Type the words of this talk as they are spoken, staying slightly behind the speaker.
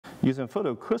Using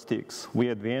photoacoustics, we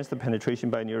advanced the penetration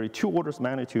by nearly 2 orders of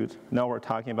magnitude. Now we're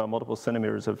talking about multiple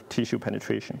centimeters of tissue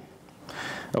penetration.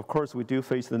 Of course, we do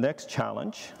face the next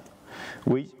challenge.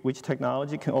 Which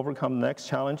technology can overcome the next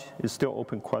challenge is still an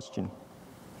open question.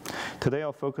 Today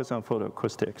I'll focus on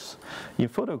photoacoustics. In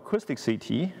photoacoustic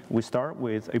CT, we start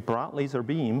with a broad laser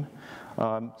beam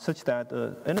such that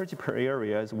the energy per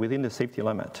area is within the safety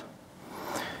limit.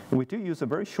 We do use a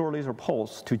very short laser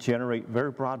pulse to generate very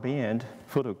broadband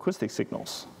photoacoustic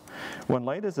signals. When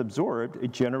light is absorbed,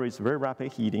 it generates very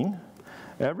rapid heating.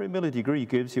 Every millidegree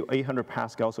gives you 800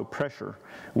 pascals of pressure,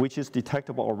 which is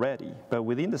detectable already. But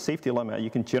within the safety limit, you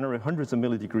can generate hundreds of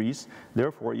milledegrees.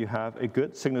 Therefore, you have a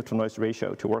good signal-to-noise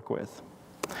ratio to work with.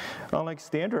 Unlike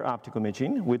standard optical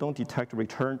imaging, we don't detect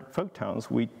returned photons,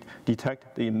 we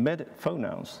detect the emitted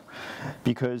phonons.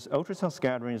 Because ultrasound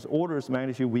scattering is orders of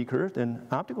magnitude weaker than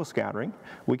optical scattering,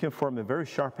 we can form a very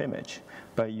sharp image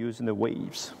by using the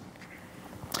waves.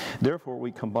 Therefore,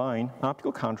 we combine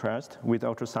optical contrast with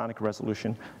ultrasonic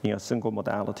resolution in a single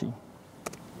modality.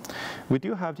 We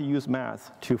do have to use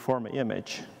math to form an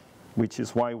image, which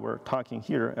is why we're talking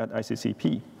here at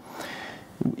ICCP.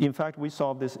 In fact, we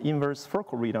solve this inverse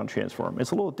spherical redound transform. It's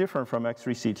a little different from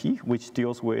X-ray CT, which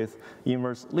deals with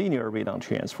inverse linear redound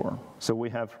transform. So we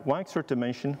have one extra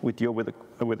dimension, we deal with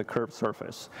a curved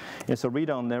surface. And so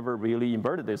redound never really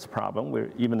inverted this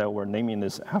problem, even though we're naming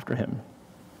this after him.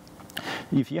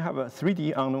 If you have a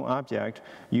 3D unknown object,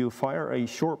 you fire a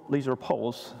short laser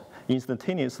pulse,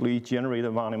 instantaneously generate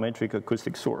a volumetric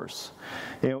acoustic source.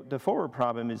 The forward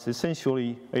problem is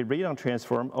essentially a redound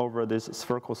transform over this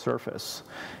spherical surface.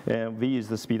 And V is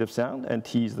the speed of sound, and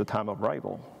T is the time of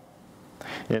arrival.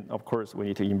 And of course, we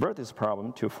need to invert this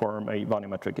problem to form a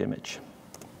volumetric image.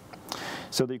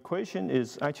 So the equation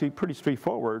is actually pretty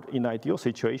straightforward in the ideal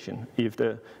situation. If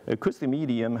the acoustic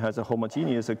medium has a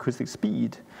homogeneous acoustic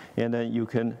speed, and then you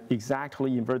can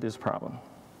exactly invert this problem.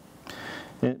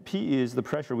 And P is the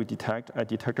pressure we detect at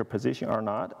detector position R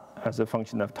naught as a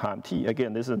function of time t.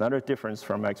 Again, this is another difference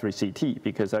from X-ray CT,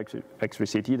 because X-ray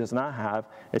CT does not have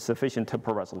a sufficient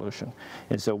temporal resolution.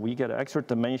 And so we get an extra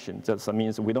dimension. That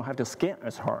means we don't have to scan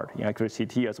as hard. In X-ray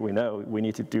CT, as we know, we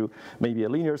need to do maybe a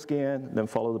linear scan, then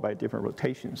followed by different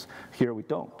rotations. Here we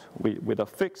don't. With a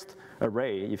fixed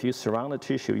array, if you surround the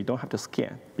tissue, you don't have to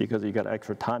scan, because you got an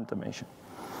extra time dimension.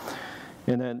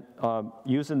 And then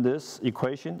using this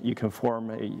equation, you can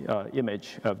form an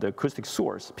image of the acoustic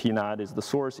source. P naught is the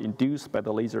source induced by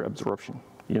the laser absorption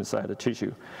inside the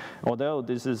tissue. Although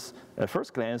this is, at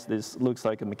first glance, this looks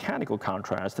like a mechanical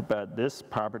contrast, but this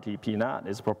property, P naught,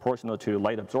 is proportional to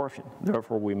light absorption.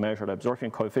 Therefore, we measure the absorption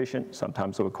coefficient.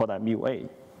 Sometimes we call that mu A.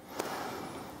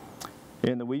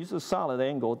 And we use a solid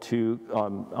angle to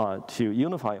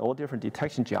unify all different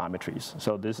detection geometries.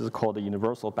 So this is called the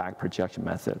universal back projection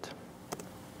method.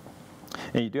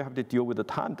 And you do have to deal with the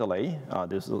time delay.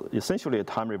 This is essentially a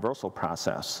time reversal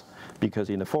process, because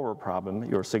in the forward problem,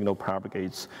 your signal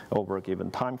propagates over a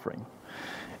given time frame.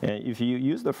 And if you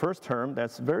use the first term,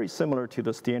 that's very similar to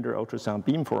the standard ultrasound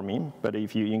beamforming, but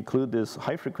if you include this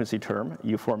high frequency term,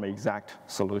 you form an exact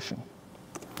solution.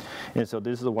 And so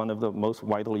this is one of the most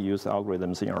widely used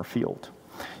algorithms in our field.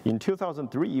 In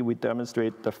 2003, we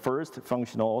demonstrated the first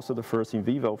functional, also the first in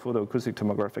vivo photoacoustic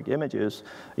tomographic images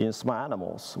in small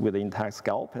animals with intact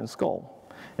scalp and skull.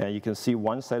 And you can see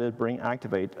one-sided brain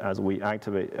activate as we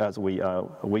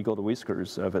wiggle the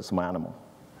whiskers of a small animal.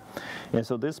 And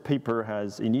so this paper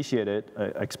has initiated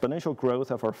exponential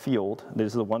growth of our field.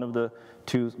 This is one of the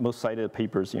 2 most cited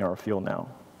papers in our field now.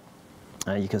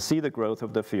 And you can see the growth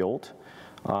of the field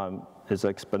is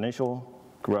exponential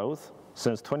growth.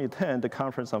 Since 2010, the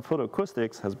Conference on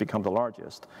Photoacoustics has become the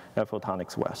largest at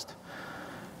Photonics West.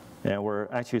 And we're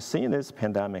actually seeing this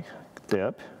pandemic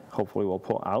dip. Hopefully we'll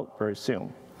pull out very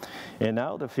soon. And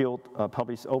now the field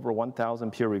publishes over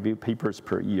 1,000 peer-reviewed papers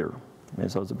per year.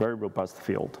 And so it's a very robust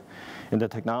field. And the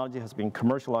technology has been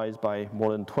commercialized by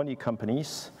more than 20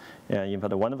 companies. And in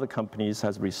fact, one of the companies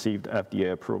has received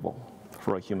FDA approval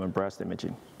for a human breast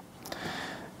imaging.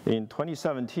 In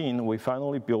 2017, we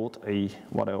finally built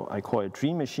what I call a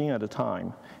dream machine at the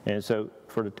time. And so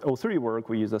for the 03 work,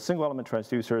 we used a single element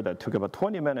transducer that took about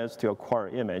 20 minutes to acquire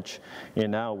image.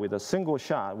 And now with a single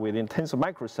shot, within tens of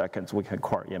microseconds, we can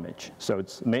acquire image. So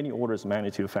it's many orders of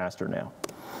magnitude faster now.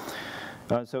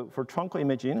 So for truncal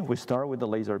imaging, we start with the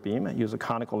laser beam, use a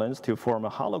conical lens to form a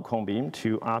hollow cone beam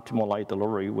to optimal light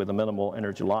delivery with a minimal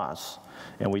energy loss.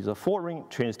 And we use a 4-ring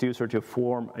transducer to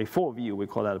form a full view. We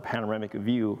call that a panoramic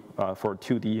view for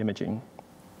 2D imaging.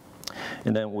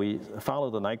 And then we follow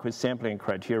the Nyquist sampling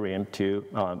criterion to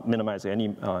minimize any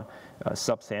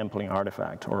subsampling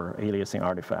artifact or aliasing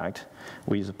artifact.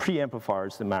 We use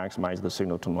preamplifiers to maximize the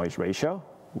signal-to-noise ratio.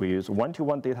 We use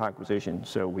 1-to-1 data acquisition,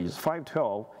 so we use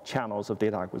 512 channels of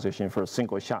data acquisition for a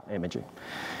single shot imaging.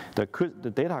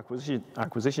 The data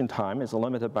acquisition time is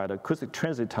limited by the acoustic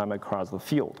transit time across the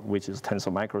field, which is tens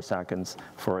of microseconds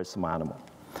for a small animal.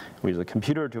 We use a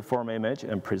computer to form an image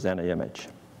and present an image.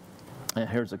 And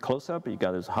here's a close-up. You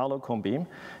got this hollow cone beam,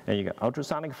 and you got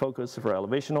ultrasonic focus for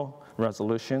elevational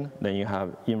resolution. Then you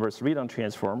have inverse read-on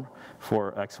transform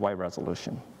for XY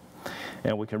resolution.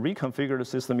 And we can reconfigure the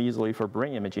system easily for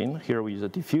brain imaging. Here we use a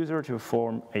diffuser to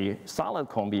form a solid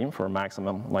cone beam for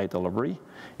maximum light delivery,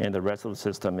 and the rest of the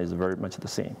system is very much the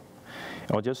same.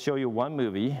 I'll just show you one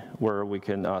movie where we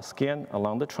can scan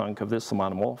along the trunk of this small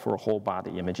animal for whole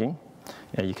body imaging.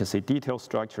 And you can see detailed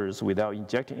structures without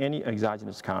injecting any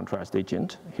exogenous contrast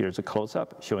agent. Here's a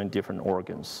close-up showing different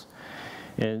organs.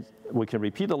 And we can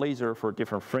repeat the laser for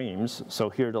different frames. So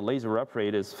here the laser rep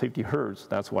rate is 50 hertz.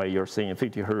 That's why you're seeing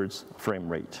 50 hertz frame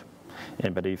rate.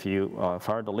 But if you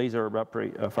fire the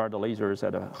lasers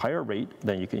at a higher rate,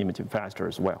 then you can image it faster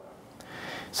as well.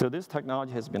 So this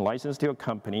technology has been licensed to a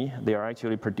company. They are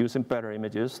actually producing better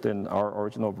images than our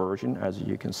original version, as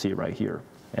you can see right here.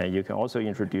 And you can also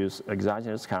introduce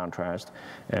exogenous contrast,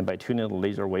 and by tuning the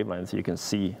laser wavelength, you can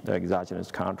see the exogenous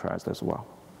contrast as well.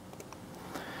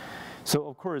 So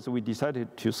of course, we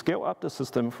decided to scale up the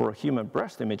system for human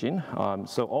breast imaging.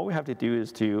 So all we have to do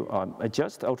is to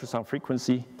adjust the ultrasound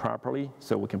frequency properly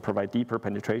so we can provide deeper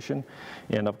penetration.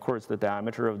 And of course, the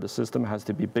diameter of the system has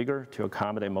to be bigger to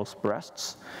accommodate most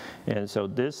breasts. And so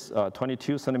this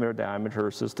 22 centimeter diameter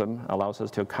system allows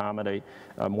us to accommodate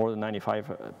more than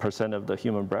 95% of the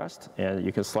human breast. And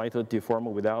you can slightly deform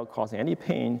it without causing any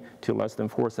pain to less than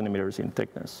 4 centimeters in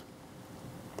thickness.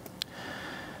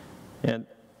 And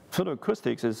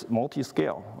photoacoustics is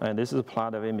multi-scale, and this is a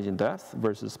plot of imaging depth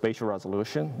versus spatial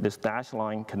resolution. This dashed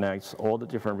line connects all the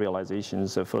different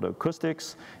realizations of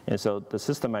photoacoustics, and so the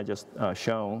system I just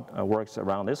shown works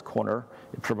around this corner.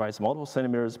 It provides multiple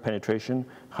centimeters penetration,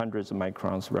 hundreds of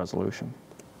microns resolution.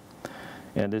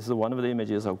 And this is one of the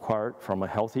images acquired from a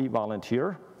healthy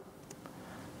volunteer.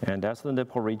 And that's the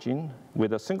nipple region.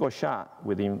 With a single shot,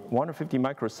 within 150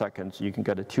 microseconds, you can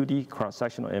get a 2D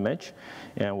cross-sectional image,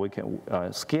 and we can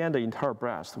scan the entire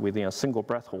breast within a single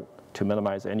breath hold to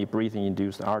minimize any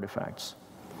breathing-induced artifacts.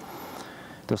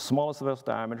 The smallest vessel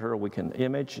diameter we can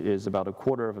image is about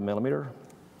 1/4 millimeter,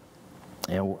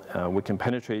 and we can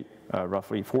penetrate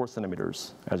roughly 4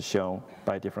 centimeters, as shown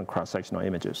by different cross-sectional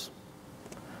images.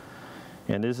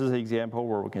 And this is an example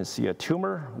where we can see a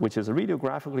tumor, which is a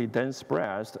radiographically dense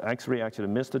breast. X-ray actually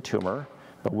missed the tumor,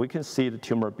 but we can see the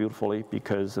tumor beautifully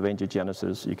because of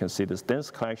angiogenesis. You can see this dense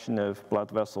collection of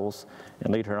blood vessels,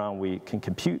 and later on we can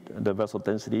compute the vessel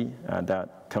density, and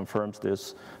that confirms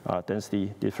this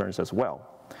density difference as well.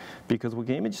 Because we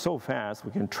can image so fast,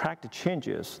 we can track the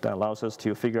changes that allows us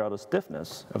to figure out the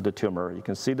stiffness of the tumor. You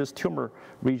can see this tumor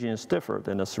region is stiffer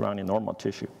than the surrounding normal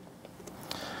tissue.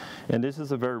 And this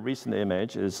is a very recent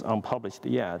image, it's unpublished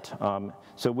yet.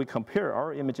 So we compare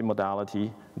our imaging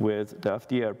modality with the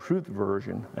FDA-approved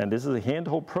version. And this is a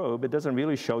handheld probe. It doesn't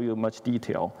really show you much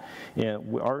detail.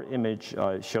 And our image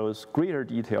shows greater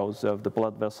details of the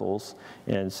blood vessels.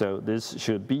 And so this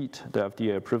should beat the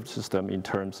FDA-approved system in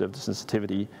terms of the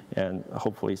sensitivity and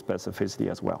hopefully specificity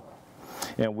as well.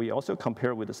 And we also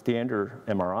compare with the standard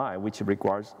MRI, which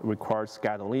requires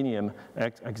gadolinium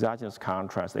exogenous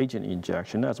contrast agent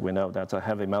injection. As we know, that's a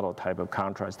heavy metal type of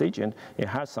contrast agent. It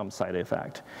has some side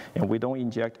effect. And we don't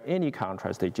inject any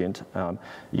contrast agent.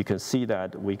 You can see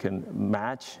that we can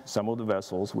match some of the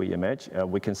vessels we image.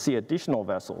 We can see additional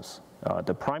vessels.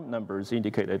 The prime numbers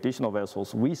indicate additional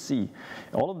vessels. We see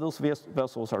all of those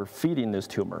vessels are feeding this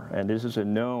tumor, and this is a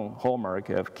known hallmark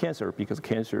of cancer because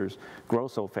cancers grow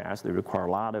so fast, they require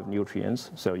a lot of nutrients,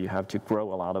 so you have to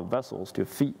grow a lot of vessels to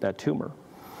feed that tumor.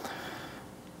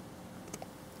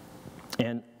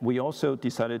 And we also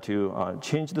decided to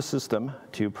change the system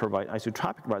to provide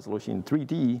isotropic resolution in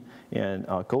 3D and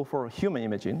go for human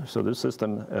imaging. So this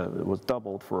system was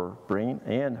doubled for brain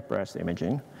and breast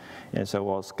imaging. And so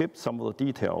I'll skip some of the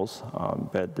details,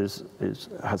 but this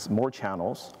has more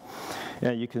channels.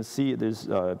 And you can see this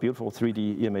beautiful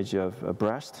 3D image of a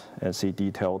breast and see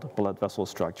detailed blood vessel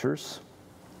structures.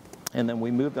 And then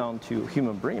we moved on to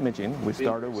human brain imaging. We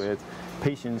started with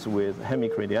patients with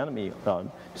hemicraniectomy,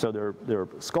 so their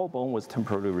skull bone was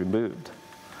temporarily removed.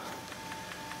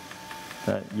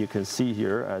 You can see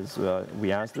here, as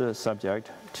we asked the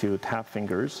subject to tap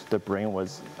fingers, the brain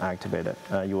was activated.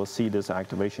 You will see this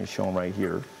activation shown right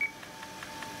here.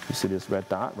 You see this red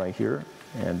dot right here,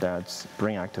 and that's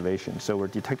brain activation. So we're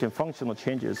detecting functional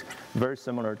changes very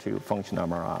similar to functional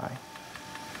MRI.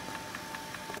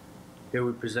 Here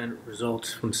we present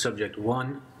results from subject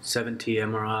 1, 7T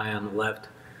MRI on the left,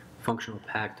 functional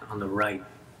pact on the right.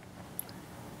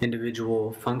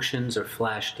 Individual functions are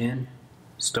flashed in,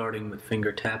 starting with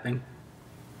finger tapping,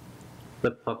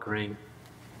 lip puckering,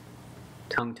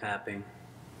 tongue tapping,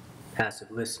 passive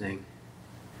listening,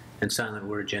 and silent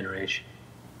word generation.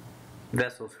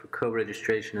 Vessels for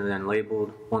co-registration are then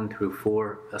labeled 1 through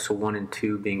 4, vessel 1 and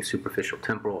 2 being superficial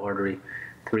temporal artery,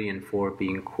 3 and 4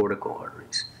 being cortical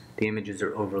arteries. The images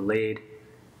are overlaid,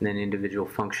 and then individual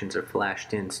functions are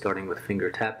flashed in, starting with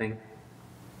finger tapping,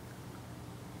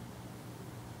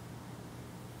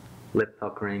 lip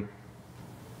puckering,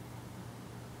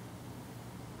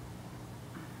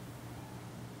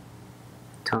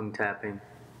 tongue tapping,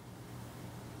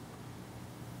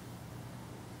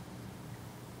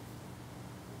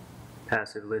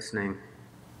 passive listening,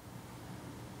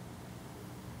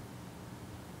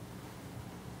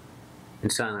 and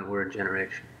silent word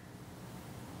generation.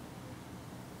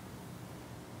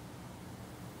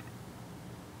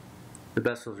 The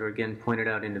vessels are again pointed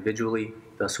out individually,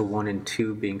 vessel 1 and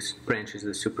 2 being branches of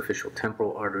the superficial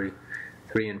temporal artery,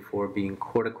 3 and 4 being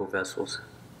cortical vessels.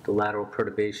 The lateral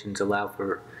perturbations allow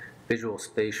for visual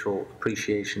spatial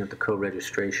appreciation of the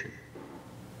co-registration.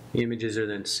 The images are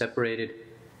then separated,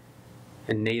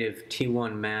 and native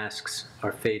T1 masks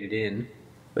are faded in.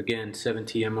 Again,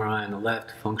 7T MRI on the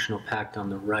left, functional pact on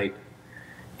the right.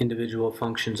 Individual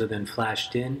functions are then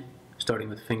flashed in, starting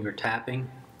with finger tapping,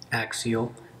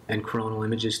 axial, and coronal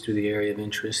images through the area of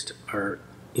interest are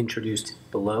introduced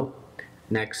below.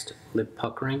 Next, lip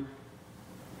puckering,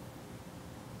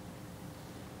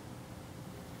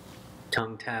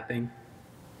 tongue tapping,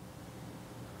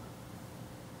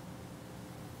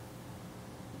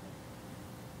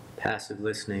 passive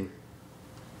listening,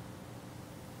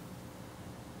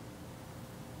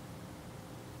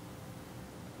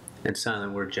 and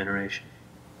silent word generation.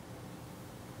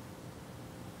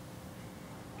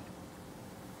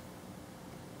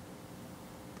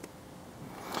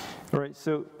 All right,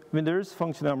 so when there's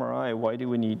functional MRI, why do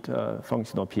we need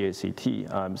functional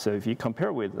PACT? So if you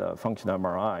compare with functional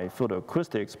MRI,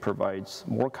 photoacoustics provides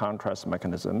more contrast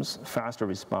mechanisms, faster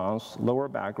response, lower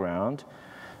background,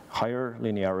 higher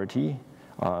linearity,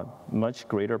 much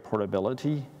greater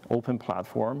portability, open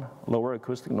platform, lower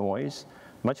acoustic noise,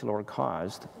 much lower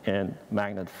cost, and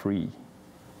magnet-free.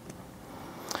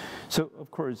 So,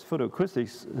 of course,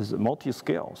 photoacoustics is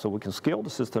multi-scale, so we can scale the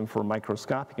system for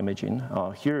microscopic imaging.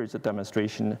 Here is a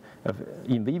demonstration of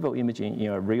in vivo imaging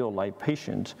in a real-life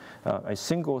patient, a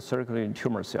single circulating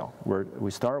tumor cell, where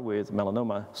we start with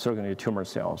melanoma circulating tumor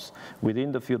cells. Within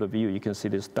the field of view, you can see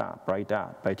this dot, bright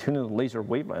dot. By tuning the laser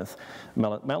wavelength,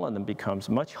 melanin becomes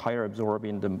much higher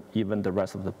absorbing than even the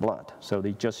rest of the blood, so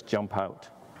they just jump out.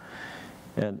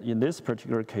 And in this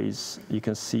particular case, you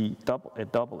can see a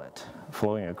doublet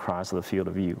flowing across the field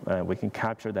of view, and we can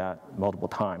capture that multiple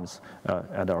times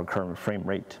at our current frame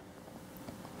rate.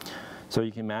 So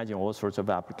you can imagine all sorts of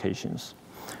applications.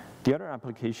 The other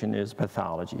application is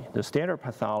pathology. The standard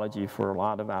pathology for a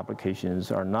lot of applications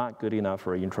are not good enough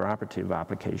for intraoperative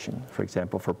application. For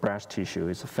example, for breast tissue,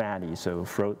 it's fatty, so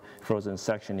frozen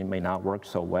sectioning may not work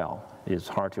so well. It's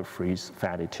hard to freeze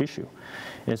fatty tissue.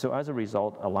 And so as a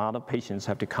result, a lot of patients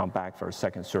have to come back for a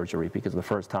second surgery because the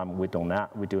first time we do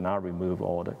not remove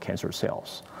all the cancer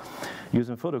cells.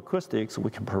 Using photoacoustics,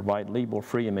 we can provide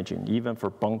label-free imaging, even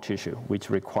for bone tissue, which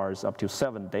requires up to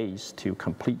 7 days to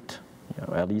complete.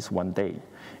 At least 1 day.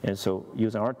 And so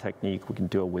using our technique, we can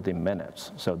do it within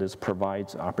minutes. So this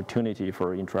provides opportunity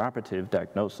for intraoperative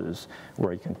diagnosis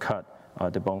where you can cut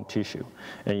the bone tissue.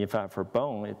 And in fact, for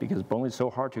bone, because bone is so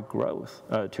hard to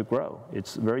grow,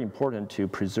 it's very important to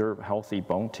preserve healthy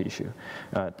bone tissue.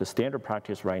 The standard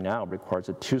practice right now requires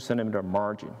a 2-centimeter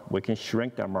margin. We can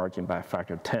shrink that margin by a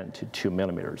factor of 10 to 2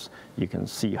 millimeters. You can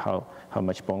see how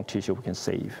much bone tissue we can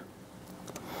save.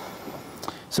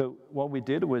 So what we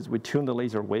did was we tuned the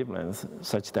laser wavelength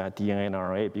such that DNA and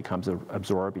RNA becomes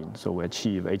absorbing, so we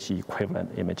achieve HE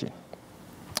equivalent imaging.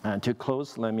 And to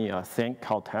close, let me thank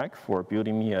Caltech for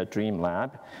building me a dream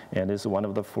lab, and this is one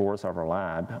of the floors of our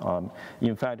lab.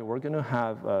 In fact, we're going to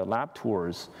have lab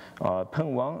tours.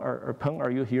 Peng Wang, Peng,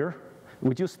 are you here?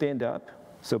 Would you stand up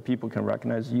so people can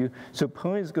recognize you? So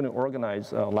Peng is going to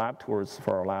organize lab tours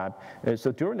for our lab.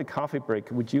 So during the coffee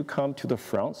break, would you come to the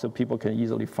front so people can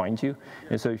easily find you?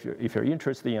 And so if you're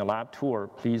interested in a lab tour,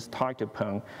 please talk to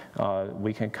Peng.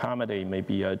 We can accommodate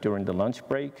maybe during the lunch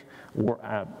break or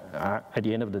at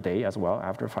the end of the day as well,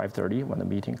 after 5:30 when the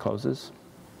meeting closes.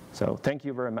 So thank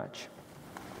you very much.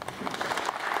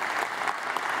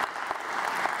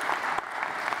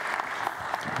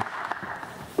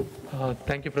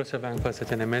 Thank you, Professor Wang, for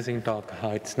such an amazing talk.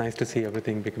 It's nice to see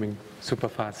everything becoming super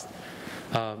fast.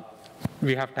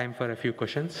 We have time for a few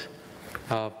questions.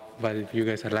 While you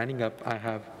guys are lining up, I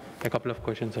have a couple of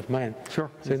questions of mine.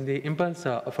 Sure. So in the impulse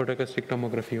photoacoustic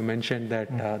tomography, you mentioned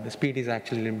that the speed is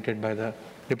actually limited by the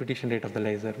repetition rate of the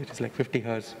laser, which is like 50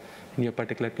 hertz in your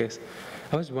particular case.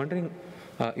 I was wondering,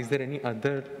 is there any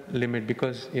other limit?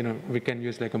 Because we can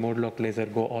use like a mode lock laser,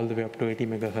 go all the way up to 80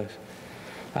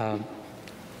 megahertz.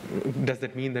 Does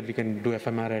that mean that we can do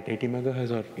FMR at 80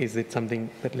 megahertz, or is it something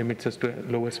that limits us to a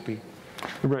lower speed?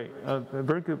 Right,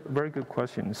 very good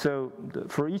question. So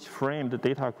for each frame, the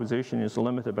data acquisition is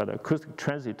limited by the acoustic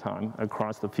transit time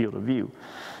across the field of view,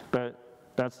 but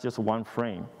that's just one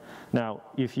frame. Now,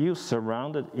 if you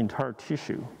surround the entire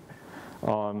tissue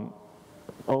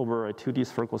over a 2D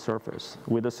spherical surface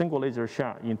with a single laser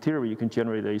shot, in theory, you can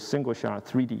generate a single shot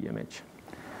 3D image.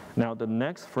 Now, the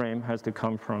next frame has to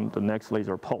come from the next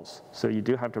laser pulse, so you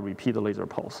do have to repeat the laser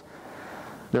pulse.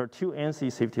 There are two ANSI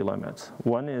safety limits.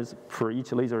 One is for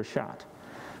each laser shot.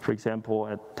 For example,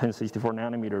 at 1064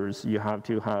 nanometers, you have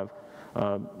to have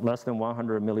less than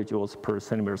 100 millijoules per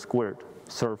centimeter squared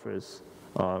surface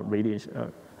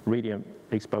radiant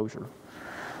exposure.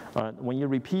 When you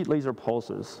repeat laser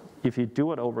pulses, if you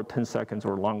do it over 10 seconds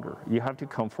or longer, you have to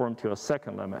conform to a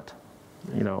second limit,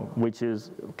 which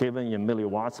is given in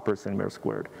milliwatts per centimeter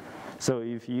squared. So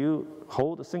if you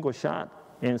hold a single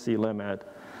shot ANSI limit,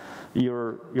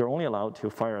 you're only allowed to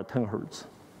fire at 10 hertz.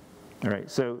 All right.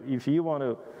 So if you want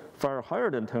to fire higher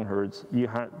than 10 hertz,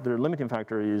 the limiting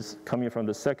factor is coming from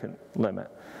the second limit.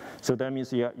 So that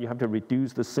means you have to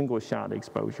reduce the single shot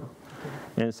exposure.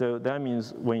 Okay. And so that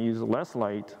means when you use less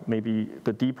light, maybe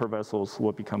the deeper vessels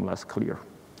will become less clear.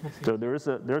 So there's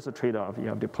a trade-off you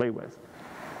have to play with.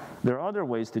 There are other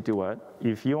ways to do it.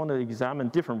 If you want to examine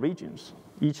different regions,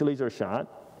 each laser shot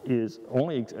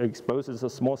only exposes a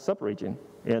small subregion,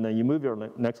 and then you move your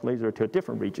next laser to a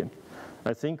different region.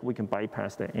 I think we can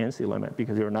bypass the ANSI limit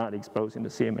because you're not exposing the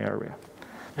same area.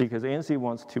 Because ANSI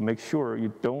wants to make sure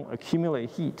you don't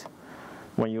accumulate heat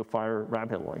when you fire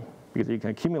rapidly. Because you can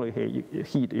accumulate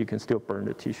heat, you can still burn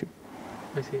the tissue.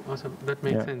 I see, awesome. That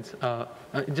makes sense. I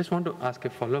just want to ask a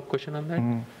follow-up question on that.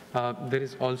 Mm-hmm. There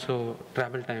is also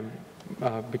travel time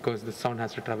because the sound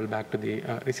has to travel back to the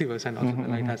receivers, and also the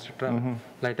light has to travel.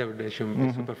 Light, I would assume,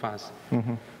 is super fast.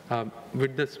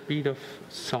 With the speed of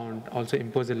sound, also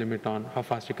impose a limit on how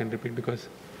fast you can repeat, because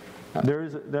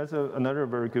that's another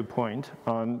very good point.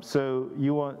 So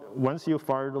once you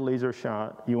fire the laser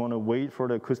shot, you want to wait for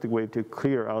the acoustic wave to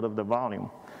clear out of the volume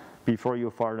before you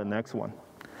fire the next one,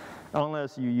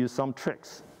 unless you use some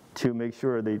tricks to make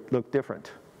sure they look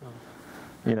different.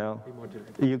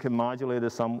 You can modulate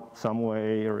it some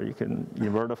way, or you can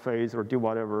invert the phase or do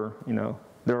whatever.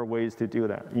 There are ways to do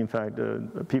that. In fact,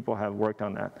 people have worked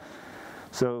on that.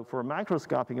 So for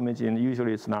macroscopic imaging,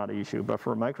 usually it's not an issue, but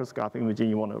for microscopic imaging,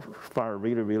 you want to fire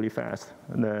really, really fast,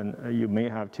 and then you may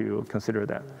have to consider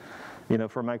that.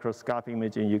 For microscopic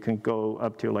imaging, you can go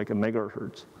up to like a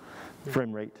megahertz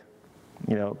frame rate.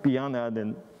 Beyond that,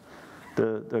 then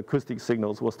the acoustic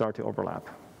signals will start to overlap.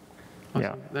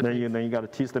 Awesome. Yeah. Then you got to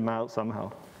tease them out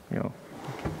somehow.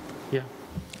 Yeah.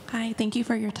 Hi, thank you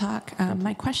for your talk.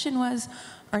 My question was,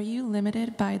 are you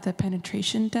limited by the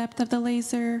penetration depth of the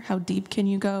laser? How deep can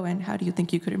you go, and how do you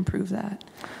think you could improve that?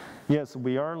 Yes,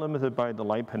 we are limited by the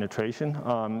light penetration.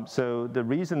 So the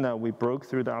reason that we broke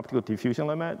through the optical diffusion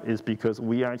limit is because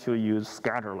we actually use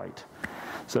scatter light.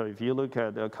 So if you look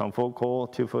at the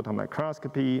confocal, two-photon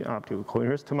microscopy, optical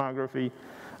coherence tomography,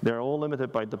 they're all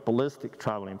limited by the ballistic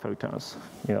traveling photons.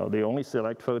 They only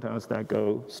select photons that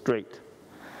go straight.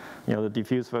 The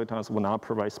diffuse photons will not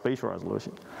provide spatial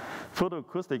resolution.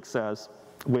 Photoacoustics says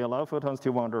we allow photons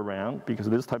to wander around because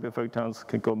this type of photons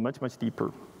can go much, much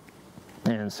deeper.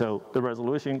 And so the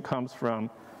resolution comes from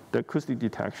the acoustic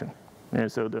detection.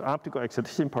 And so the optical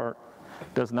excitation part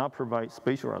does not provide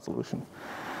spatial resolution.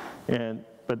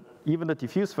 But even the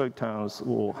diffuse photons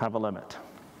will have a limit.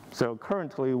 So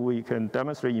currently we can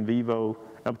demonstrate in vivo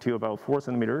up to about 4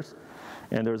 centimeters.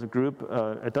 And there's a group,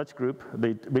 a Dutch group,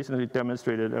 they recently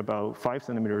demonstrated about 5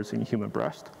 centimeters in human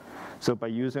breast. So by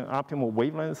using optimal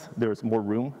wavelength, there's more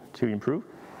room to improve.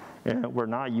 And we're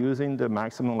not using the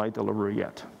maximum light delivery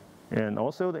yet. And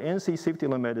also the ANSI safety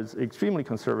limit is extremely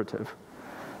conservative.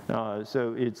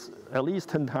 So it's at least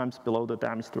 10 times below the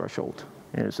damage threshold.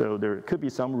 And so there could be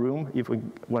some room if we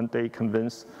one day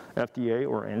convince FDA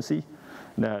or ANSI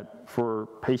that for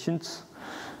patients,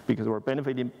 because we're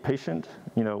benefiting patient,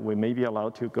 we may be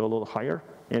allowed to go a little higher.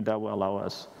 and that will allow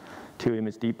us to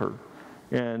image deeper.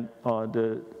 And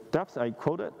the depth I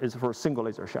quoted is for a single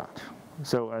laser shot.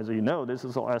 So as you know, this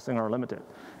is all SNR limited.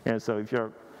 And so if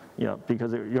you're,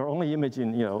 because you're only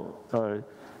imaging,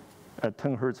 at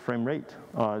 10 hertz frame rate.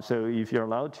 So if you're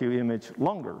allowed to image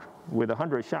longer with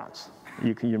 100 shots,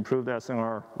 you can improve the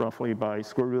SNR roughly by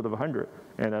square root of 100,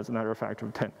 and that's another factor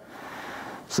of 10.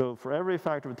 So for every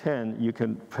factor of 10, you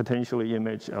can potentially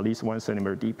image at least 1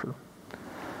 centimeter deeper.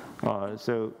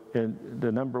 So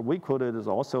the number we quoted is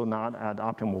also not at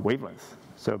optimal wavelength.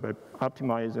 So by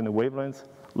optimizing the wavelength,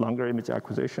 longer image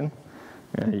acquisition,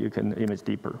 and you can image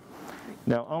deeper.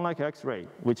 Now, unlike X-ray,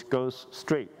 which goes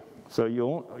straight, so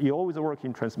you always work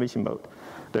in transmission mode.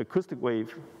 The acoustic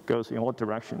wave goes in all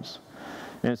directions.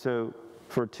 And so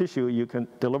for tissue, you can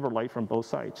deliver light from both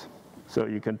sides. So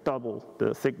you can double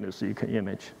the thickness you can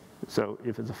image. So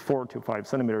if it's 4 to 5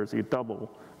 centimeters, you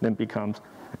double, then it becomes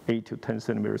 8 to 10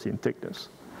 centimeters in thickness.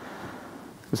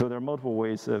 So there are multiple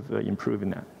ways of improving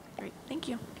that. Great, thank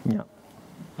you. Yeah.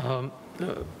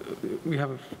 We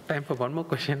have time for one more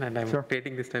question, and I'm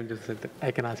taking this time just so that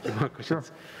I can ask you more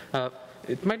questions. Sure.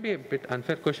 It might be a bit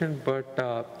unfair question, but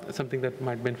something that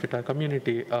might benefit our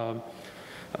community.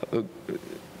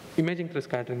 Imaging through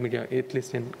scattering media, at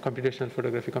least in computational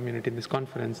photography community in this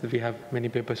conference, we have many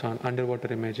papers on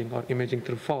underwater imaging or imaging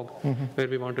through fog, where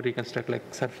we want to reconstruct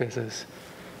like surfaces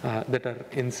that are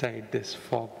inside this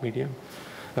fog medium.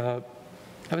 I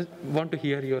want to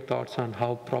hear your thoughts on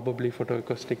how probably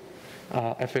photoacoustic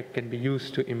effect can be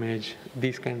used to image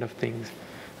these kind of things.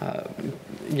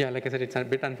 Yeah, like I said, it's a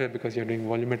bit unfair because you're doing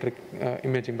volumetric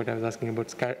imaging, but I was asking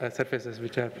about surfaces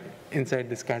which are inside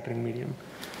the scattering medium.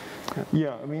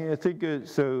 Yeah, I mean, I think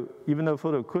so. Even though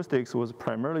photoacoustics was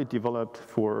primarily developed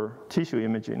for tissue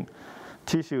imaging,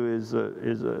 tissue is a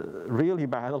really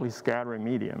badly scattering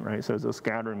medium, right? So it's a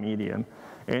scattering medium.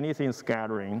 Anything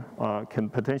scattering can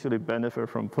potentially benefit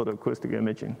from photoacoustic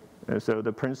imaging. And so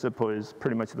the principle is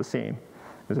pretty much the same.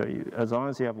 So as long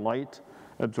as you have light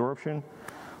absorption,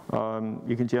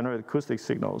 you can generate acoustic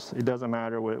signals. It doesn't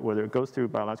matter whether it goes through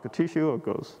biological tissue or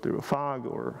goes through fog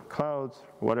or clouds,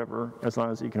 whatever. As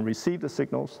long as you can receive the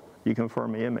signals, you can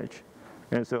form an image.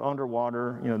 And so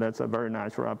underwater, that's a very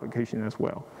natural application as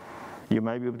well. You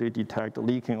might be able to detect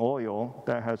leaking oil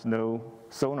that has no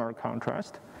sonar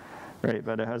contrast, right?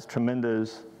 But it has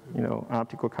tremendous,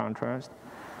 optical contrast.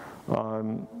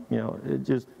 It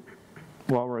just,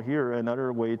 while we're here,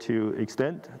 another way to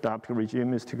extend the optical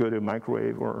regime is to go to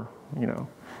microwave or,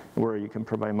 where you can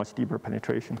provide much deeper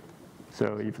penetration.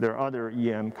 So if there are other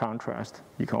EM contrast,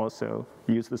 you can also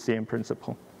use the same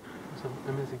principle. So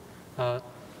amazing.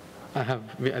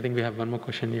 I think we have one more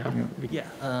question.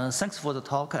 Thanks for the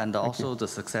talk and also the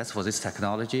success for these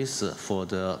technologies for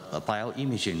the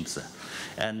bioimaging.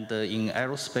 And in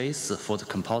aerospace, for the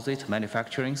composite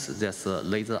manufacturing, there's a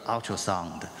laser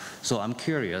ultrasound. So I'm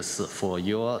curious, for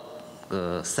your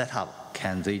setup,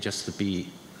 can they just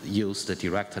be used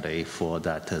directly for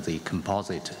the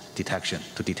composite detection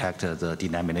to detect the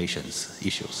delaminations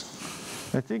issues?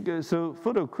 I think so.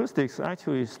 Photoacoustics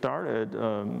actually started,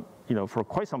 for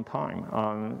quite some time.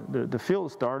 The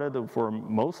field started for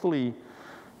mostly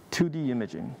 2D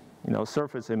imaging,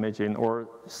 surface imaging or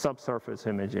subsurface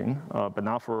imaging, but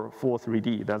not for full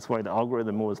 3D. That's why the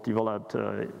algorithm was developed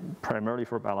primarily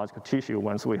for biological tissue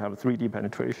once we have 3D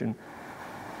penetration.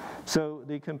 So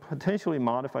they can potentially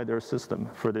modify their system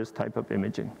for this type of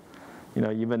imaging.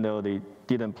 Even though they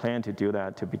didn't plan to do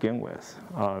that to begin with.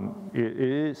 It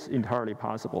is entirely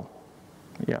possible.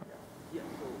 Yeah.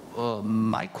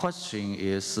 My question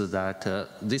is that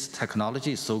this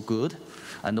technology is so good,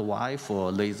 and why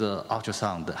for laser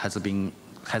ultrasound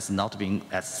has not been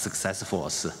as successful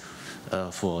as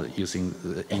for using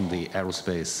in the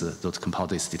aerospace those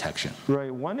composites detection? Right.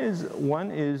 One is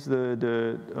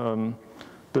the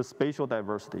spatial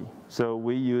diversity. So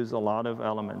we use a lot of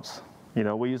elements.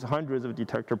 We use hundreds of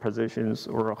detector positions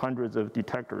or hundreds of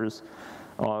detectors.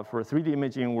 For 3D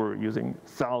imaging, we're using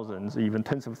thousands, even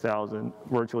tens of thousands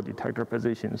virtual detector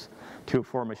positions to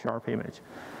form a sharp image.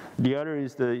 The other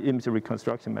is the image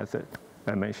reconstruction method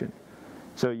I mentioned.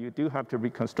 So you do have to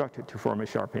reconstruct it to form a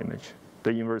sharp image.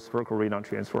 The inverse spherical radon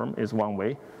transform is one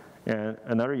way. And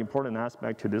another important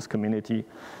aspect to this community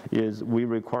is we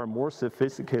require more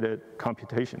sophisticated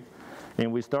computation.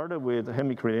 And we started with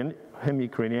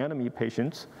hemicraniectomy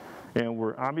patients, and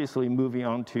we're obviously moving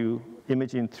on to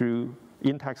imaging through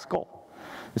intact skull.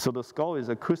 So the skull is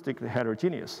acoustically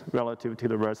heterogeneous relative to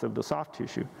the rest of the soft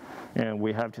tissue. And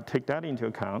we have to take that into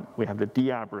account. We have to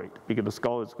deaberrate, because the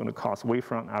skull is going to cause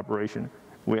wavefront aberration.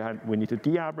 We need to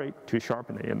deaberrate to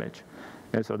sharpen the image.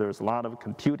 And so there's a lot of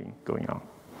computing going on.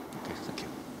 Okay, thank you.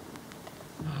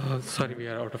 Sorry, we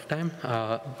are out of time.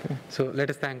 So let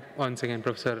us thank once again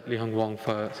Professor Lihong Wang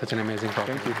for such an amazing talk.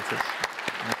 Thank you.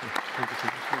 Thank you so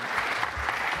much.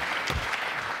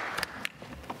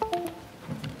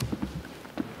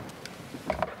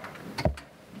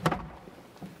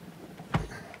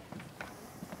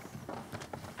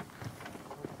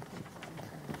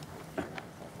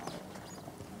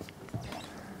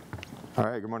 All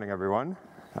right, good morning, everyone.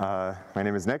 My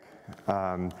name is Nick,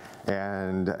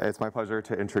 and it's my pleasure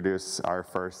to introduce our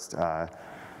first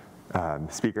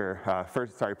speaker,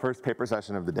 first paper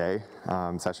session of the day,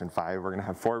 session 5. We're going to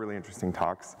have 4 really interesting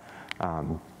talks,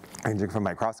 ranging from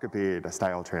microscopy to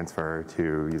style transfer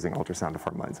to using ultrasound to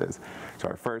form lenses. So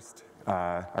our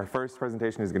first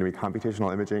presentation is going to be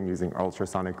computational imaging using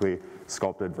ultrasonically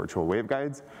sculpted virtual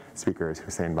waveguides. Speaker is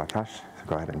Hossein Baktash, so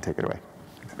go ahead and take it away.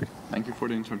 Thank you for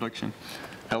the introduction.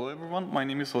 Hello everyone, my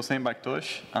name is Hossein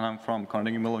Baktash and I'm from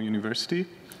Carnegie Mellon University.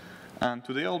 And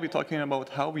today I'll be talking about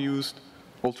how we used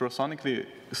ultrasonically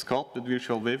sculpted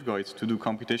virtual waveguides to do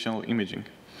computational imaging.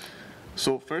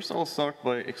 So first I'll start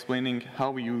by explaining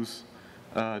how we use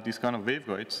these kind of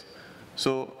waveguides.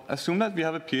 So assume that we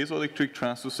have a piezoelectric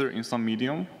transducer in some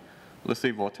medium, let's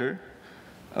say water.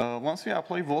 Once we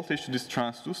apply voltage to this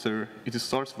transducer, it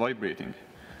starts vibrating.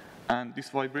 And this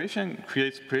vibration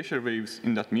creates pressure waves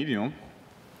in that medium.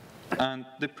 And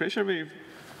the pressure wave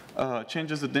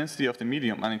changes the density of the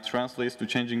medium, and it translates to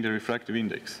changing the refractive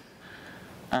index.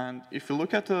 And if you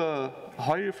look at a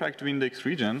high refractive index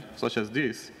region, such as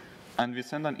this, and we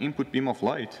send an input beam of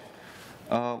light,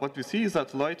 what we see is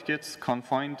that light gets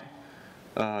confined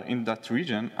in that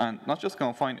region, and not just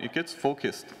confined, it gets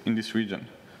focused in this region.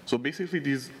 So basically,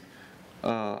 these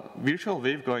virtual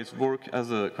waveguides work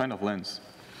as a kind of lens.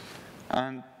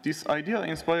 And this idea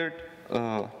inspired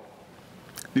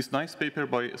this nice paper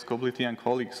by Scopelliti and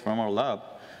colleagues from our lab,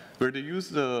 where they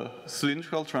used the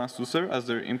cylindrical transducer as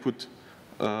their input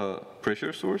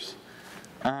pressure source.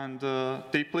 And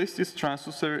they placed this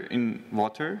transducer in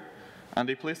water, and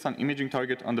they placed an imaging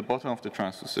target on the bottom of the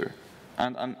transducer.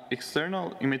 And an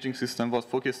external imaging system was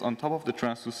focused on top of the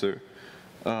transducer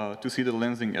to see the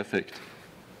lensing effect.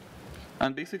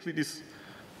 And basically, this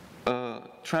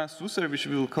transducer, which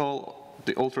we will call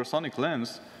the ultrasonic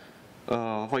lens,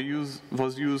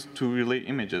 was used to relay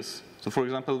images. So for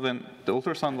example, when the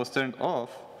ultrasound was turned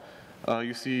off,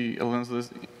 you see a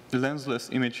lensless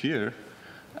image here.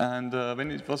 And when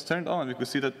it was turned on, we could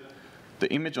see that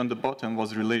the image on the bottom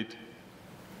was relayed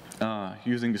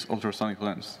using this ultrasonic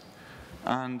lens.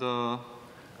 And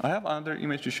I have another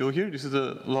image to show here. This is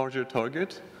a larger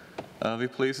target. We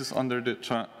place this under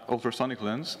the ultrasonic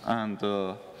lens, and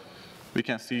we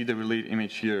can see the relayed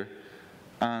image here.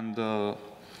 And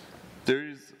there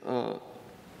is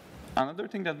another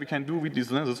thing that we can do with these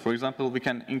lenses. For example, we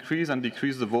can increase and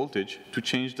decrease the voltage to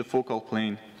change the focal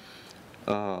plane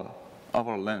of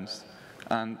our lens.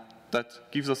 And that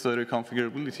gives us a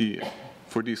reconfigurability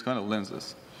for these kind of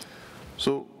lenses.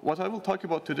 So what I will talk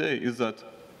about today is that,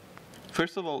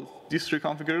 first of all, this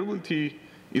reconfigurability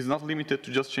is not limited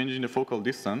to just changing the focal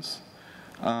distance.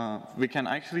 We can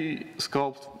actually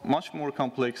sculpt much more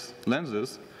complex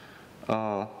lenses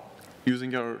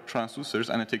using our transducers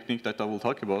and a technique that I will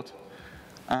talk about.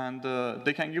 And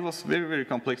they can give us very, very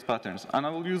complex patterns. And I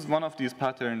will use one of these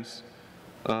patterns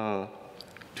to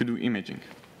do imaging.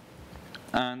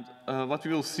 And what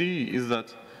we will see is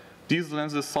that these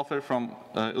lenses suffer from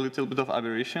a little bit of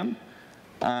aberration.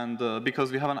 And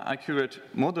because we have an accurate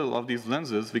model of these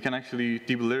lenses, we can actually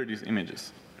deblur these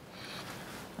images.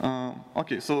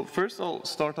 OK, so first I'll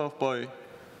start off by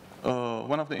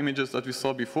one of the images that we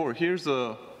saw before. Here's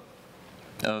a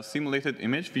simulated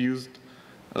image. We used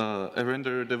a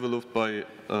renderer developed by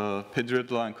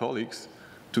Pedro and colleagues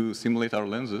to simulate our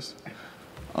lenses.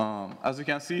 As you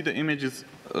can see, the image is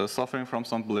suffering from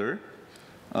some blur.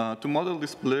 To model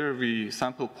this blur, we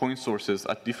sample point sources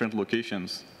at different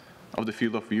locations of the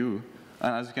field of view.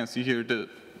 And as you can see here, the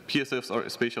PSFs are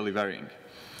spatially varying.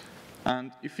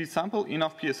 And if we sample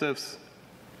enough PSFs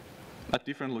at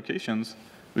different locations,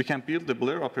 we can build the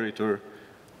blur operator,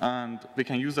 and we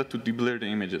can use that to deblur the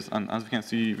images. And as you can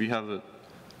see, we have a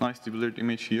nice deblurred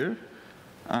image here.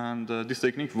 And this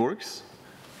technique works,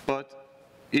 but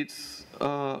it's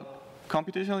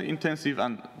computationally intensive,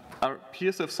 and our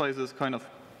PSF sizes kind of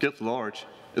get large,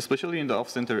 especially in the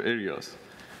off-center areas.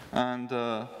 And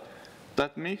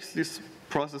that makes this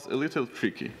process a little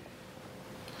tricky.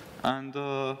 And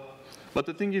but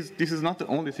the thing is, this is not the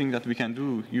only thing that we can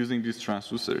do using these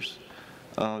transducers.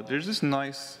 There's this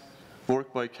nice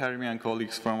work by Carnegie and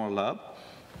colleagues from our lab,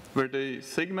 where they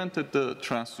segmented the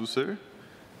transducer,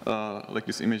 like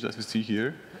this image that we see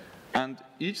here, And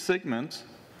each segment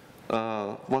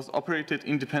was operated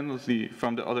independently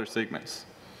from the other segments.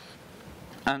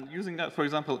 And using that, for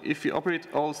example, if we operate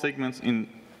all segments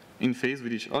in phase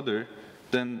with each other,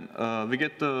 then we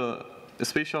get the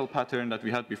spatial pattern that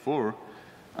we had before,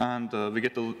 and we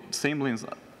get the same lens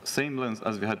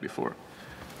as we had before.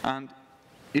 And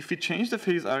if we change the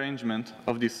phase arrangement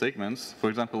of these segments, for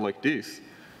example, like this,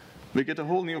 we get a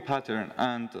whole new pattern.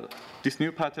 And this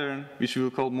new pattern, which we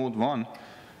will call mode 1,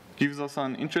 gives us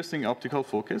an interesting optical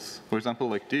focus, for example,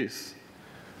 like this.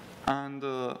 And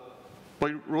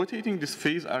by rotating this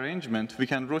phase arrangement, we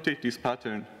can rotate this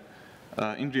pattern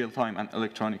in real time and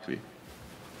electronically.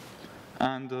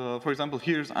 And for example,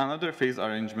 here's another phase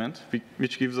arrangement,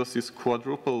 which gives us this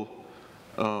quadruple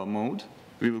mode.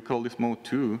 We will call this mode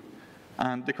 2.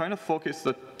 And the kind of focus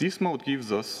that this mode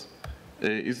gives us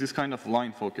is this kind of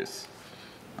line focus.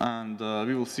 And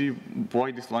we will see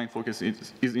why this line focus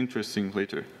is interesting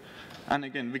later. And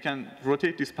again, we can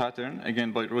rotate this pattern,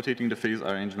 again, by rotating the phase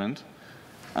arrangement.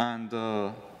 And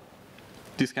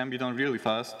this can be done really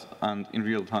fast and in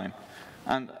real time.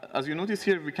 And as you notice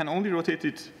here, we can only rotate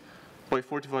it by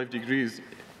 45 degrees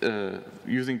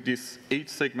using this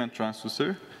 8-segment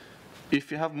transducer.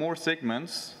 If you have more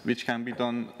segments, which can be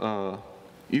done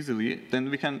easily, then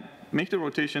we can make the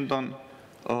rotation done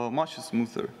much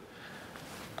smoother.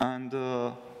 And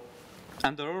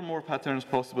there are more patterns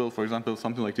possible, for example,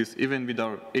 something like this, even with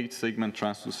our 8-segment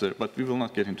transducer, but we will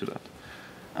not get into that.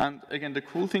 And again, the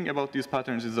cool thing about these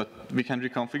patterns is that we can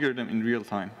reconfigure them in real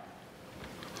time.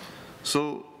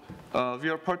 So we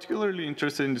are particularly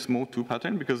interested in this mode 2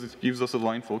 pattern because it gives us a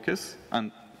line focus,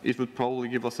 and it would probably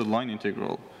give us a line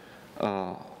integral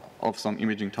of some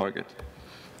imaging target.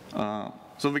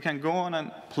 So we can go on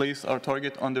and place our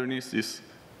target underneath this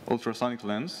ultrasonic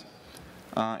lens.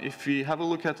 If we have a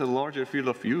look at a larger field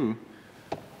of view,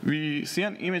 we see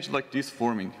an image like this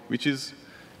forming,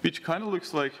 which kind of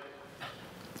looks like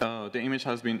the image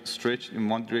has been stretched in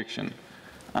one direction.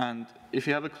 And if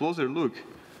you have a closer look,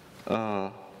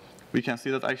 we can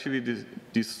see that actually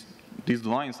these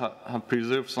lines have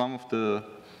preserved some of the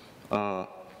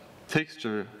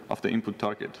texture of the input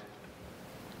target.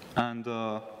 And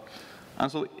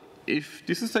so if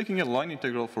this is taking a line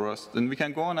integral for us, then we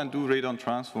can go on and do radon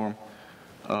transform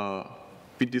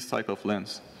with this type of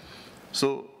lens.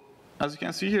 So as you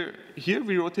can see here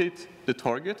we rotate the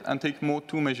target and take mode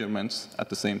 2 measurements at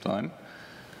the same time.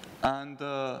 And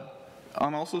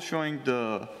I'm also showing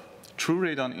the true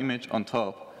radon image on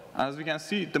top. As we can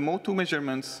see, the mode 2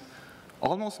 measurements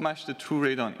almost match the true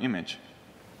radon image.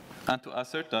 And to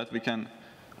assert that, we can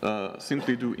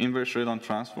simply do inverse radon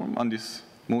transform on this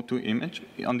mode 2 image,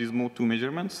 on these mode 2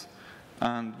 measurements.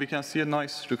 And we can see a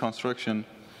nice reconstruction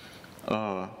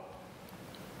of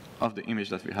the image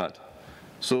that we had.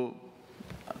 So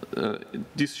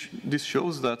this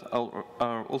shows that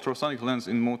our ultrasonic lens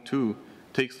in mode 2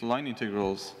 takes line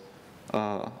integrals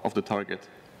of the target.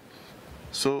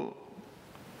 So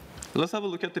let's have a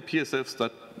look at the PSFs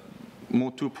that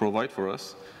mode 2 provide for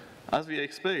us. As we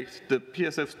expect, the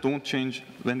PSFs don't change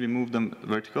when we move them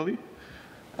vertically,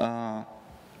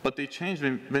 but they change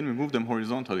when we move them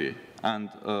horizontally. And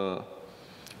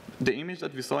the image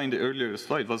that we saw in the earlier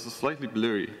slide was slightly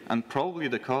blurry, and probably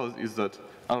the cause is that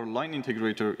our line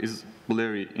integrator is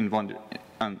blurry in one,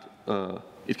 and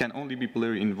it can only be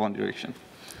blurry in one direction.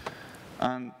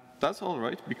 And that's all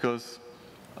right, because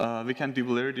we can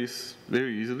deblur this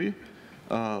very easily.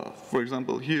 For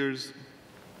example, here's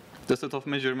the set of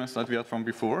measurements that we had from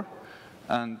before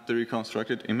and the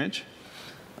reconstructed image.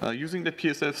 Using the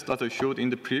PSFs that I showed in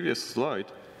the previous slide,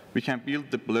 we can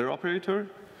build the blur operator,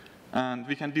 and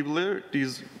we can deblur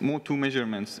these mode 2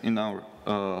 measurements in our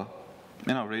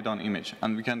radon image.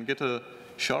 And we can get a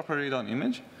sharper radon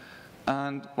image.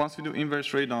 And once we do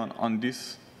inverse radon on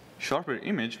this sharper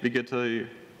image, we get a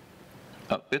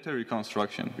better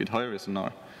reconstruction with higher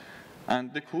SNR.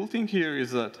 And the cool thing here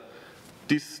is that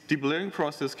this deblurring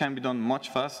process can be done much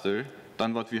faster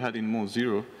than what we had in mode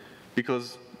 0,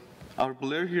 because our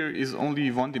blur here is only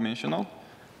one-dimensional,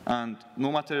 and no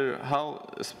matter how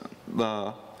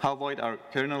wide our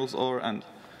kernels are,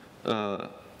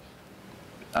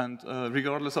 and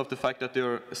regardless of the fact that they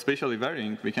are spatially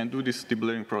varying, we can do this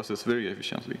deblurring process very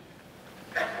efficiently.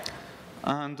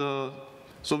 And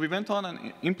so we went on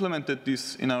and implemented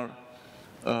this in our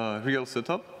real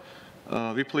setup.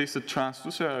 We placed a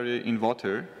transducer array in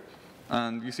water,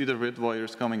 and you see the red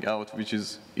wires coming out, which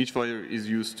is, each wire is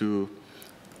used to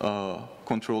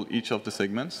control each of the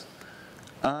segments.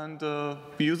 And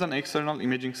we use an external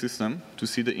imaging system to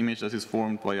see the image that is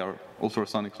formed by our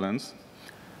ultrasonic lens.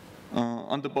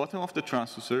 On the bottom of the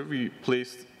transducer, we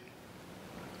placed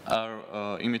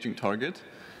our imaging target,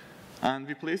 and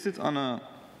we place it on a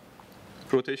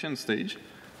rotation stage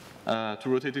to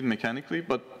rotate it mechanically.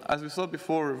 But as we saw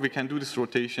before, we can do this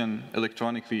rotation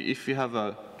electronically if we have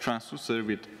a transducer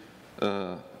with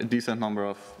a decent number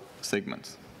of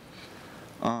segments.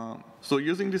 So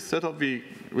using this setup, we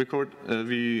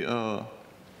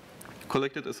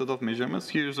collected a set of measurements.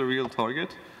 Here's a real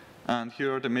target, and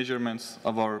here are the measurements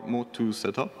of our Mode 2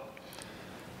 setup.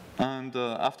 And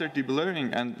after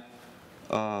deblurring and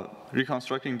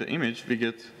reconstructing the image, we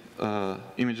get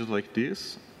images like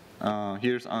this.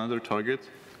 Here's another target.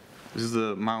 This is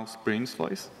a mouse brain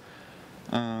slice.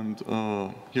 And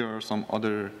here are some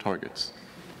other targets.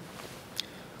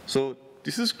 So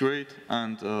this is great,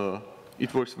 and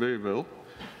it works very well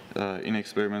in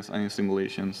experiments and in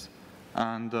simulations.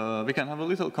 And we can have a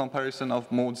little comparison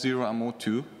of Mode 0 and Mode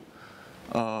 2.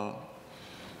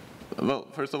 Well,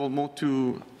 first of all, Mode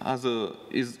 2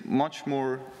 is much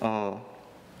more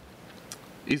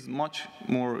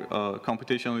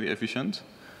computationally efficient,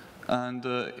 and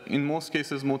in most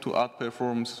cases, Mode 2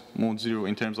 outperforms Mode 0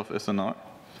 in terms of SNR.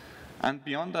 And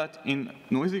beyond that, in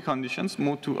noisy conditions,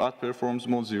 Mode 2 outperforms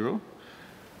Mode 0.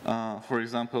 For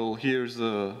example, here's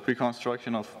a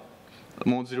reconstruction of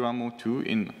Mode 0 and Mode 2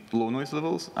 in low noise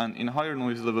levels, and in higher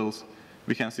noise levels,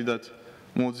 we can see that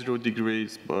Mode 0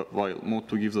 degrades, while Mode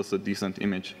 2 gives us a decent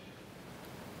image.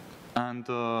 And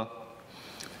so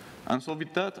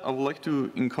with that, I would like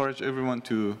to encourage everyone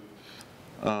to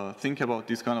think about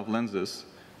these kind of lenses.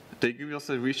 They give us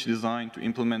a rich design to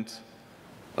implement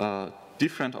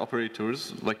different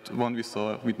operators, like the one we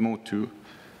saw with Mode 2.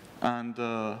 And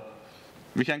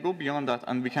we can go beyond that,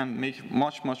 and we can make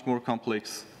much, much more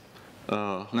complex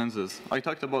lenses. I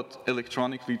talked about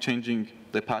electronically changing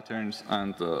the patterns,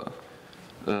 and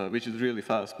which is really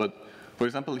fast. But for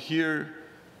example, here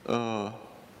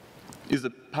is a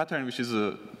pattern which is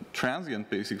a transient,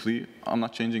 basically. I'm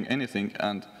not changing anything.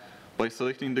 And by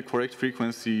selecting the correct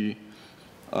frequency,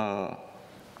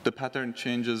 the pattern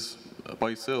changes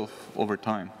by itself over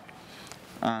time.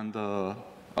 And I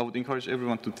would encourage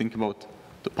everyone to think about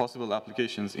the possible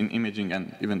applications in imaging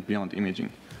and even beyond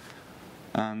imaging.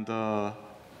 And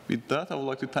with that, I would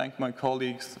like to thank my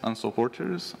colleagues and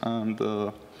supporters, and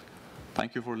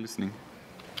thank you for listening.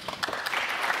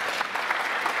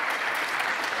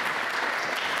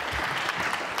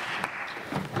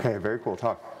 Okay, very cool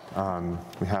talk.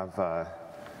 We have a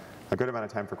good amount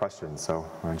of time for questions, so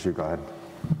why don't you go ahead.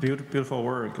 Beautiful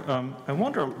work. I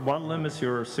wonder what limits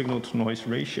your signal-to-noise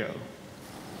ratio?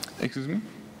 Excuse me?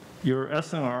 Your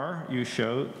SNR you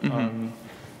showed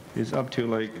is up to,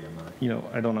 like,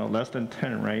 I don't know, less than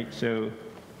 10, right? So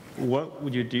what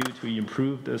would you do to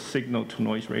improve the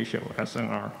signal-to-noise ratio,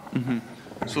 SNR?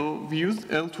 So we used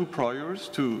L2 priors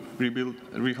to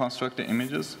reconstruct the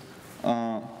images.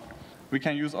 We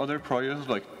can use other priors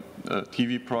like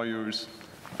TV priors,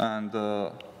 and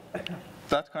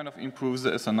that kind of improves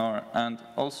the SNR. And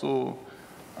also,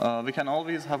 we can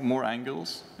always have more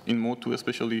angles in Mode 2,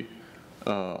 especially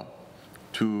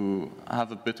to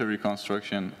have a better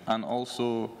reconstruction. And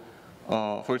also,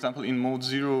 for example, in Mode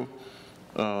 0,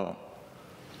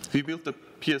 we built the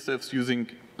PSFs using,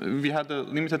 we had a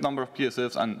limited number of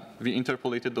PSFs, and we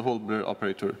interpolated the whole blur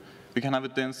operator. We can have a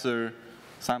denser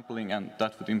sampling, and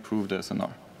that would improve the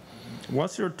SNR.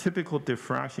 What's your typical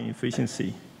diffraction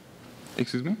efficiency?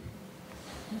 Excuse me?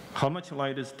 How much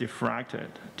light is diffracted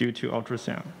due to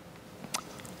ultrasound?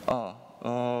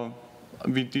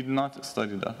 We did not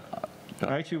study that.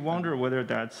 I actually wonder whether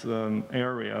that's an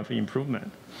area of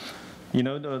improvement. You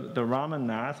know, the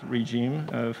Raman-Nath regime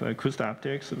of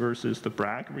acousto-optics versus the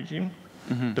Bragg regime?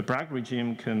 The Bragg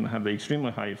regime can have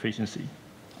extremely high efficiency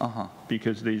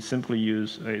because they simply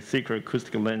use a thicker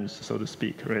acoustic lens, so to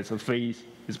speak. Right?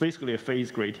 It's basically a phase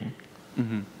grating.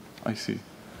 I see.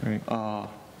 Right.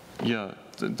 Yeah,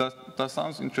 that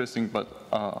sounds interesting, but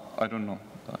I don't know.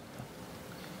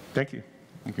 Thank you.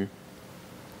 Thank you.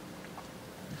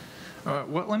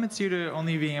 What limits you to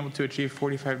only being able to achieve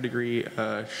 45-degree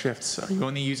shifts? Are you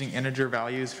only using integer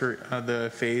values for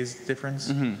the phase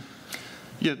difference?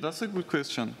 Yeah, that's a good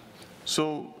question.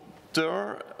 So there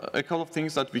are a couple of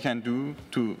things that we can do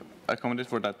to accommodate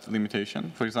for that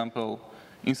limitation. For example,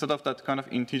 instead of that kind of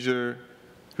integer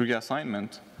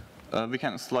reassignment, we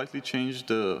can slightly change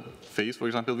the phase. For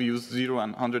example, we use 0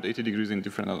 and 180 degrees in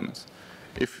different elements.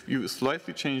 If you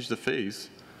slightly change the phase,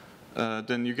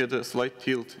 then you get a slight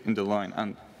tilt in the line,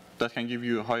 and that can give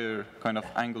you a higher kind of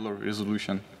angular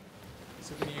resolution.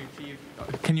 So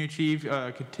can you achieve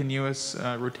continuous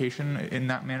rotation in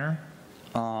that manner?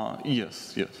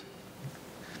 Yes.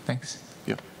 Thanks.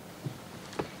 Yeah.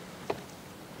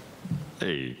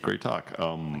 Hey, great talk.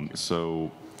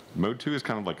 So mode 2 is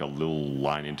kind of like a little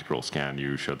line integral scan.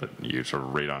 You show that you sort of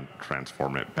radon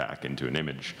transform it back into an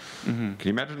image. Can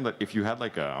you imagine that if you had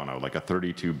like a, I don't know, like a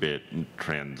 32-bit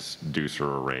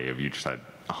transducer array, if you just had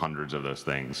hundreds of those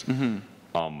things,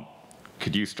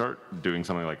 could you start doing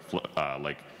something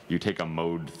like you take a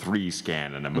mode 3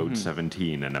 scan and a mode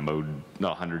 17 and a mode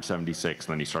 176,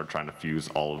 and then you start trying to fuse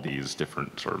all of these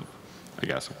different sort of, I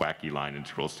guess, wacky line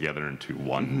integrals together into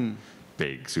one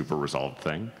big super resolved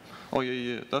thing? Oh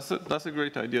yeah. That's a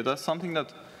great idea. That's something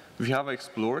that we have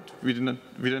explored. We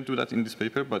didn't do that in this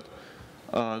paper, but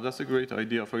that's a great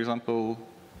idea. For example,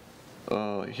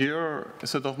 here a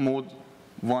set of mode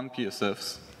 1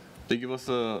 PSFs. They give us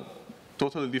a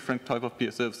totally different type of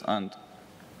PSFs,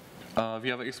 and we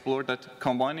have explored that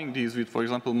combining these with, for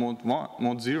example,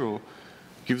 mode 0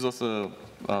 gives us a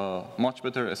much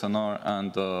better SNR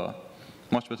and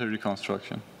much better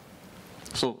reconstruction.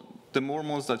 So the more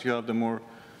modes that you have, the more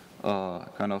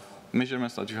kind of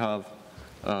measurements that you have.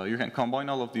 You can combine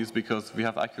all of these because we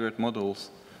have accurate models,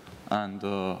 and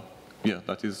yeah,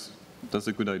 that's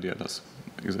a good idea. That's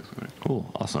exactly right.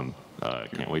 Cool, awesome.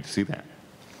 Can't wait to see that.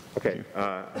 Okay,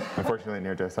 unfortunately,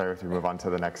 Nirja, sorry, we have to move on to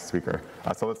the next speaker.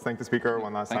 So let's thank the speaker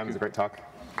one last time. It was a great talk.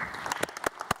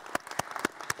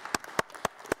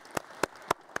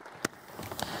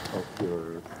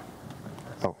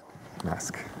 Oh,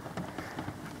 mask.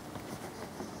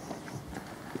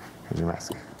 Here's your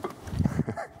mask.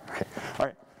 Okay,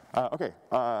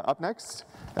 all right. Up next,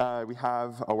 we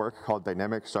have a work called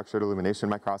Dynamic Structured Illumination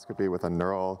Microscopy with a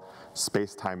Neural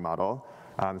Space-Time Model.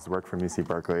 This is work from UC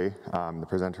Berkeley. The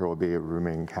presenter will be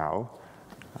Ruiming Cao.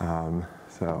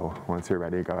 So once you're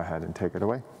ready, go ahead and take it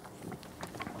away.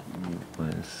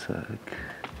 1 sec.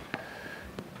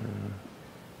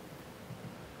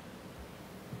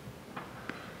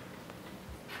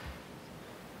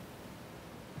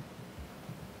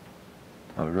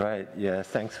 All right, yeah,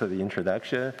 thanks for the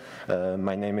introduction.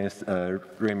 My name is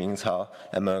Ruiming Cao.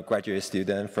 I'm a graduate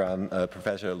student from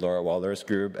Professor Laura Waller's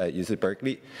group at UC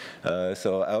Berkeley.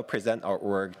 So I'll present our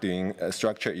work doing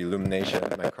structured illumination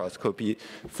microscopy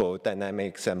for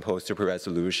dynamic sample super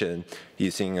resolution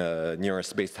using a neural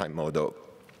space-time model.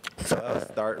 So I'll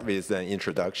start with an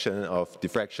introduction of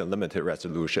diffraction limited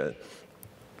resolution.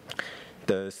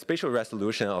 The spatial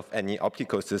resolution of any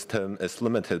optical system is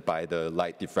limited by the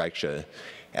light diffraction,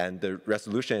 and the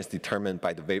resolution is determined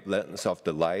by the wavelengths of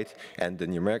the light and the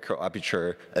numerical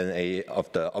aperture NA of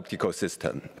the optical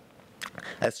system.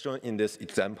 As shown in this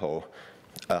example,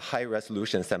 a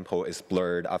high-resolution sample is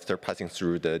blurred after passing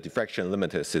through the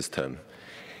diffraction-limited system.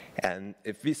 And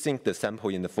if we sync the sample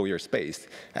in the Fourier space,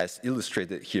 as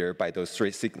illustrated here by those 3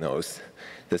 signals,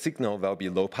 the signal will be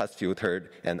low-pass filtered,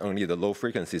 and only the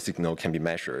low-frequency signal can be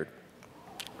measured.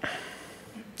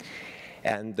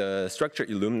 And the structured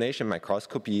illumination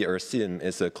microscopy, or SIM,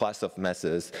 is a class of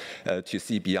methods to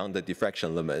see beyond the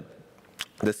diffraction limit.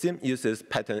 The SIM uses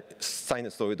pattern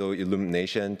sinusoidal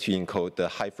illumination to encode the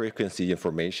high-frequency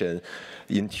information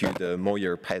into the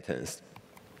Moyer patterns.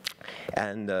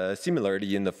 And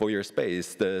similarly, in the Fourier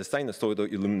space, the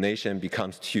sinusoidal illumination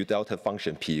becomes 2 delta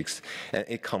function peaks, and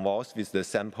it convolves with the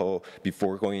sample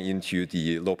before going into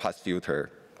the low-pass filter.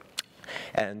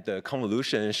 And the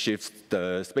convolution shifts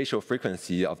the spatial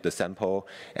frequency of the sample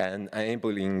and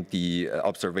enabling the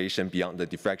observation beyond the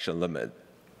diffraction limit.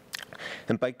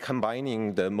 And by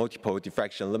combining the multiple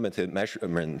diffraction limited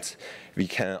measurements, we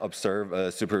can observe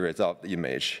a super resolved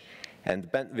image. And the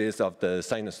bandwidth of the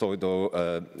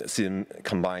sinusoidal SIM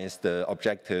combines the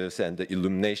objectives and the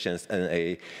illuminations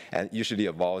NA, and usually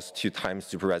evolves 2 times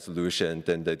super resolution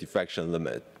than the diffraction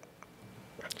limit.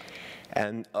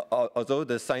 And although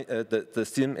the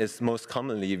SIM is most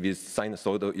commonly with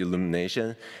sinusoidal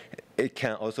illumination, it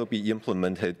can also be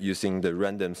implemented using the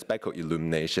random speckle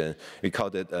illumination. We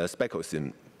call it a speckle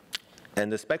SIM. And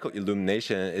the speckle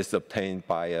illumination is obtained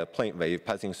by a plane wave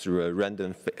passing through a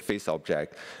random phase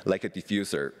object, like a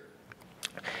diffuser.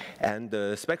 And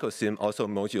the speckle SIM also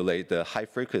modulates the high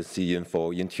frequency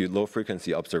info into low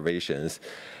frequency observations.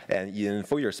 And in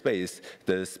Fourier space,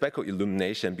 the speckle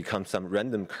illumination becomes some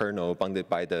random kernel bounded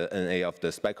by the NA of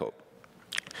the speckle.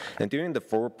 And during the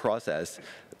forward process,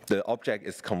 the object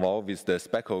is convolved with the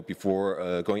speckle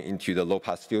before going into the low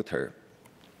pass filter.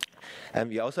 And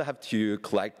we also have to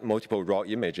collect multiple raw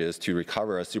images to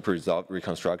recover a super resolved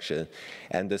reconstruction.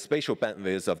 And the spatial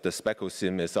bandwidth of the speckle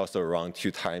SIM is also around 2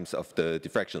 times of the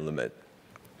diffraction limit.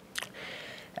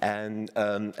 And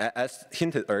as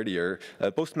hinted earlier,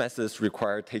 both methods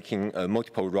require taking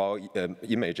multiple raw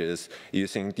images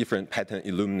using different pattern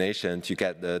illumination to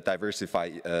get the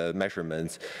diversified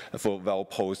measurements for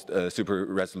well-posed super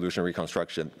resolution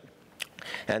reconstruction.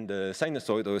 And the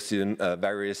sinusoidal scene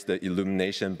varies the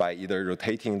illumination by either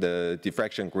rotating the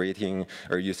diffraction grating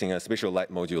or using a spatial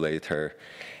light modulator.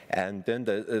 And then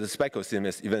the speckle scene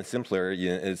is even simpler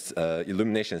in its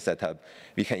illumination setup.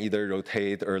 We can either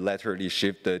rotate or laterally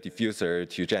shift the diffuser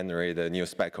to generate a new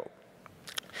speckle.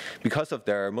 Because of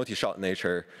their multi-shot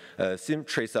nature, SIM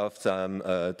trades off some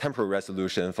temporal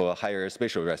resolution for a higher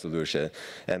spatial resolution,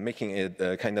 and making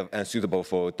it kind of unsuitable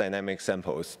for dynamic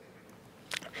samples.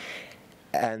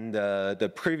 And the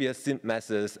previous SIM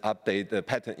methods update the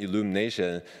pattern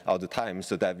illumination all the time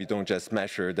so that we don't just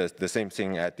measure the same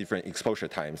thing at different exposure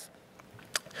times.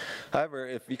 However,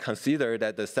 if we consider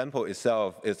that the sample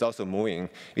itself is also moving,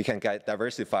 we can get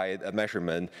diversified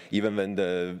measurement even when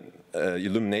the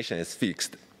illumination is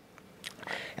fixed.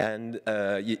 And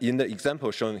in the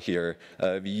example shown here,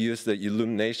 we use the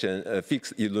illumination,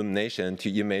 fixed illumination to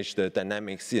image the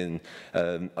dynamic scene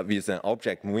with an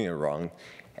object moving around.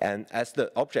 And as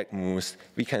the object moves,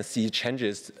 we can see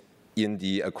changes in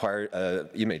the acquired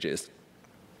images.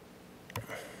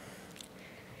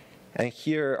 And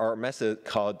here, our method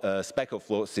called speckle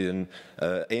float scene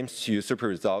aims to super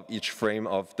resolve each frame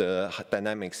of the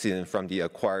dynamic scene from the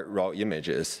acquired raw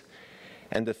images.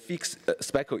 And the fixed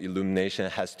speckle illumination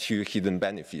has two hidden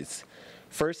benefits.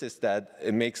 First is that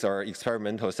it makes our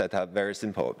experimental setup very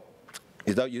simple,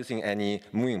 without using any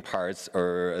moving parts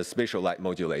or a spatial light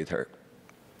modulator.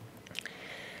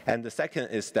 And the second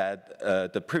is that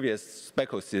the previous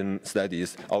speckle scene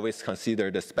studies always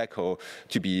consider the speckle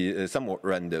to be somewhat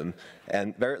random,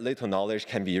 and very little knowledge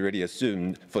can be really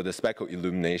assumed for the speckle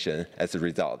illumination as a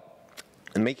result,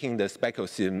 making the speckle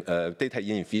scene data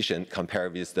inefficient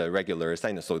compared with the regular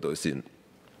sinusoidal scene.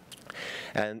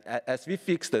 And as we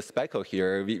fix the speckle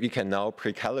here, we can now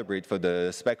pre-calibrate for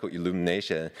the speckle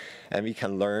illumination, and we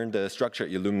can learn the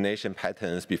structured illumination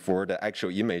patterns before the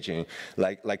actual imaging,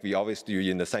 like we always do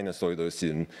in the sinusoidal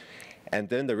scene. And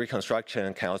then the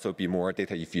reconstruction can also be more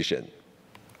data efficient.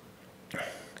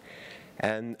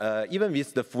 And even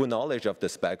with the full knowledge of the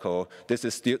speckle, this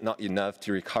is still not enough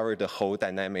to recover the whole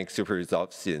dynamic super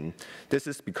resolved scene. This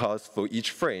is because for each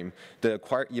frame, the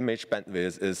acquired image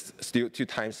bandwidth is still 2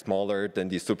 times smaller than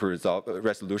the super resolved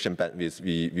resolution bandwidth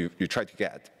we try to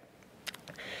get.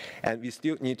 And we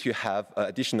still need to have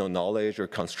additional knowledge or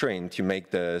constraint to make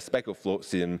the speckle float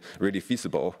scene really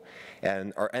feasible.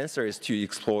 And our answer is to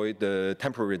exploit the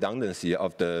temporal redundancy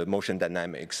of the motion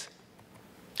dynamics.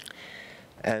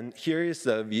 And here is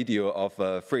a video of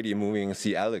a freely moving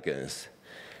C. elegans.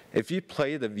 If we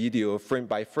play the video frame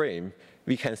by frame,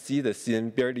 we can see the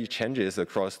scene barely changes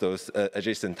across those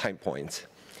adjacent time points.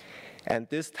 And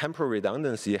this temporal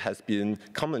redundancy has been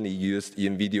commonly used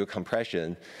in video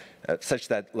compression, such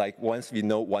that like once we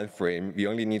know one frame, we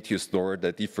only need to store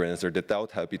the difference or the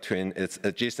delta between its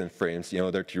adjacent frames in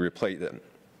order to replay them.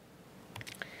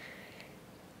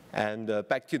 And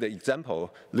back to the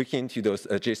example, looking into those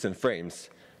adjacent frames,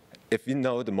 if we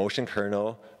know the motion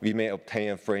kernel, we may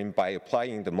obtain a frame by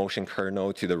applying the motion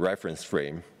kernel to the reference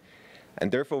frame. And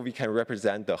therefore, we can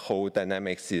represent the whole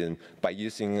dynamic scene by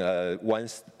using one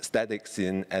static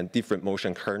scene and different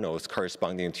motion kernels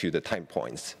corresponding to the time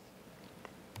points.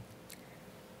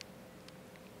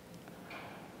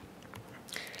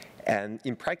 And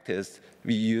in practice,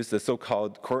 we use the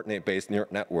so-called coordinate-based neural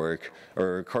network,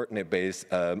 or coordinate-based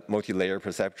multi-layer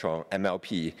perceptron,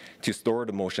 MLP, to store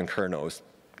the motion kernels.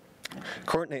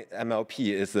 Coordinate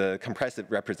MLP is a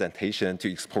compressive representation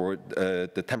to exploit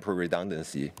the temporal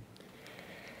redundancy.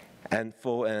 And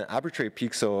for an arbitrary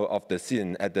pixel of the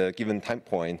scene at the given time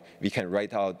point, we can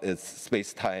write out its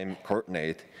space-time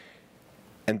coordinate.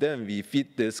 And then we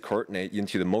feed this coordinate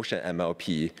into the motion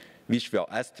MLP, which will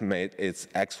estimate its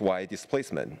XY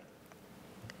displacement.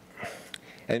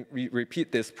 And we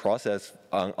repeat this process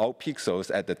on all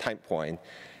pixels at the time point,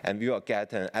 and we will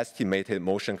get an estimated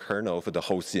motion kernel for the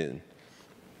whole scene.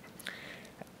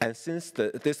 And since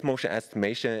this motion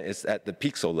estimation is at the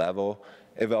pixel level,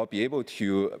 it will be able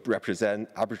to represent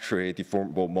arbitrary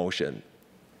deformable motion.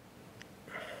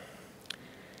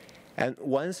 And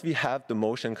once we have the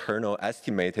motion kernel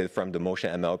estimated from the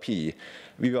motion MLP,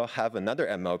 we will have another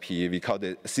MLP, we call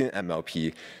it scene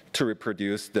MLP, to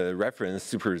reproduce the reference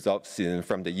super resolved scene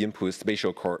from the input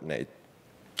spatial coordinate.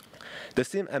 The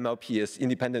scene MLP is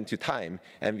independent to time,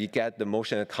 and we get the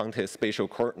motion counted spatial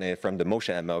coordinate from the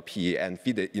motion MLP and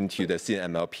feed it into the scene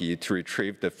MLP to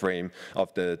retrieve the frame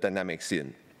of the dynamic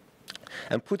scene.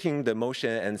 And putting the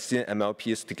motion and scene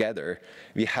MLPs together,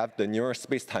 we have the neural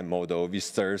space-time model, which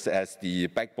serves as the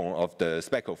backbone of the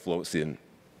speckle float scene.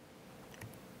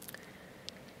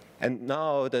 And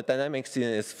now the dynamic scene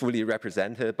is fully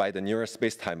represented by the neural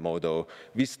space-time model,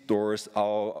 which stores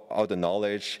all the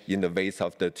knowledge in the weights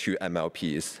of the two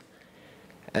MLPs.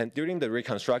 And during the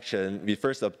reconstruction, we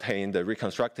first obtained the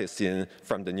reconstructed scene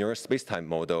from the neural space-time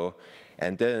model,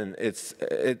 and then it's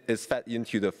fed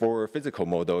into the forward physical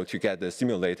model to get the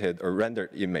simulated or rendered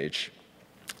image.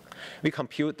 We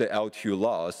compute the L2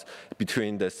 loss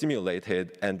between the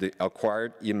simulated and the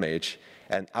acquired image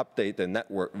and update the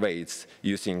network weights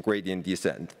using gradient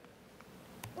descent.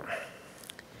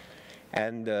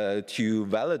 And to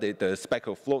validate the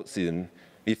speckle float scene,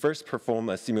 we first perform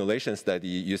a simulation study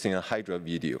using a Hydra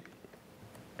video.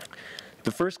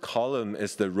 The first column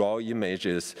is the raw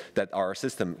images that our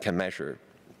system can measure.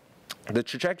 The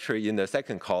trajectory in the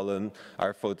second column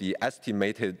are for the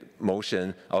estimated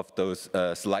motion of those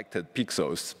selected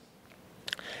pixels.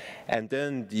 And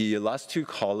then the last two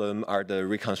columns are the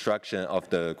reconstruction of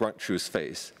the ground truth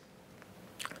phase.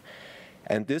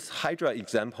 And this Hydra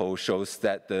example shows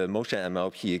that the motion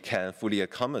MLP can fully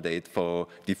accommodate for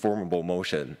deformable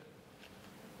motion.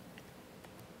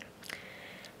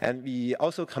 And we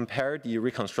also compare the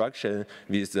reconstruction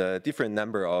with a different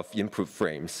number of input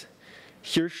frames.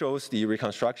 Here shows the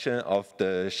reconstruction of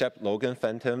the Shep-Logan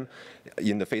phantom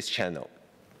in the phase channel.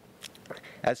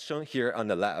 As shown here on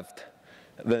the left,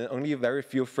 when only very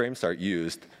few frames are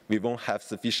used, we won't have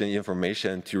sufficient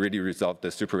information to really resolve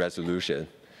the super resolution.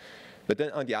 But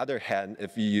then on the other hand,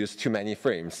 if we use too many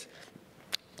frames,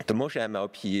 the motion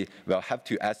MLP will have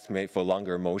to estimate for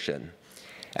longer motion.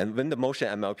 And when the motion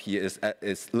MLP is at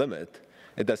its limit,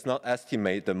 it does not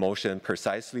estimate the motion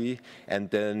precisely, and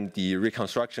then the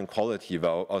reconstruction quality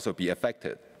will also be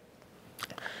affected.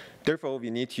 Therefore, we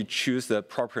need to choose the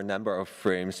proper number of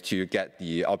frames to get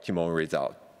the optimal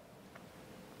result.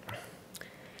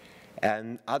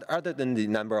 And other than the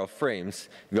number of frames,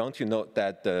 we want to note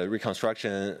that the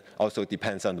reconstruction also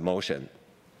depends on the motion.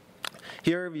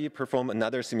 Here we perform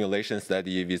another simulation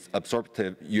study with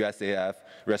absorptive USAF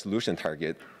resolution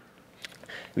target.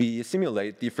 We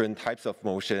simulate different types of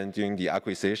motion during the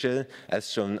acquisition, as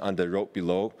shown on the row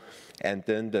below, and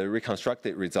then the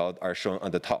reconstructed results are shown on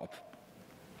the top.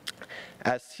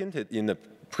 As hinted in the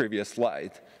previous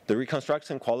slide, the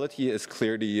reconstruction quality is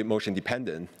clearly motion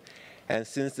dependent. And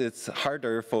since it's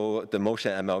harder for the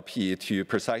motion MLP to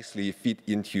precisely fit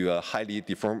into a highly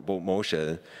deformable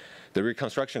motion, the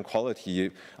reconstruction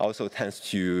quality also tends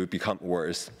to become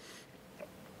worse.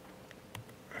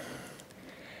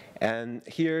 And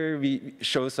here we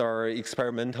shows our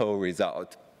experimental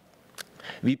result.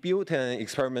 We built an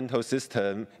experimental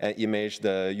system and imaged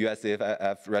the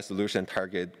USAF resolution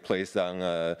target placed on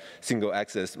a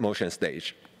single-axis motion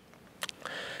stage.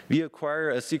 We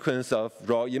acquired a sequence of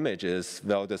raw images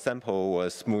while the sample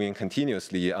was moving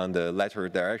continuously on the lateral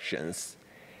directions.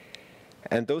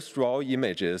 And those raw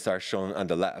images are shown on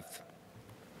the left.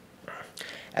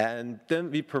 And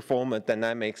then we perform a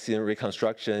dynamic scene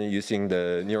reconstruction using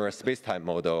the neural space-time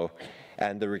model,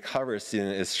 and the recovered scene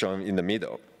is shown in the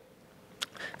middle.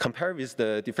 Compared with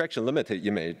the diffraction-limited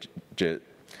image,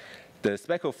 the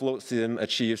speckle float scene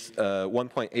achieves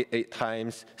 1.88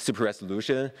 times super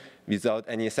resolution without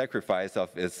any sacrifice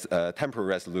of its temporal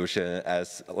resolution,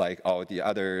 as like all the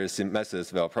other scene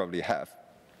methods will probably have.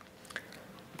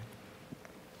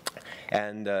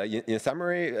 And in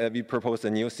summary, we propose a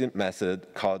new scene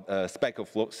method called speckle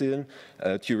float scene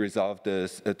to resolve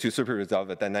this, to super resolve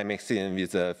a dynamic scene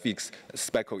with a fixed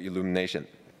speckle illumination.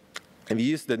 And we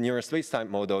use the neural space-time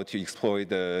model to exploit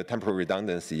the temporal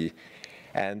redundancy.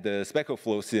 And the speckle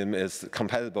float sim is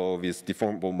compatible with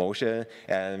deformable motion,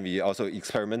 and we also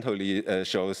experimentally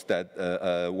shows that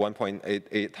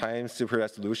 1.88 times super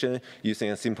resolution using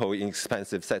a simple,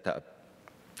 inexpensive setup.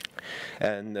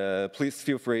 And please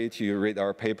feel free to read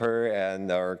our paper,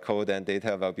 and our code and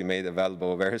data will be made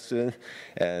available very soon.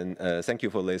 And thank you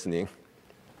for listening.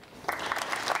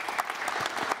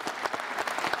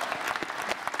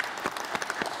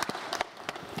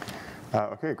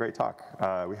 Okay, great talk.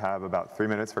 We have about 3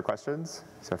 minutes for questions,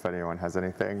 so if anyone has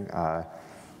anything,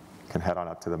 can head on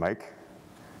up to the mic.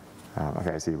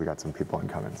 Okay, I see we got some people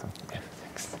incoming, so yeah,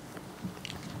 thanks.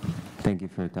 Thank you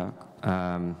for the talk.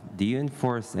 Do you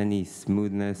enforce any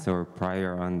smoothness or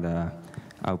prior on the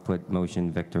output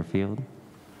motion vector field?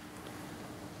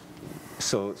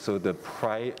 So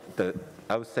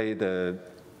I would say the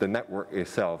network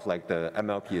itself, like the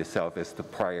MLP itself, is the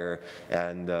prior,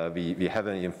 and we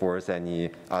haven't enforced any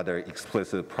other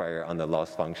explicit prior on the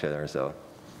loss function or so.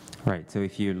 Right, so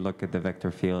if you look at the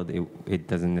vector field, it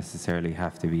doesn't necessarily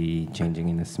have to be changing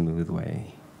in a smooth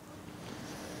way.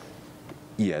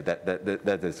 Yeah,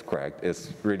 that is correct.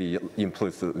 It's really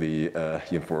implicitly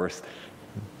enforced.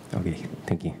 Okay,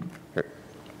 thank you. Sure.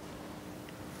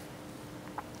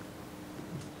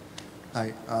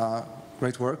 Hi,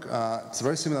 great work. It's a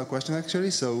very similar question,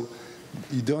 actually. So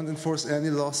you don't enforce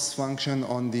any loss function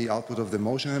on the output of the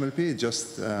motion MLP. It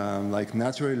just like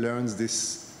naturally learns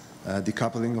this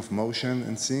decoupling of motion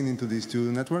and scene into these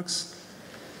two networks?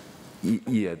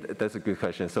 Yeah, that's a good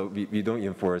question. So we don't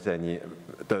enforce any,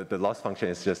 the loss function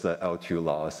is just the L2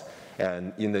 loss.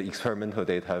 And in the experimental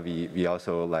data, we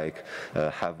also like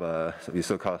have a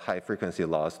so-called high frequency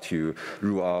loss to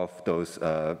rule off those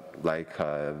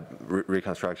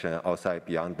reconstruction outside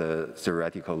beyond the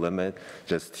theoretical limit,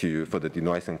 just for the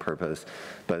denoising purpose.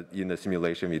 But in the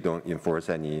simulation, we don't enforce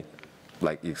any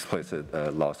like explicit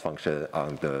loss function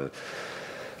on the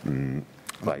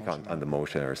on the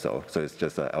motion or so. So it's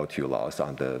just a L2 loss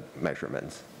on the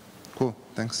measurements. Cool,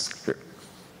 thanks. Sure.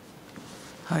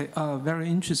 Hi, very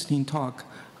interesting talk.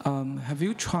 Have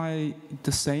you tried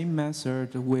the same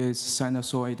method with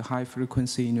sinusoid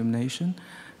high-frequency illumination?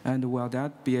 And will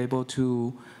that be able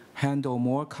to handle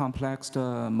more complex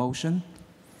motion?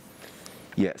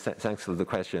 Yeah, thanks for the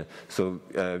question. So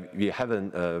we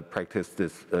haven't practiced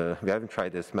this, we haven't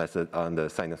tried this method on the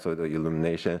sinusoidal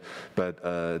illumination, but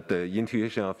the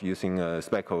intuition of using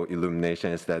speckle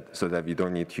illumination is that so that we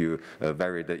don't need to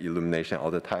vary the illumination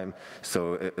all the time.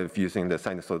 So if using the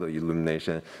sinusoidal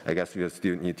illumination, I guess we'll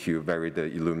still need to vary the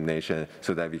illumination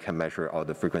so that we can measure all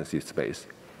the frequency space.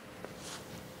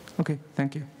 Okay,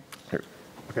 thank you. Here.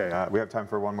 Okay, we have time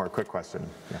for one more quick question.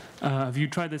 Yeah. Have you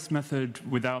tried this method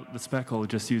without the speckle,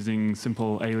 just using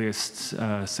simple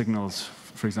aliased signals,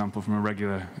 for example, from a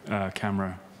regular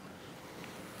camera?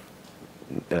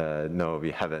 No,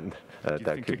 we haven't. Do you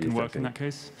think it can work in that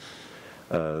case?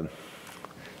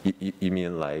 You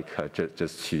mean like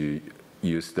just to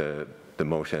use the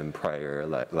motion prior,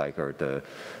 or the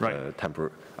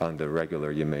temper on the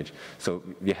regular image. So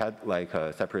we had like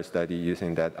a separate study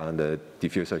using that on the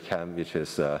diffuser cam, which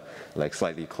is like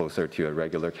slightly closer to a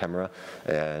regular camera,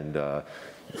 and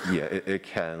yeah, it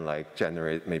can like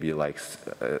generate maybe like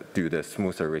do the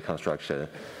smoother reconstruction,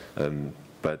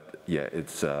 but yeah,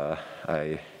 it's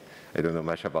I don't know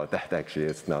much about that actually.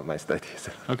 It's not my study.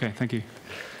 So. Okay, thank you.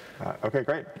 Okay,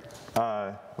 great.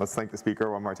 Let's thank the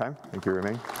speaker one more time. Thank you,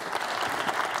 Ruiming.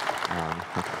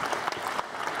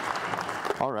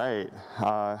 All right,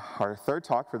 our third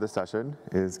talk for this session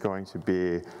is going to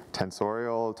be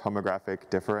tensorial tomographic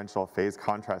differential phase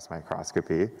contrast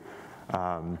microscopy.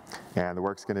 And the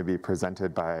work's going to be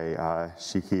presented by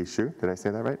Shiqi Xu. Did I say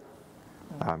that right?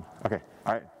 Okay,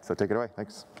 all right, so take it away,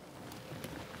 thanks.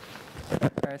 All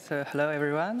right, so hello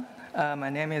everyone. My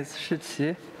name is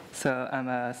Shiqi. So I'm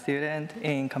a student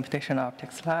in Computational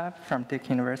Optics Lab from Duke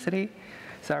University.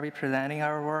 So I'll be presenting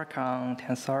our work on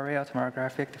tensorial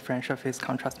tomographic differential phase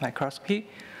contrast microscopy.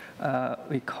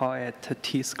 We call it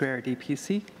T-square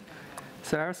DPC.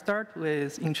 So I'll start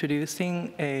with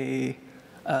introducing a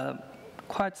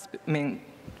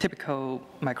typical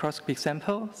microscopic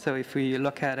sample. So if we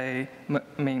look at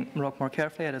look more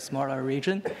carefully at a smaller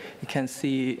region, you can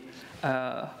see.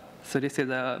 So this is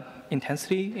the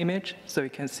intensity image. So you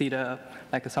can see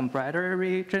some brighter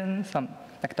region, some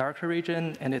darker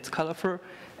region, and it's colorful.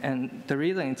 And the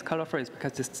reason it's colorful is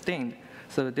because it's stained.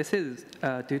 So this is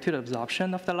due to the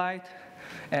absorption of the light.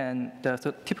 And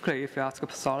so typically, if you ask a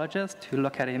pathologist to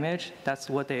look at an image, that's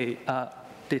what they're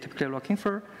typically looking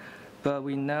for. But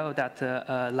we know that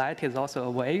light is also a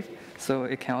wave, so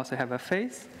it can also have a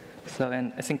phase. So,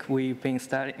 and I think we've been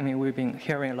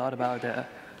hearing a lot about the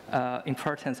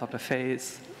importance of the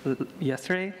phase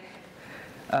yesterday.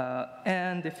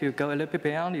 And if you go a little bit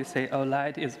beyond, you say, oh,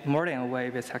 light is more than a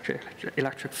wave, it's actually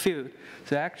electric field.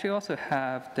 So you actually also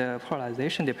have the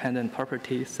polarization-dependent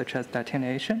properties, such as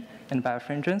detonation and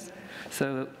birefringence.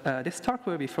 So this talk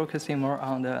will be focusing more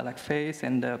on the phase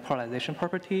and the polarization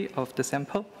property of the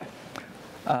sample.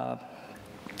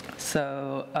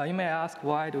 So you may ask,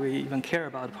 why do we even care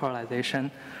about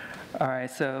polarization? All right,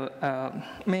 so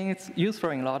it's useful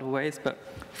in a lot of ways, but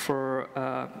for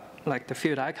the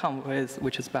field I come with,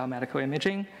 which is biomedical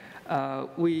imaging,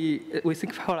 we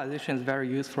think polarization is very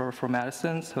useful for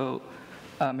medicine, so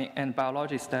and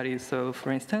biology studies. So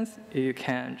for instance, you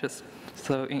can just,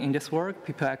 so in this work,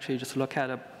 people actually just look at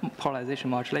a polarization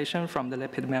modulation from the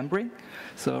lipid membrane.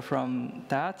 So from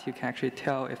that, you can actually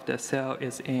tell if the cell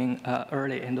is in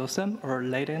early endosome or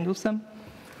late endosome,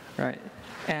 right?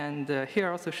 And here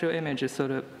I also show images.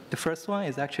 So the first one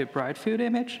is actually a bright field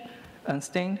image.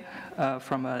 unstained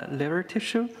from a liver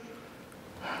tissue,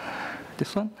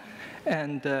 this one.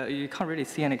 And you can't really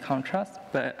see any contrast,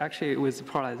 but actually with the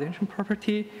polarization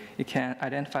property, you can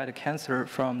identify the cancer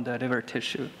from the liver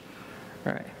tissue,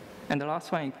 right? And the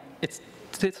last one,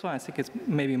 this one I think is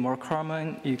maybe more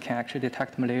common. You can actually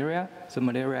detect malaria. So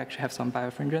malaria actually have some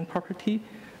birefringent property,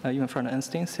 even from the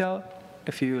unstained cell.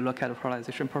 If you look at the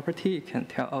polarization property, you can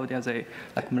tell, oh, there's a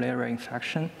malaria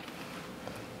infection.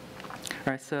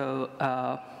 Right, so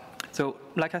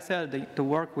like I said, the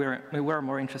work we were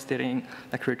more interested in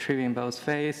retrieving both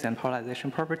phase and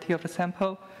polarization property of the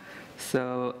sample.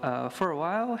 So for a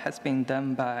while, has been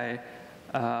done by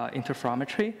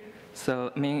interferometry.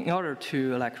 So I mean, in order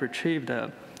to retrieve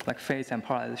the phase and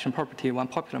polarization property, one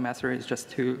popular method is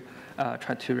just to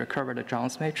try to recover the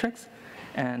Jones matrix.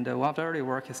 And one of the early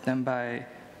work is done by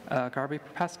Garby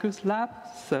Pascu's lab.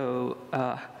 So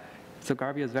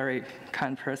Garby is a very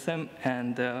kind person,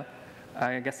 and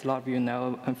I guess a lot of you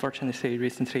know, unfortunately,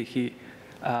 recently he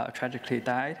tragically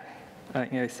died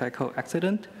in a cycle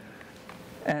accident.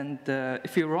 And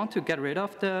if you want to get rid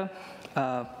of the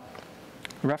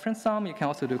reference sum, you can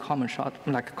also do common shot,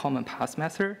 like a common pass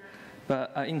method.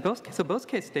 But in both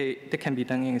cases, they can be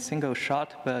done in a single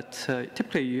shot, but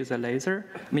typically you use a laser.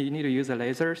 I mean, you need to use a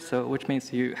laser, so which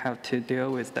means you have to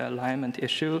deal with the alignment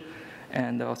issue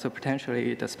and also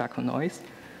potentially the speckle noise.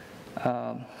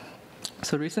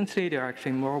 So recently, there are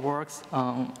actually more works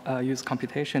on use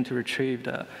computation to retrieve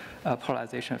the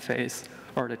polarization phase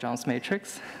or the Jones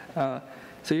matrix. So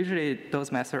usually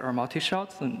those methods are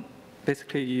multi-shots, and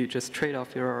basically you just trade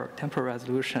off your temporal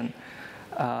resolution.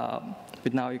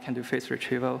 But now you can do phase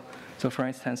retrieval. So for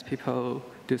instance, people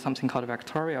do something called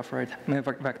vectorial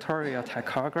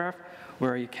tachograph,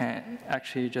 where you can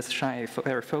actually just shine a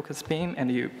very focused beam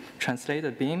and you translate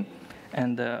the beam.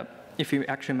 And if you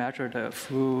actually measure the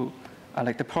full,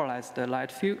 the polarized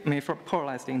light field, for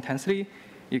polarized intensity,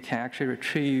 you can actually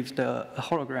retrieve the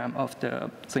hologram of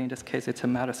the, so in this case, it's a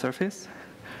matter surface.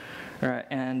 Right,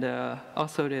 and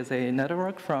also there's another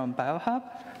work from Biohub.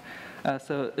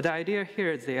 So the idea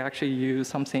here is they actually use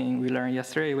something we learned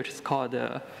yesterday, which is called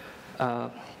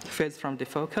phase from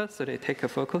defocus. So they take a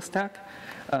focal stack,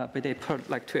 but they put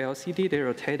two LCD, they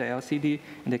rotate the LCD,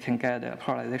 and they can get a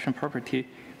polarization property.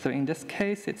 So in this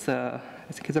case, it's a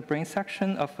brain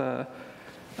section of a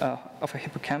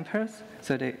hippocampus.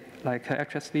 So they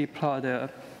actually plot the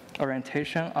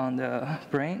orientation on the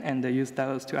brain, and they use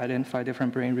those to identify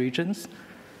different brain regions.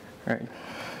 Right.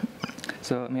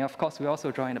 So I mean, of course, we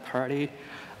also joined the party,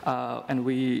 and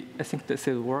I think this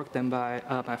is work done by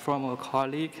my former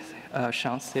colleague,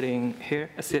 Xiang,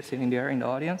 sitting there in the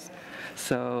audience.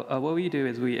 So what we do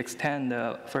is we extend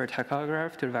the Fourier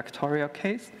tachograph to the vectorial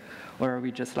case, where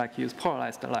we just use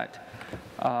polarized light.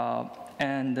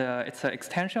 And it's an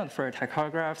extension of the Fourier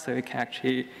tachograph, so you can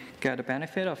actually get the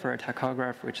benefit of Fourier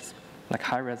tachograph, which is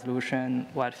high resolution,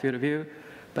 wide field of view.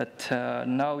 But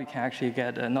now we can actually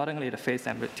get not only the phase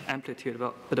amplitude,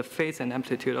 but the phase and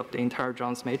amplitude of the entire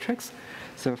Jones matrix.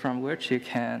 So from which you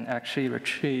can actually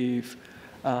retrieve,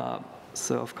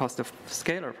 so of course the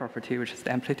scalar property, which is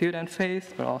the amplitude and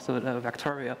phase, but also the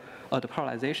vectorial or the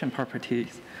polarization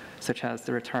properties, such as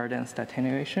the retardance, the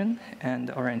attenuation, and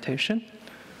the orientation.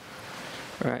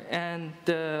 Right, and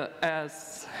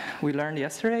as we learned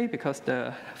yesterday, because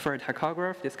for a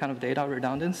tachograph, this kind of data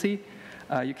redundancy,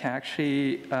 you can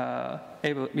actually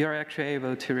you're actually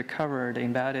able to recover the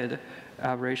embedded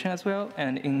aberration as well.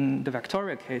 And in the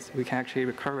vectorial case, we can actually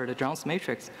recover the Jones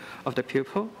matrix of the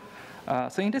pupil.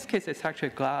 So in this case, it's actually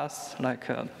glass,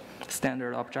 a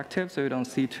standard objective, so you don't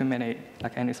see too many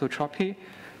anisotropy.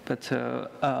 But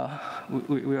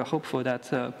we are hopeful that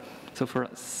so for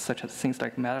such as things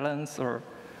like metal lens or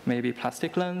maybe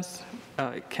plastic lens,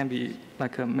 it can be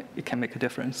it can make a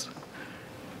difference.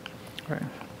 Right.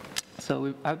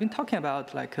 So I've been talking about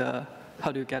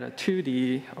how do you get a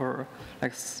 2D or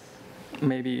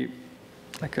maybe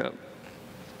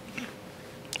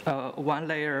a one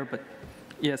layer, but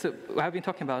yeah. So I've been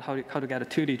talking about how to get a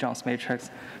 2D Jones matrix,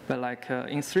 but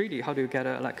in 3D, how do you get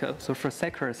so for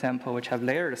sacred sample which have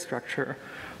layered structure,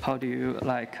 how do you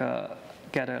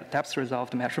get a depth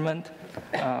resolved measurement?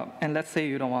 And let's say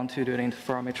you don't want to do the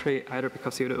interferometry either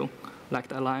because you don't like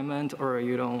the alignment or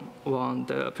you don't want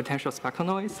the potential speckle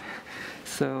noise.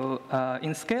 So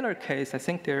in scalar case, I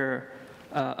think there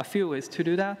are a few ways to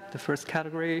do that. The first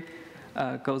category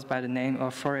goes by the name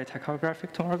of Fourier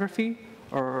tachographic tomography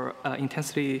or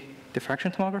intensity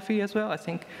diffraction tomography as well, I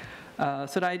think.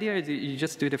 So the idea is you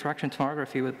just do diffraction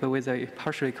tomography with a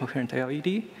partially coherent LED,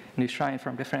 and you shine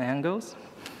from different angles.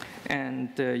 And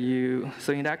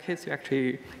so in that case, you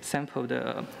actually sample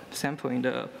in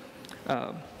the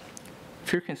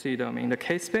frequency domain, the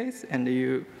K-space, and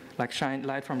you like shine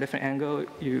light from different angle,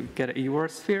 you get an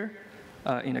Ewald sphere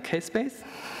in a K-space,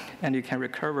 and you can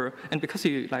recover. And because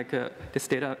you like this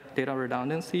data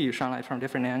redundancy, you shine light from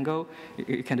different angle,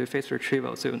 you can do phase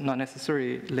retrieval. So not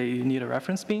necessarily you need a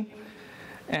reference beam.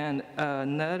 And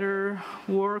another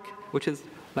work, which is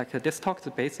like this talk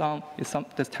is based on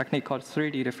this technique called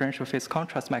 3D differential phase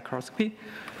contrast microscopy.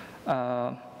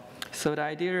 So the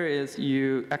idea is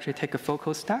you actually take a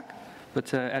focal stack,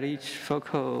 but at each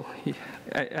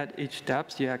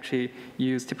depth, you actually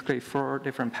use typically 4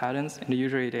 different patterns, and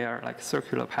usually they are like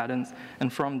circular patterns.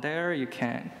 And from there, you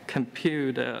can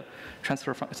compute the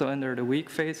transfer function. So under the weak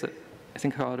phase, I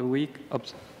think called the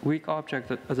weak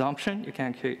object assumption, you can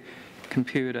actually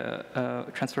compute a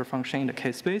transfer function in the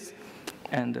K-space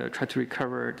and try to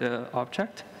recover the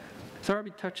object. So I'll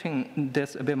be touching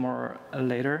this a bit more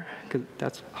later, because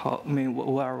that's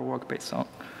what our work based on.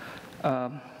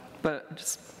 But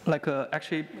just like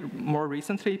actually more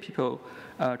recently, people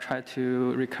try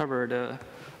to recover the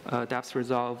depth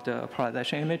resolved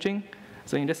polarization imaging.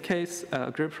 So in this case,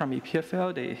 a group from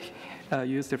EPFL, they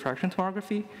use diffraction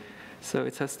tomography. So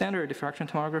it's a standard diffraction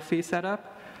tomography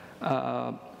setup.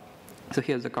 So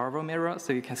here's the Garvo mirror,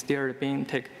 so you can steer the beam,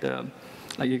 take the,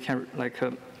 you can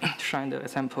shine the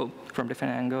sample from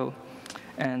different angle.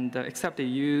 And except they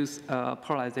use a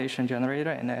polarization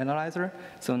generator and analyzer,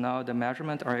 so now the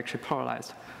measurements are actually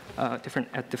polarized at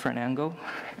different angle.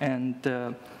 And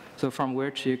so from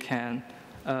which you can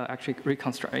actually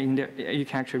reconstruct, you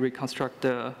can actually reconstruct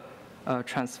the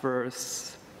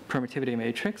transverse permittivity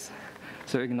matrix.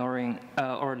 So ignoring,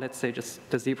 or let's say just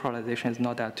the Z polarization is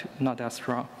not that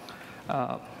strong.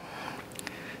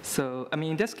 So, I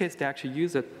mean, in this case, they actually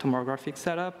use a tomographic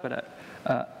setup, but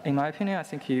in my opinion, I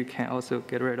think you can also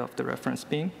get rid of the reference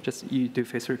beam, just you do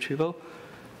phase retrieval,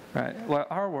 right? Well,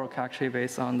 our work actually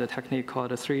based on the technique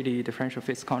called a 3D differential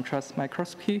phase contrast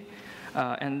microscopy.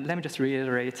 And let me just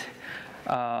reiterate,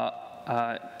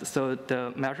 so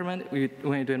the measurement,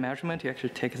 when you do a measurement, you actually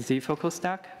take a Z focal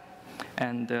stack,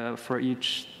 and for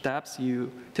each depth,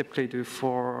 you typically do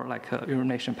 4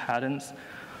 illumination patterns,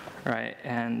 right?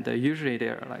 And usually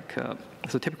they're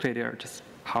so typically they're just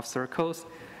half circles.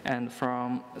 And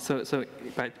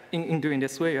in doing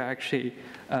this way, you're actually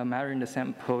measuring the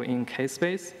sample in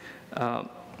K-space.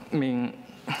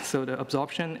 So the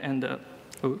absorption and the,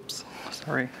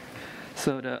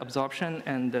 So the absorption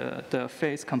and the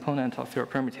phase component of your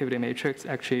permittivity matrix,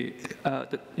 actually,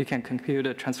 you can compute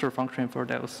a transfer function for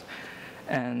those.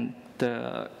 And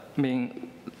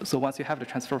so once you have the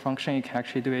transfer function, you can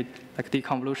actually do it like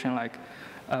deconvolution, like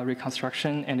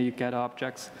reconstruction, and you get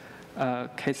objects,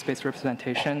 K-space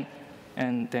representation,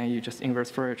 and then you just inverse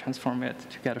Fourier transform it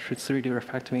to get a 3D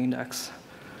refractive index.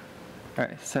 All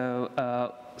right, so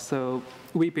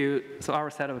our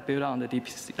setup built on the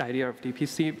idea of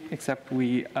DPC, except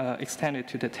we extend it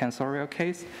to the tensorial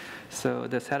case. So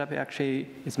the setup actually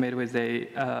is made with a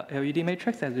LED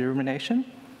matrix as illumination.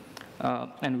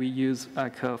 And we use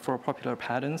 4 popular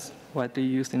patterns widely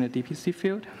used in the DPC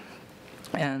field.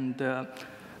 And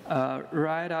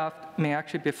right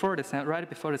before the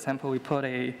sample, we put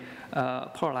a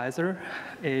polarizer,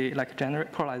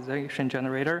 polarization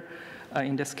generator.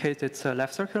 In this case, it's a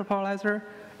left circular polarizer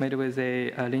made with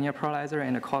a linear polarizer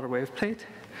and a quarter wave plate.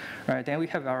 Right, then we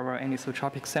have our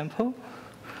anisotropic sample.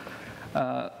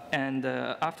 And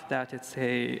after that, it's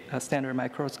a standard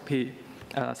microscopy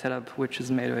setup, which is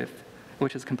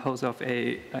composed of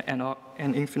an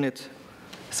infinite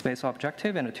space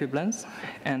objective and a tube lens.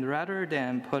 And rather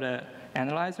than put an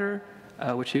analyzer,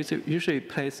 which is usually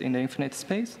placed in the infinite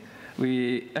space,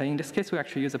 in this case, we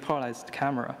actually use a polarized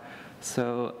camera.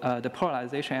 So the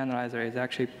polarization analyzer is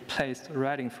actually placed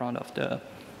right in front of the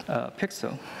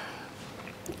pixel.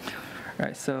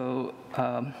 Right, so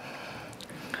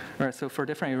so for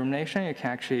different illumination, you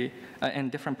can actually,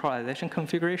 and different polarization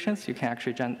configurations, you can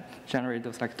actually generate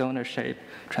those donor-shaped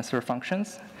transfer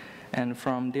functions. And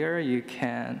from there, you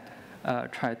can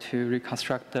try to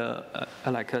reconstruct a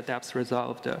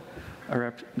depth-resolved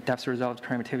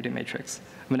permittivity matrix.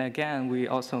 But again, we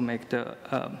also make the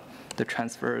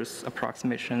transverse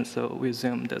approximation, so we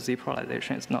assume the Z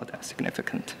polarization is not that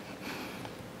significant.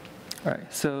 All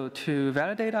right, so to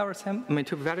validate our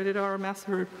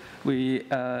method, we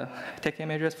take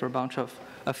images for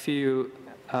a few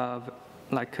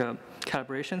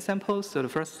calibration samples. So the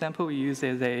first sample we use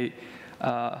is a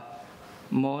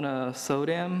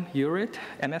monosodium urate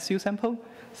MSU sample.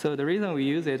 So the reason we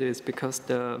use it is because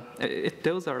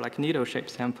those are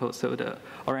needle-shaped samples. So the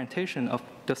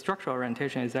structural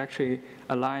orientation is actually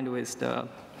aligned with the.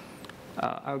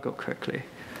 I'll go quickly.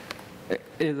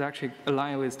 is actually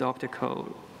aligned with the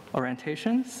optical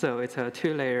orientation. So it's a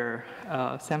 2-layer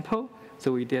sample.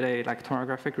 So we did a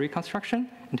tomographic reconstruction.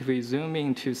 And if we zoom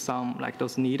into some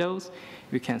those needles,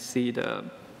 we can see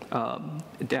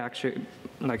they actually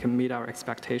meet our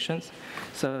expectations.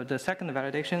 So the second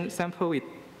validation sample we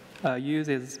use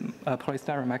is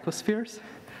polystyrene microspheres.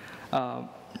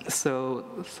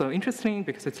 So interesting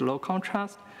because it's low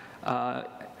contrast.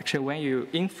 Actually, when you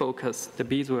in focus, the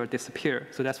beads will disappear.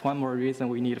 So that's one more reason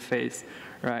we need a phase,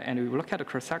 right? And if we look at the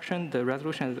cross section, the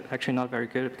resolution is actually not very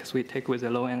good because we take with a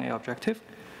low NA objective.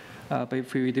 But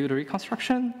if we do the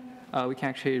reconstruction, we can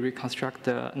actually reconstruct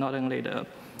not only the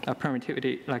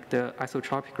permittivity, the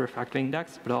isotropic refractive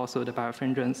index, but also the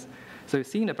birefringence. So you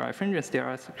see in the birefringence, there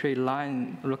are actually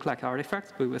lines look like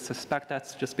artifacts, but we suspect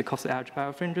that's just because of the edge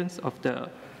birefringence of the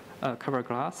cover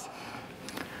glass.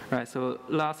 Right, so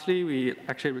lastly, we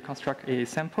actually reconstruct a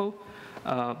sample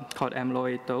called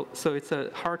amyloid. So it's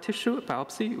a hard tissue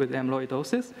biopsy with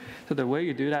amyloidosis. So the way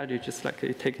you do that, you just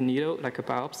you take a needle, like a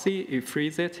biopsy, you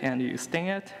freeze it, and you sting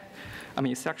it.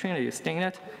 You section it, you sting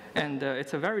it. And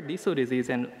it's a very lethal disease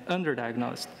and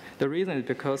underdiagnosed. The reason is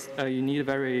because you need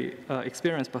very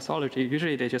experienced pathology.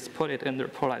 Usually they just put it under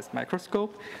polarized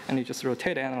microscope and you just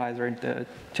rotate the analyzer in the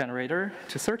generator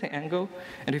to a certain angle.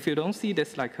 And if you don't see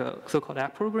this a so-called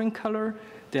apple green color,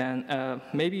 then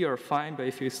maybe you're fine. But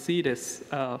if you see this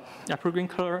apple green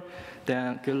color,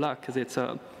 then good luck, because it's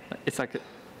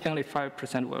only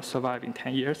 5% will survive in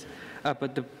 10 years.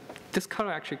 But this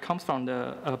color actually comes from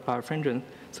the birefringence.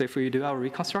 So if we do our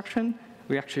reconstruction,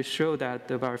 we actually show that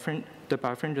the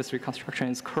birefringence reconstruction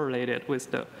is correlated with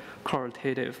the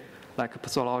qualitative,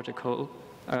 pathological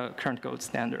current gold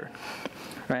standard.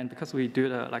 Right? And because we do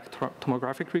the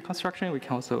tomographic reconstruction, we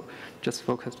can also just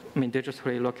focus,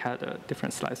 digitally look at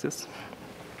different slices.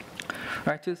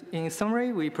 Right, in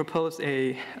summary, we propose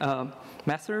a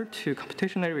method to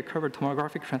computationally recover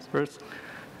tomographic transverse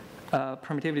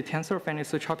permittivity tensor of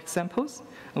anisotropic samples.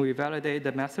 And we validate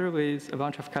the method with a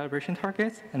bunch of calibration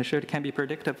targets and show it can be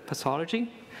predictive of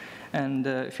pathology. And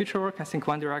future work, I think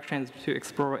one direction is to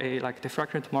explore a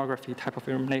diffraction tomography type of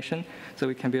illumination, so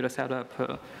we can build a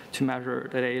setup to measure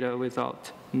the data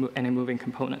without any moving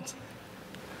components.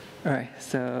 All right,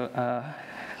 so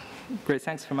great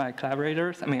thanks for my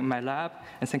collaborators, my lab,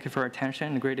 and thank you for your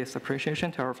attention and greatest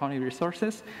appreciation to our funding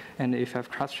resources. And if you have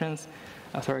questions,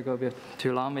 sorry I go a bit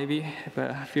too long maybe,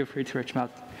 but feel free to reach me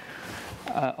out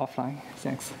offline.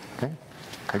 Thanks. Okay,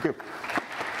 thank you.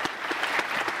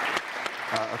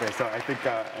 Okay, so I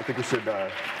think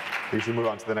we should move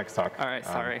on to the next talk. All right,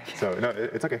 sorry. So no,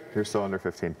 it's okay. You're still under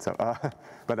 15. So,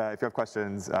 but if you have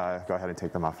questions, go ahead and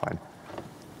take them offline.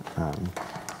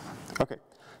 Okay,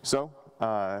 so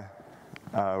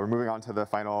we're moving on to the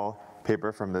final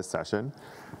paper from this session.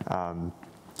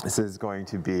 This is going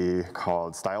to be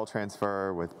called Style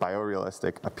Transfer with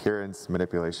Biorealistic Appearance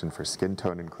Manipulation for Skin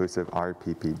Tone Inclusive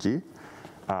RPPG.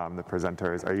 The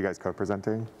presenters, are you guys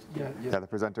co-presenting? Yeah. Yeah, the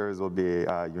presenters will be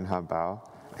Yunhan Bao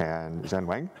and Zhen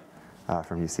Wang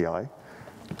from UCLA.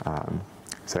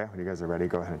 So yeah, when you guys are ready,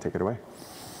 go ahead and take it away.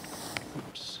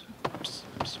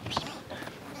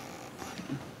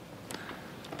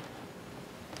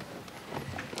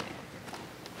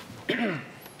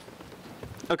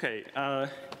 Okay,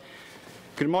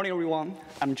 good morning, everyone.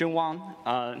 I'm Zhen Wang.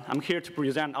 I'm here to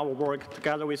present our work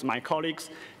together with my colleagues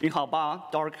Li-Hao Ba,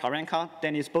 Dork Harenka,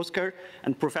 Dennis Bosker,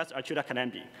 and Professor Achyuta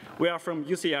Kanembi. We are from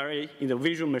UCLA in the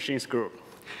Visual Machines group.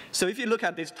 So if you look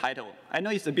at this title, I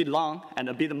know it's a bit long and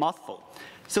a bit mouthful.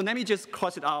 So let me just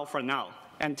cross it out for now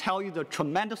and tell you the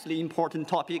tremendously important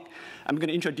topic I'm going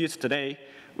to introduce today,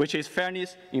 which is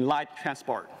fairness in light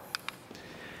transport.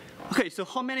 Okay, so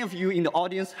how many of you in the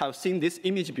audience have seen this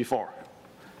image before?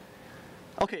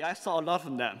 Okay, I saw a lot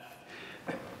of them.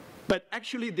 But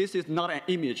actually, this is not an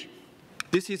image.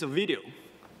 This is a video,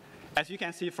 as you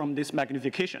can see from this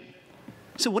magnification.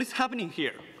 So what is happening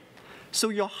here? So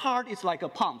your heart is like a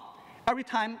pump. Every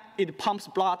time it pumps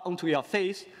blood onto your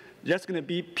face, there's going to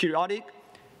be periodic,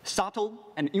 subtle,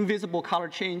 and invisible color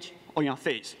change on your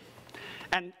face.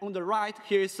 And on the right,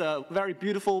 here is a very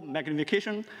beautiful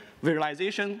magnification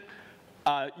visualization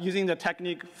using the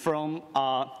technique from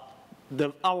our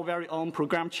very own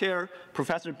program chair,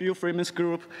 Professor Bill Freeman's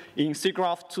group in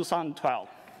SIGGRAPH 2012.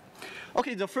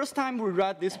 Okay, the first time we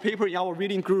read this paper in our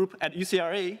reading group at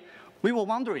UCLA, we were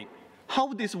wondering, how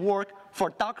would this work for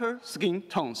darker skin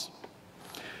tones?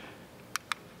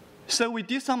 So we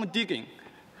did some digging.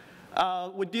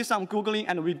 We did some Googling,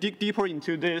 and we dig deeper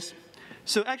into this.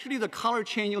 So actually, the color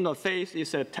change on the face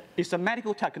is a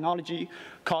medical technology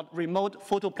called remote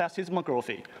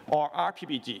photoplastismography, or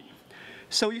RPPG.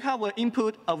 So you have an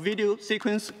input, a video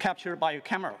sequence captured by a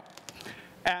camera.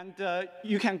 And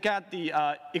you can get the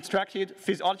extracted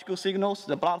physiological signals,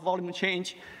 the blood volume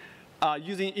change,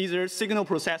 using either signal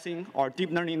processing or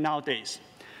deep learning nowadays.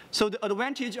 So the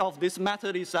advantage of this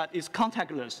method is that it's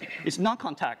contactless, it's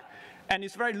non-contact, and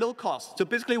it's very low cost. So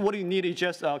basically what you need is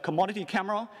just a commodity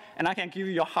camera, and I can give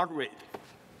you your heart rate.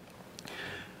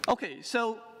 Okay,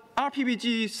 so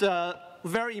RPPG is a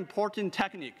very important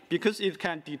technique because it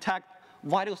can detect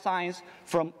vital signs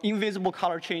from invisible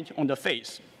color change on the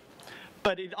face.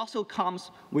 But it also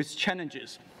comes with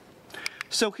challenges.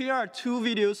 So here are two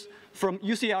videos from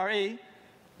UCLA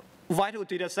vital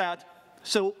data set.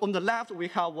 So on the left, we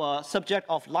have a subject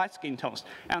of light skin tones.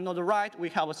 And on the right, we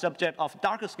have a subject of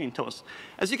darker skin tones.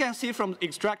 As you can see from the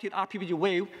extracted RPPG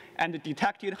wave and the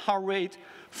detected heart rate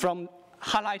from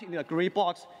highlighting the gray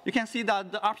box, you can see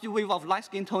that the RPPG wave of light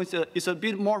skin tones is a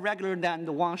bit more regular than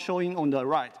the one showing on the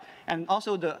right. And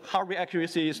also the heart rate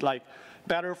accuracy is like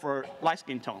better for light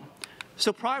skin tone.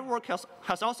 So prior work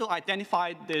has also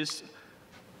identified this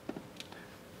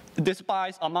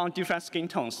bias among different skin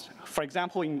tones, for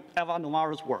example, in Eva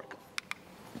Novara's work.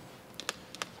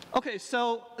 Okay,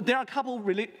 so there are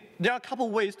a couple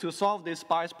ways to solve this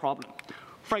bias problem.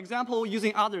 For example,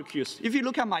 using other cues. If you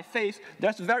look at my face,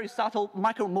 there's very subtle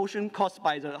micromotion caused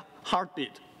by the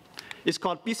heartbeat. It's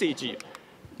called BCG.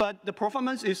 But the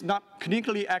performance is not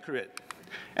clinically accurate.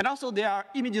 And also, there are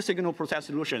image signal process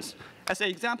solutions. As an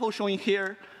example shown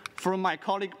here from my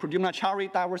colleague Pradyumna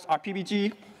Chari, diverse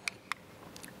RPPG,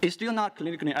 it's still not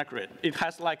clinically accurate. It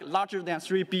has like larger than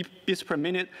 3 bits per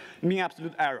minute mean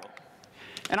absolute error.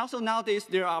 And also nowadays,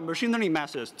 there are machine learning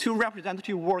methods. Two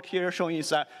representative work here showing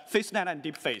is FaceNet and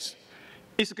deep face.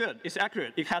 It's good, it's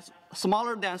accurate. It has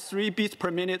smaller than 3 bits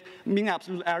per minute mean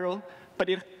absolute error, but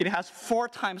it has 4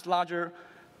 times larger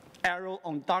error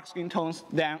on dark skin tones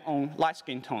than on light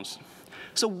skin tones.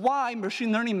 So why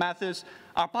machine learning methods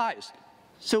are biased?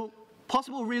 So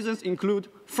possible reasons include,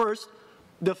 first,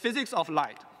 the physics of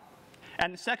light,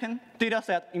 and second, data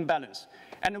set imbalance.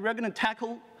 And we're going to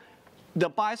tackle the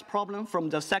bias problem from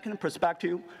the second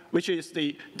perspective, which is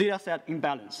the data set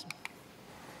imbalance.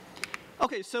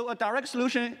 Okay, so a direct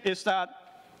solution is that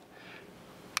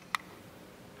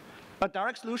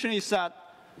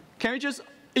can we just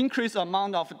increase the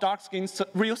amount of dark-skinned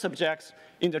real subjects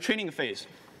in the training phase?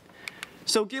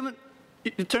 So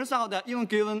it turns out that even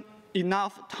given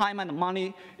enough time and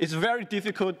money, it's very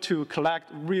difficult to collect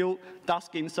real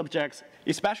dark-skinned subjects,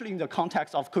 especially in the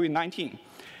context of COVID-19.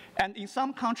 And in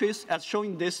some countries, as shown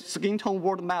in this skin tone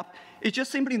world map, it's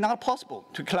just simply not possible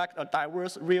to collect a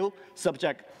diverse real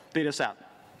subject data set.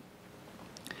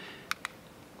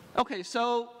 Okay,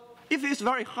 so if it's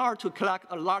very hard to collect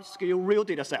a large-scale real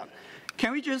data set,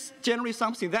 can we just generate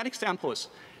some synthetic samples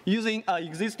using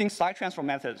existing style transfer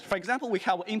methods? For example, we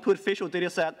have an input facial data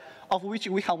set of which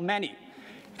we have many.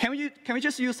 Can we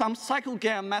just use some cycle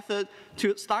GAN method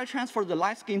to style transfer the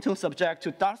light skin tone subject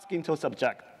to dark skin tone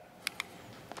subject?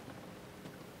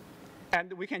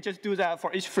 And we can just do that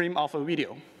for each frame of a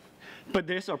video. But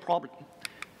there's a problem.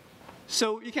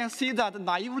 So you can see that the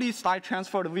naively style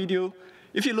transferred video,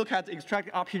 if you look at the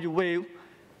extracted RPPG wave,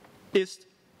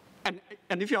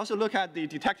 and if you also look at the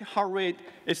detected heart rate,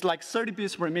 it's like 30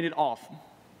 beats per minute off.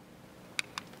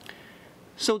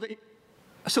 So the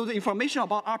information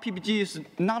about RPPG is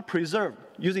not preserved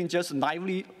using just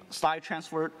naively style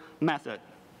transferred method.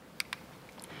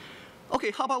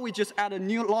 Okay, how about we just add a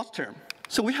new loss term?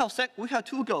 So we have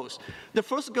 2 goals. The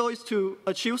first goal is to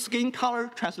achieve skin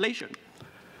color translation.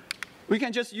 We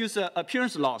can just use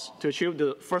appearance loss to achieve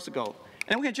the first goal.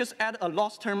 And we can just add a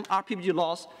loss term RPPG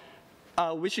loss,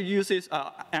 which uses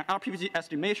an RPPG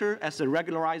estimator as a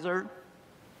regularizer.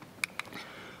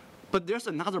 But there's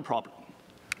another problem.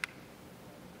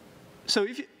 So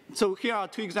here are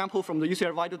 2 examples from the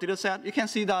UCL vital data set. You can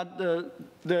see that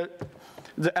the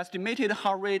estimated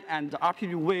heart rate and the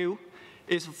RPPG wave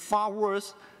is far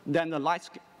worse than the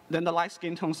light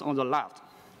skin tones on the left.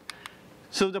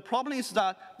 So the problem is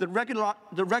that the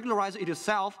regularizer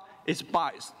itself is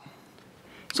biased.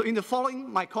 So in the following,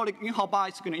 my colleague Li-Hao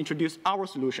is going to introduce our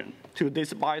solution to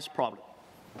this bias problem.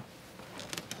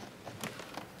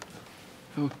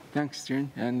 Oh, thanks,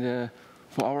 Jun. And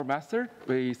for our method,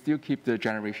 we still keep the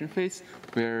generation phase,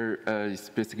 where it's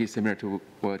basically similar to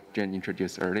what Jen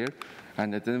introduced earlier.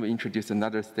 And then we introduce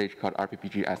another stage called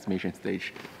RPPG estimation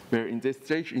stage, where in this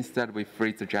stage, instead we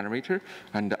freeze the generator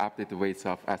and update the weights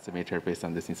of estimator based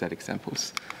on the synthetic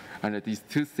samples. And these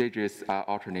 2 stages are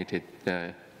alternated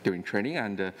during training,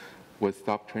 and will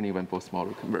stop training when both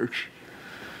models converge.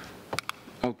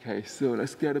 Okay, so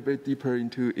let's get a bit deeper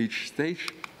into each stage.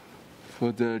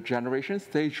 For the generation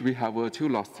stage, we have two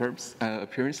loss terms,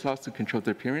 appearance loss to control the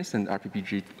appearance and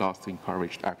RPPG loss to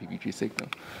encourage the RPPG signal.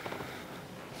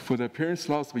 For the appearance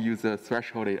loss, we use a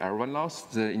thresholded R1 loss.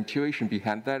 The intuition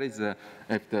behind that is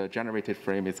if the generated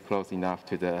frame is close enough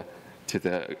to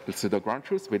the ground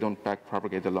truth, we don't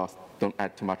backpropagate the loss, don't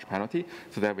add too much penalty,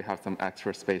 so that we have some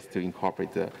extra space to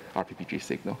incorporate the RPPG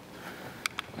signal.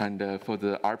 And for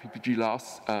the RPPG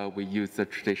loss, we use the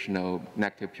traditional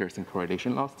negative Pearson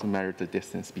correlation loss to measure the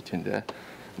distance between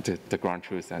the ground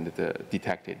truth and the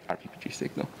detected RPPG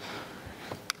signal.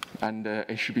 And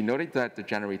it should be noted that the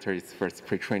generator is first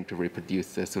pre-trained to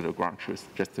reproduce the pseudo ground truth,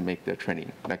 just to make the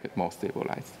training more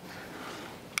stabilized.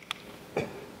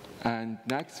 And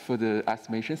next, for the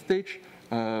estimation stage,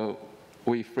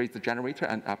 we freeze the generator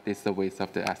and update the weights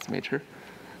of the estimator.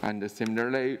 And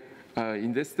similarly,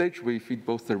 in this stage, we feed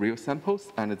both the real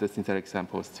samples and the synthetic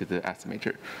samples to the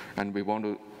estimator. And we want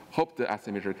to hope the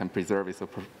estimator can preserve its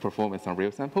performance on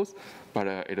real samples, but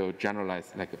it'll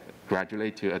generalize gradually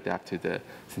to adapt to the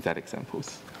synthetic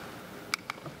samples.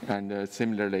 And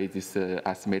similarly, this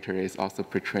estimator is also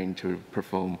pre-trained to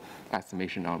perform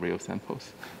estimation on real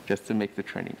samples, just to make the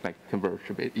training converge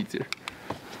a bit easier.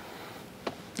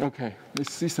 Okay,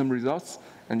 let's see some results.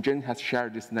 And Jen has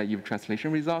shared this naive translation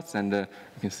results, and you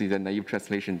can see that naive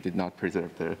translation did not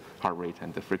preserve the heart rate,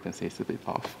 and the frequency is a bit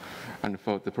off. And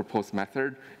for the proposed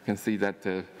method, you can see that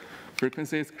the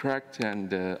frequency is correct,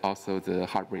 and also the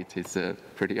heart rate is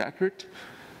pretty accurate.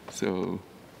 So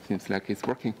seems like it's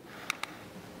working.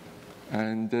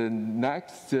 And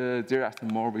next, there are some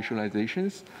more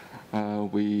visualizations.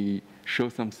 We show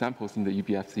some samples in the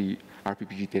UBFC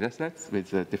RPPG datasets with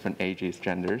different ages,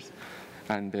 genders.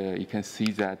 And you can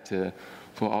see that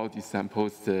for all these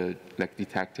samples, the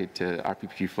detected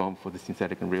RPPG form for the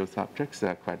synthetic and real subjects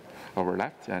are quite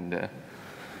overlapped. And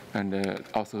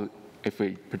also, if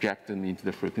we project them into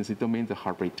the frequency domain, the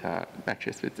heart rate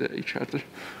matches with each other.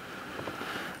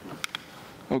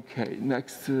 Okay,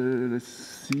 next, let's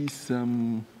see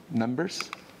some numbers.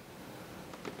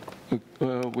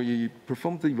 We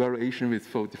performed the evaluation with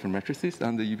 4 different matrices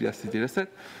on the UBFC dataset.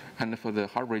 And for the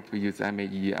heart rate, we use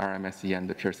MAE, RMSE, and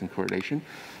the Pearson correlation.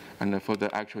 And for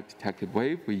the actual detected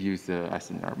wave, we use the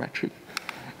SNR metric.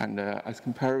 And as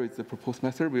compared with the proposed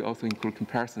method, we also include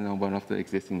comparison on one of the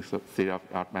existing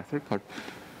state-of-the-art method called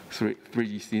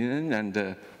 3D CNN.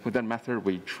 And for that method,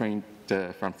 we trained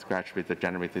from scratch with the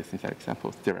generated synthetic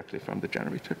samples directly from the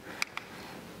generator.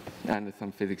 And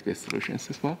some physics-based solutions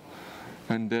as well.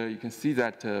 And you can see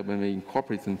that when we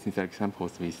incorporate some synthetic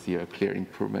samples, we see a clear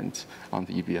improvement on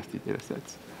the UBFC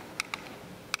datasets.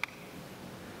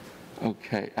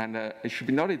 Okay, and it should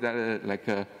be noted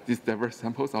that these diverse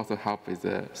samples also help with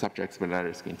subjects with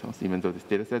lighter skin tones. Even though this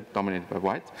dataset dominated by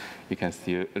white, you can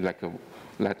still,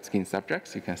 light skin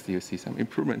subjects, you can still see some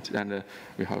improvement. And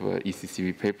we have an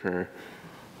ECCV paper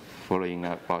following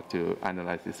about to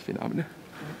analyze this phenomenon.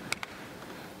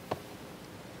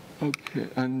 Okay,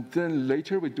 and then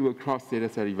later we do a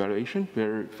cross-dataset evaluation,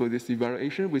 where for this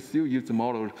evaluation, we still use the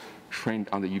model trained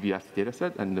on the UBFC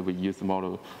dataset, and we use the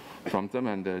model from them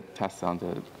and test on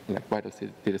the wider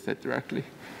dataset directly.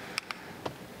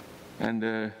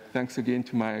 And thanks again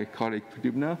to my colleague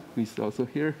Pradubna, who is also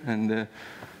here. And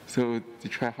so they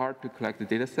try hard to collect the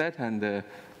dataset, and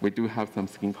we do have some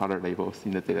skin color labels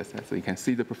in the dataset, so you can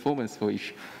see the performance for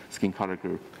each skin color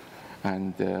group.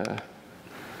 And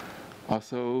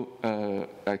also,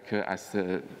 as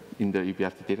in the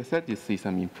UBFC dataset, you see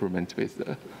some improvement with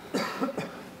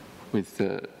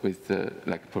the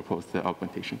proposed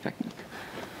augmentation technique.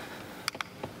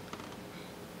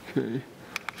 Okay.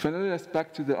 Finally, let's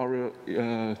back to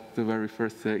the very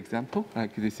first example.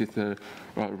 This is a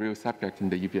real subject in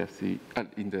the UBFC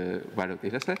in the viral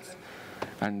datasets,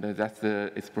 and that's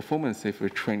its performance if we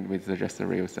trained with just the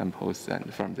real samples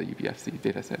and from the UBFC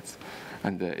datasets,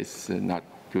 and it's not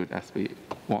good as we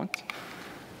want.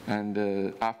 And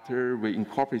after we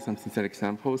incorporate some synthetic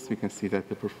samples, we can see that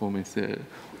the performance is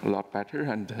a lot better,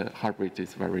 and the heart rate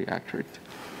is very accurate.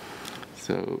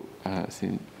 So, I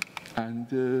think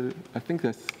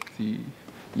that's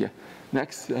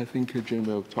Next, I think Jim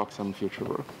will talk some future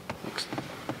work. Next.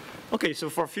 Okay, so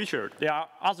for future, there are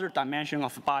other dimensions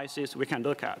of biases we can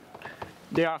look at.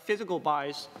 There are physical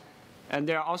bias, and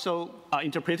there are also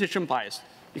interpretation bias.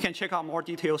 You can check out more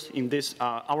details in this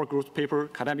our group paper,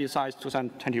 Academic Science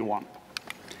 2021.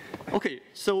 Okay,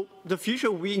 so the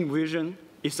future we envision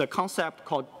is a concept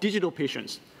called digital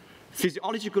patients,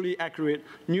 physiologically accurate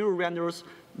neural renders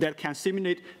that can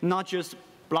simulate not just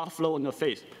blood flow in the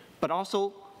face, but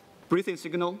also breathing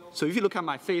signal. So if you look at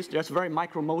my face, there's very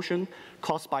micro motion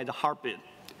caused by the heartbeat.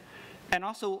 and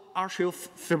also atrial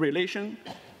fibrillation,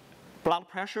 blood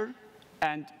pressure,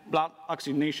 and blood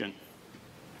oxygenation.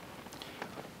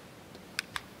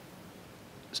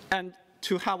 And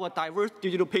to have a diverse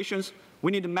digital patients,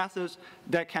 we need methods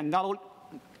that cannot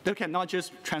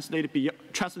just translate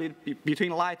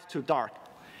between light to dark.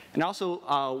 And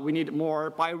also, we need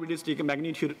more biorealistic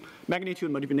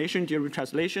magnitude manipulation during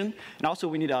translation. And also,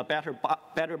 we need a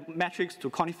better metrics to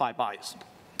quantify bias.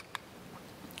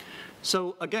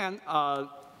 So again,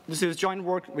 this is joint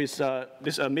work with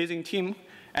this amazing team.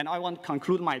 And I want to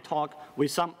conclude my talk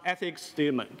with some ethics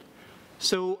statement.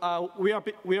 So we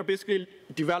are basically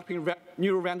developing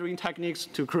neural rendering techniques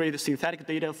to create synthetic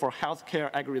data for healthcare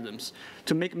algorithms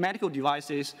to make medical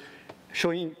devices,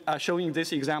 showing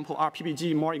this example,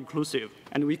 RPPG more inclusive,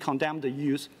 and we condemn the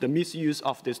misuse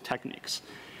of these techniques.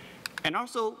 And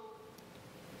also,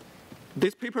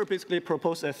 this paper basically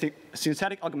proposed a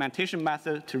synthetic augmentation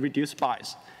method to reduce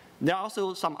bias. There are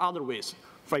also some other ways.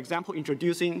 For example,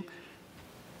 introducing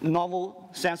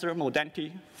novel sensor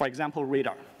modality, for example,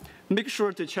 radar. Make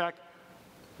sure to check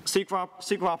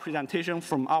SIGGRAPH presentation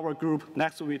from our group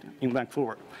next week in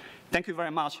Vancouver. Thank you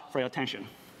very much for your attention.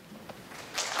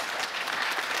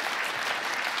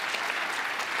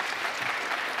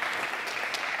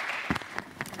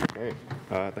 Okay,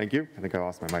 thank you. I think I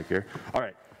lost my mic here. All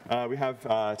right, we have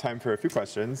time for a few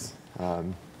questions. All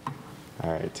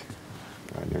right,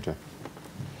 Nirja.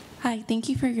 Hi, thank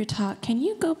you for your talk. Can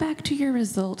you go back to your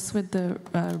results with the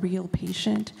real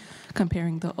patient,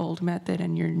 comparing the old method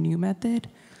and your new method?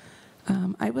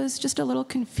 I was just a little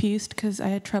confused because I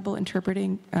had trouble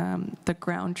interpreting the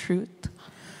ground truth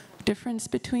difference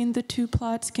between the two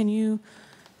plots. Can you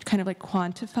kind of like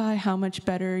quantify how much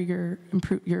better your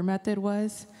method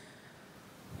was?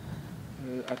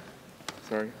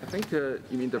 Sorry, I think you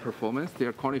mean the performance. They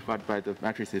are quantified by the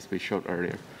matrices we showed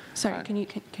earlier. Sorry, can you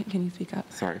speak up?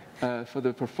 Sorry. For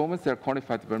the performance, they are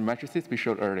quantified by matrices we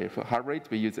showed earlier. For heart rate,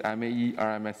 we use MAE,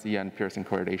 RMSE, and Pearson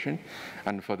correlation.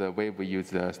 And for the wave, we use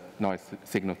the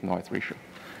signal-to-noise ratio.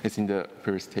 It's in the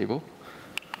previous table.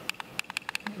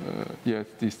 Yes,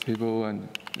 this table and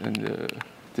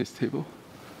this table.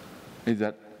 Is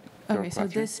that okay? So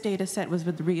this data set was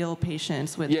with real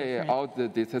patients with yeah. All the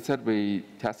data set we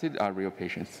tested are real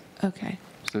patients. Okay.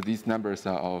 So these numbers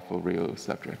are all for real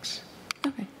subjects.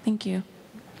 Okay, thank you.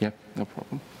 Yeah, no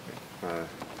problem. All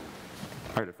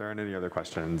right, if there aren't any other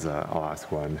questions, I'll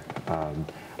ask one. I'm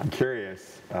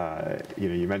curious,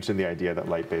 you mentioned the idea that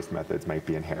light-based methods might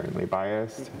be inherently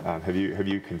biased. Have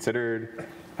you considered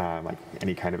like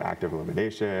any kind of active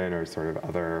illumination or sort of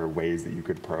other ways that you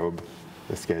could probe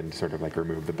the skin to sort of like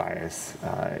remove the bias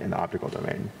in the optical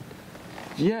domain?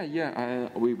 Yeah.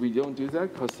 We don't do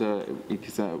that because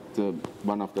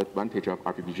one of the advantage of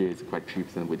RPPG is quite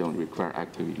cheap, and we don't require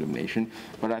active illumination.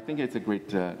 But I think it's a great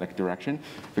direction.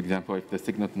 For example, if the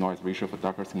signal-to-noise ratio for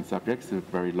darker skin subjects is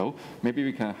very low, maybe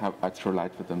we can have extra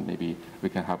light for them. Maybe we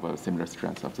can have a similar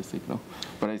strength of the signal.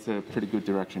 But it's a pretty good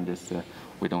direction. Just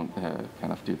we don't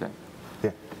kind of do that.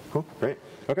 Yeah. Cool. Great.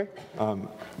 Okay.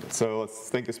 So let's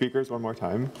thank the speakers one more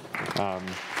time,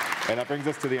 and that brings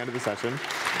us to the end of the session.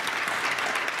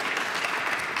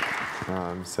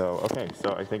 So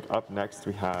I think up next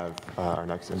we have our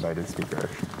next invited speaker,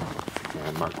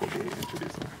 and Mark will be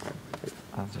introducing.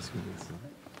 I'll just read this.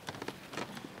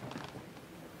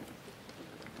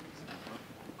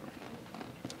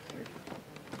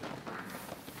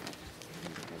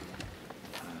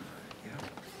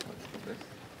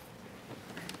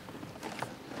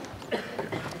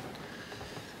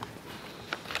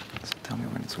 So tell me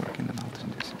when it's working, then I'll do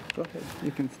this. Go ahead.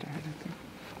 You can start.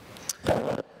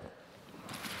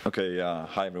 Okay,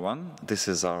 hi everyone. This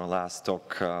is our last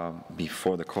talk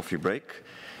before the coffee break.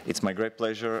 It's my great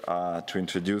pleasure to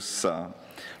introduce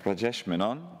Rajesh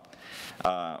Menon.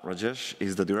 Rajesh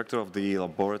is the director of the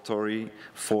Laboratory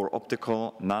for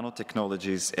Optical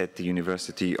Nanotechnologies at the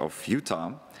University of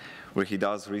Utah, where he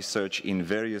does research in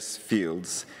various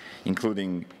fields,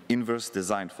 including inverse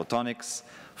design photonics,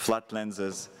 flat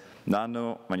lenses,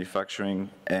 nano manufacturing,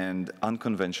 and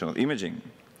unconventional imaging.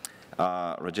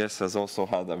 Rajesh has also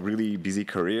had a really busy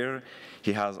career.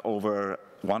 He has over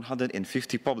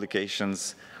 150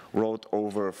 publications, wrote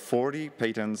over 40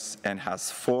 patents, and has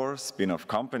 4 spin-off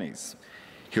companies.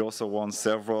 He also won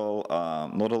several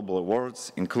notable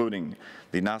awards, including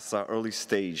the NASA Early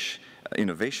Stage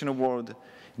Innovation Award,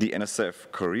 the NSF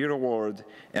Career Award,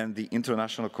 and the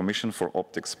International Commission for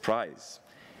Optics Prize.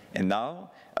 And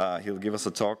now he'll give us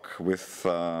a talk with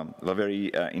a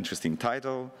very interesting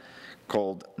title,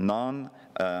 called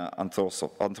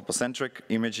Non-Anthropocentric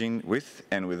Imaging with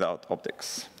and Without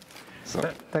Optics. So.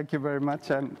 Thank you very much,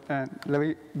 and let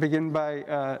me begin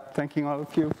by thanking all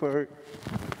of you for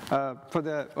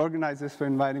the organizers for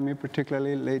inviting me,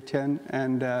 particularly Lei Tian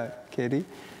and Katie,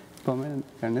 Bowman, and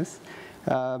Ernest.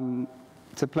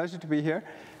 It's a pleasure to be here.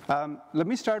 Let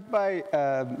me start by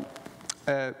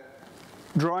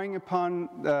drawing upon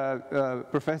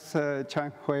Professor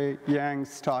Chang-Hui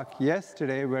Yang's talk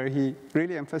yesterday, where he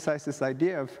really emphasized this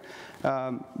idea of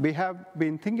we have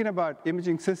been thinking about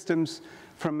imaging systems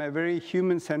from a very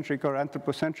human-centric or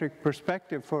anthropocentric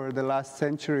perspective for the last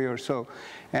century or so.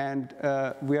 And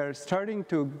we are starting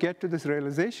to get to this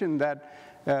realization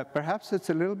that perhaps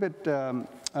it's a little bit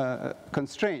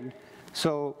constrained.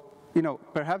 So,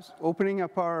 perhaps opening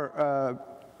up our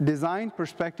design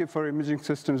perspective for imaging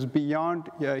systems beyond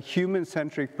a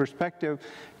human-centric perspective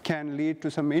can lead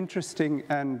to some interesting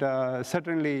and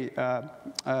certainly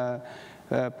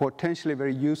potentially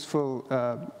very useful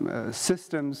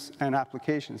systems and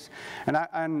applications.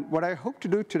 And what I hope to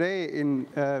do today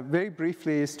very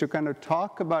briefly is to kind of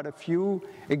talk about a few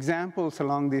examples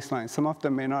along these lines. Some of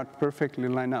them may not perfectly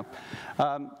line up.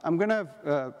 I'm going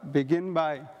to begin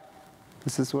by,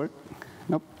 does this work?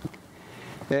 Nope.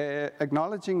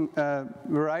 Acknowledging a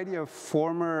variety of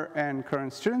former and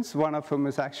current students, one of whom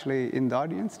is actually in the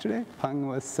audience today. Peng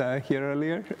was here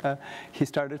earlier. He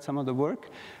started some of the work.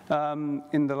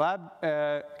 In the lab,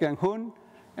 Kanghyun,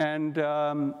 and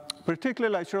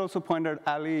particularly I should also point out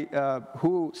Ali,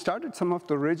 who started some of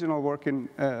the original work in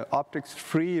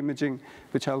optics-free imaging,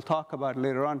 which I'll talk about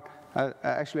later on,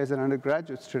 actually as an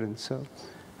undergraduate student. So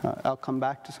I'll come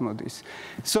back to some of these.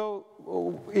 So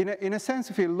in a sense,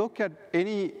 if you look at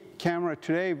any camera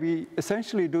today, we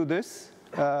essentially do this.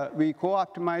 We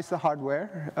co-optimize the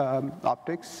hardware,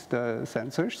 optics, the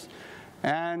sensors,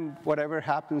 and whatever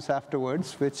happens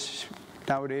afterwards, which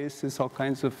nowadays is all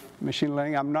kinds of machine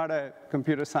learning. I'm not a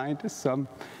computer scientist, so I'm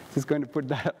just going to put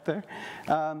that up there.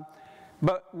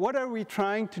 But what are we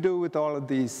trying to do with all of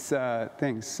these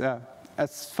things?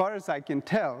 As far as I can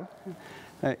tell,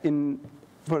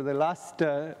 for the last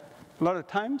a lot of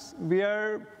times, we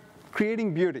are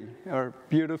creating beauty or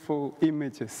beautiful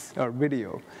images or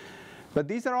video. But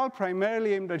these are all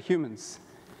primarily aimed at humans.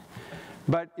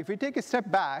 But if we take a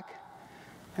step back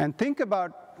and think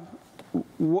about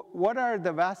what are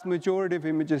the vast majority of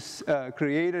images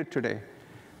created today,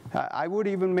 I would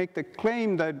even make the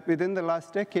claim that within the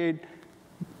last decade,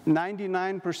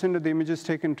 99% of the images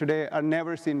taken today are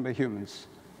never seen by humans.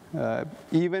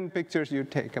 Even pictures you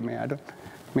take,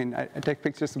 I take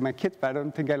pictures of my kids, but I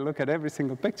don't think I look at every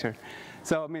single picture.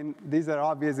 So, these are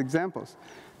obvious examples.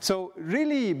 So,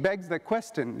 really begs the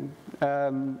question,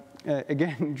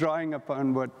 again, drawing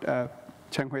upon what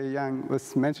Chang-Hui Yang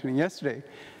was mentioning yesterday,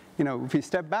 if we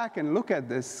step back and look at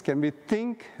this, can we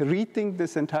rethink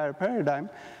this entire paradigm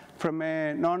from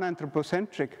a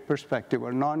non-anthropocentric perspective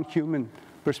or non-human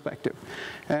perspective?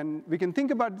 And we can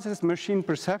think about this as machine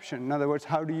perception. In other words,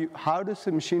 how does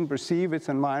a machine perceive its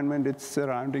environment, its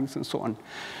surroundings, and so on?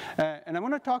 And I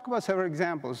want to talk about several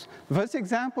examples. The first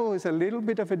example is a little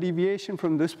bit of a deviation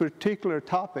from this particular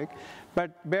topic,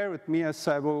 but bear with me as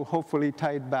I will hopefully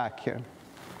tie it back here.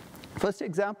 First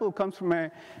example comes from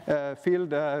a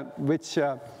field which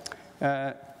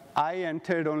I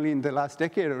entered only in the last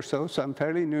decade or so I'm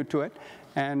fairly new to it.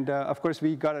 And of course,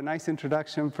 we got a nice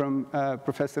introduction from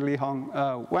Professor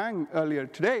Lihong Wang earlier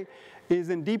today, is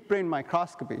in deep brain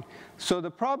microscopy. So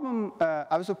the problem,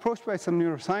 I was approached by some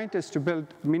neuroscientists to build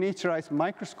miniaturized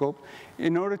microscope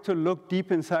in order to look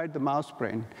deep inside the mouse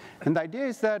brain. And the idea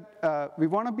is that we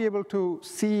want to be able to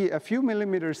see a few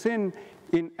millimeters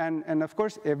and of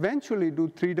course, eventually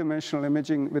do three-dimensional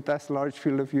imaging with as large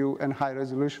field of view and high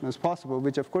resolution as possible,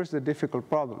 which of course is a difficult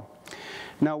problem.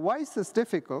 Now, why is this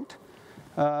difficult?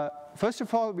 First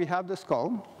of all, we have the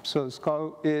skull. So the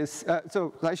skull is,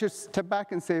 so I should step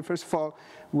back and say, first of all,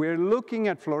 we're looking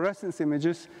at fluorescence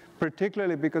images,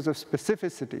 particularly because of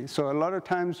specificity. So a lot of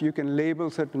times you can label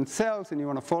certain cells and you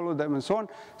want to follow them and so on.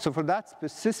 So for that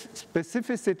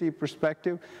specificity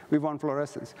perspective, we want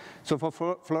fluorescence. So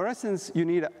for fluorescence, you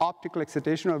need optical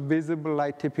excitation or visible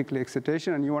light, typically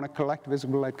excitation, and you want to collect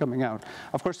visible light coming out.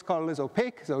 Of course, skull is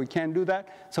opaque, so we can't do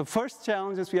that. So first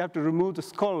challenge is we have to remove the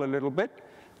skull a little bit.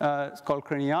 It's called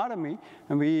craniotomy,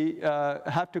 and we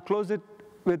have to close it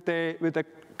with a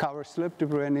cover slip to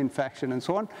prevent infection and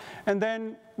so on. And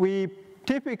then we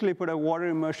typically put a water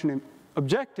immersion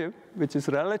objective, which is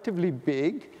relatively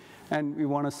big, and we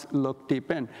want to look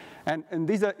deep in. And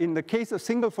these are, in the case of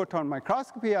single photon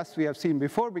microscopy, as we have seen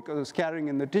before, because of scattering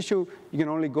in the tissue, you can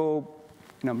only go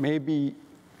maybe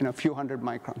a few hundred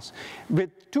microns.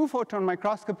 With two-photon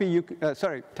microscopy,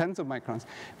 tens of microns.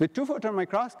 With two-photon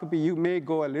microscopy, you may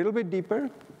go a little bit deeper,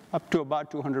 up to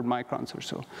about 200 microns or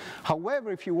so.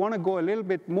 However, if you want to go a little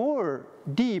bit more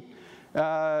deep,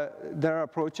 there are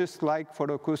approaches like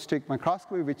photoacoustic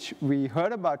microscopy, which we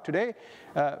heard about today,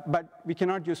 but we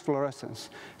cannot use fluorescence.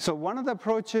 So one of the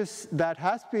approaches that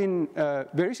has been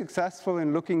very successful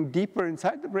in looking deeper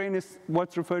inside the brain is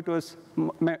what's referred to as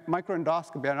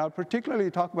microendoscopy. And I'll particularly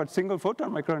talk about single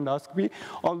photon microendoscopy,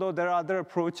 although there are other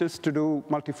approaches to do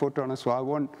multiphoton as well. I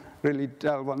won't really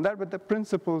delve on that, but the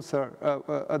principles are,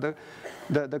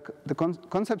 the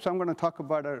concepts I'm going to talk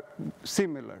about are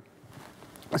similar.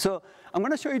 So I'm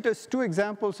going to show you just two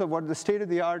examples of what the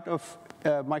state-of-the-art of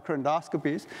microendoscopy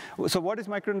is. So what is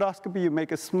microendoscopy? You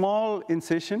make a small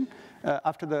incision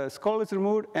after the skull is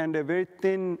removed, and a very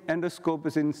thin endoscope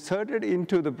is inserted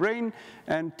into the brain,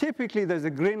 and typically there's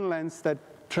a green lens that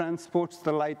transports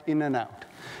the light in and out.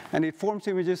 And it forms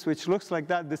images which looks like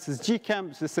that. This is GCAM.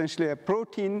 It's essentially a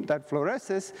protein that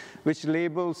fluoresces, which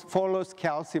follows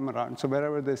calcium around. So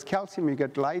wherever there's calcium, you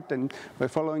get light, and by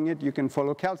following it, you can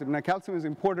follow calcium. Now, calcium is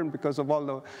important because of all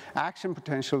the action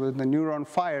potential with the neuron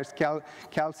fires.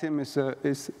 Calcium is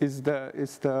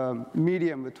the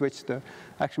medium with which the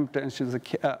action potentials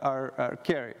are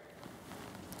carried.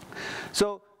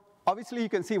 So obviously, you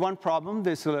can see one problem.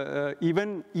 This,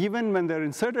 even when they're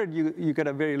inserted, you get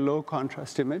a very low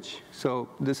contrast image. So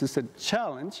this is a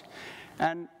challenge.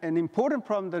 And an important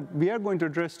problem that we are going to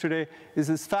address today is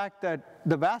this fact that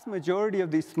the vast majority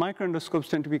of these microendoscopes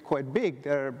tend to be quite big.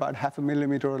 They're about 0.5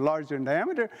 millimeter or larger in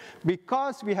diameter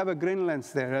because we have a green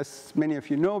lens there. As many of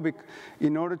you know,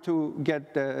 in order to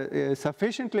get a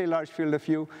sufficiently large field of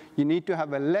view, you need to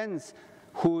have a lens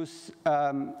whose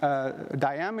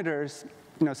diameters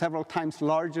several times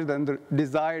larger than the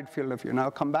desired field of view. And I'll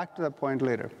come back to that point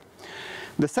later.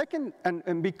 The second,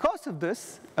 and because of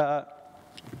this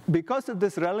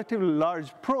relatively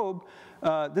large probe,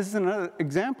 this is another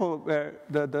example where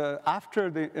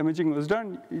after the imaging was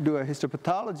done, you do a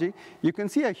histopathology, you can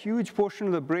see a huge portion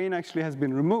of the brain actually has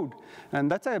been removed.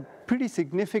 And that's a pretty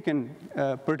significant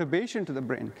perturbation to the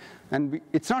brain. And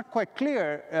it's not quite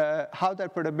clear how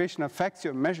that perturbation affects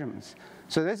your measurements.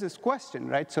 So there's this question,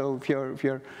 right? So if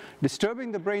you're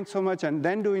disturbing the brain so much and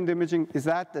then doing the imaging, is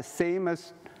that the same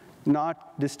as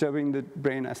not disturbing the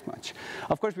brain as much?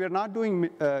 Of course, we are not doing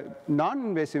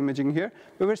non-invasive imaging here,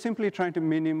 but we're simply trying to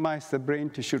minimize the brain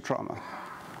tissue trauma.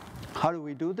 How do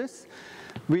we do this?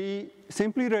 We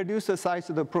simply reduce the size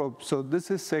of the probe. So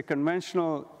this is a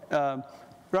conventional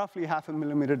roughly 0.5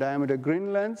 millimeter diameter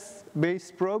green lens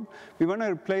based probe. We want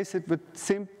to replace it with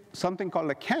something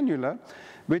called a cannula,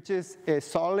 which is a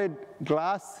solid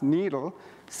glass needle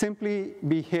simply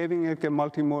behaving like a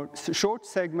short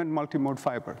segment multimode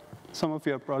fiber. Some of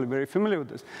you are probably very familiar with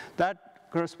this.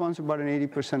 That corresponds to about an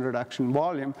 80% reduction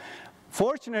volume.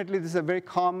 Fortunately, this is a very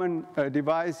common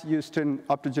device used in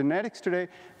optogenetics today,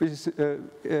 which is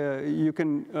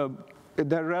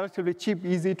they're relatively cheap,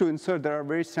 easy to insert. There are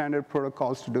very standard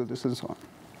protocols to do this and so on.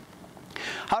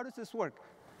 How does this work?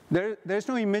 There's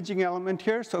no imaging element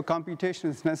here, so computation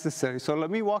is necessary. So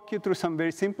let me walk you through some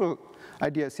very simple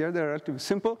ideas here. They're relatively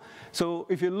simple. So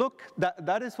if you look,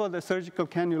 that is what the surgical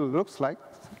cannula looks like.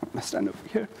 I'm going to stand over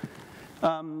here.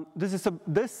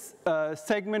 This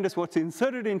segment is what's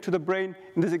inserted into the brain.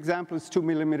 In this example, it's 2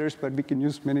 millimeters, but we can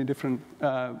use many different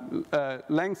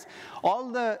lengths.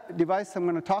 All the device I'm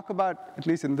going to talk about, at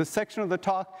least in this section of the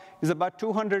talk, is about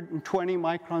 220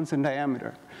 microns in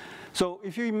diameter. So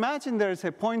if you imagine there's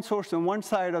a point source on one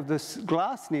side of this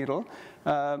glass needle,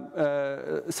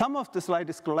 some of this light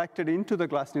is collected into the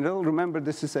glass needle. Remember,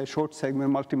 this is a short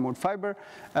segment multimode fiber.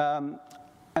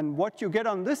 And what you get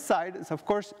on this side is, of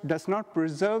course, does not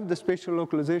preserve the spatial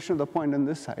localization of the point on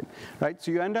this side, right?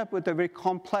 So you end up with a very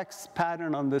complex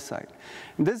pattern on this side.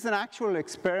 And this is an actual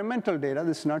experimental data.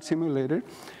 This is not simulated.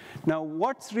 Now,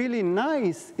 what's really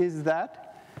nice is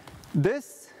that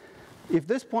if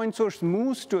this point source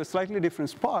moves to a slightly different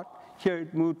spot, here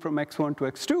it moved from x1 to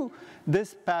x2,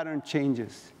 this pattern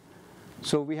changes.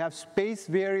 So we have space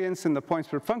variance in the points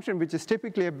per function, which is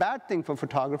typically a bad thing for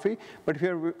photography, but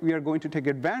here we are going to take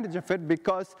advantage of it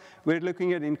because we're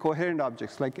looking at incoherent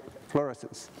objects like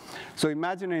fluorescence. So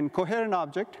imagine an incoherent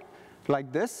object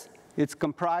like this. It's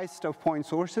comprised of point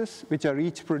sources, which are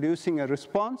each producing a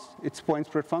response, its points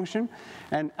per function,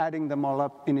 and adding them all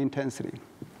up in intensity.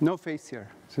 No phase here.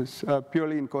 This is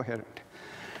purely incoherent.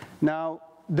 Now,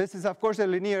 this is, of course, a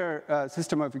linear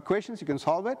system of equations. You can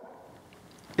solve it.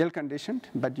 Ill-conditioned,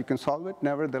 but you can solve it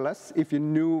nevertheless if you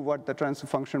knew what the transfer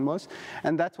function was.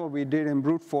 And that's what we did in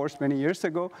brute force many years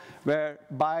ago, where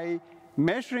by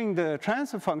measuring the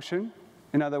transfer function,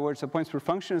 in other words, the points per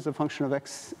function is a function of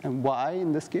x and y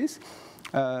in this case.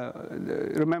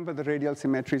 Remember the radial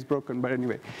symmetry is broken, but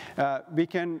anyway. We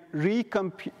can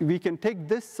take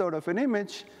this sort of an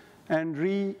image and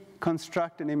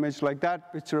reconstruct an image like that,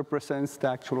 which represents the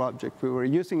actual object we were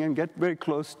using, and get very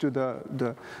close to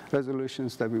the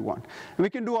resolutions that we want. And we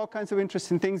can do all kinds of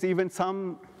interesting things, even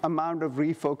some amount of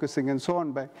refocusing and so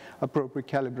on by appropriate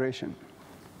calibration.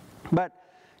 But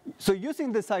so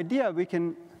using this idea, we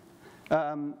can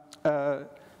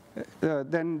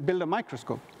then build a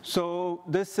microscope. So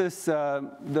this is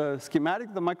the schematic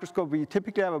of the microscope. We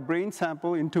typically have a brain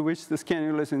sample into which this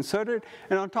cannula is inserted,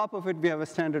 and on top of it we have a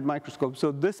standard microscope.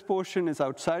 So this portion is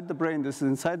outside the brain, this is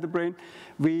inside the brain.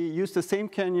 We use the same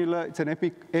cannula. It's an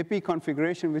epi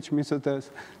configuration, which means that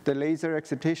the laser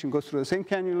excitation goes through the same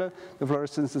cannula. The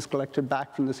fluorescence is collected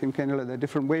back from the same cannula. They're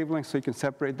different wavelengths, so you can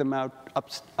separate them out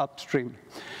upstream.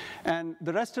 And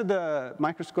the rest of the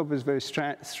microscope is very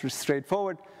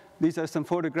straightforward. These are some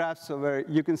photographs where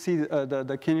you can see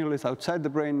the cannula is outside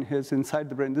the brain, here's inside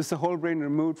the brain. This is the whole brain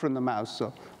removed from the mouse,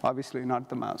 so obviously not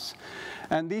the mouse.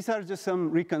 And these are just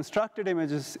some reconstructed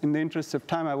images. In the interest of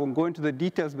time, I won't go into the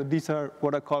details, but these are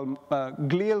what are called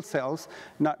glial cells,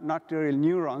 not real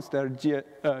neurons. They're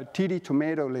TD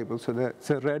tomato labeled, so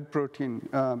it's a red protein,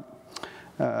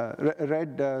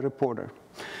 red reporter.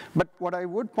 But what I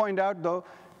would point out, though,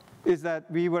 is that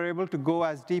we were able to go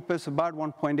as deep as about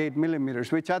 1.8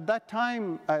 millimeters, which at that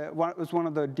time was one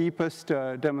of the deepest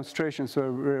demonstrations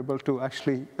where we were able to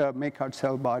actually make out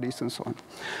cell bodies and so on.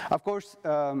 Of course,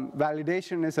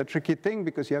 validation is a tricky thing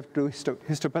because you have to do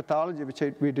histopathology, which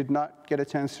we did not get a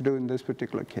chance to do in this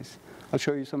particular case. I'll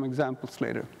show you some examples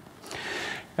later.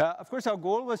 Of course, our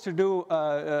goal was to do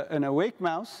an awake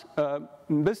mouse.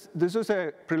 This was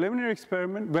a preliminary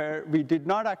experiment where we did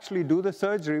not actually do the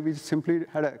surgery. We simply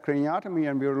had a craniotomy,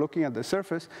 and we were looking at the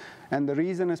surface. And the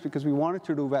reason is because we wanted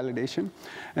to do validation.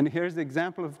 And here's the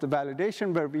example of the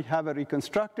validation where we have a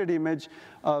reconstructed image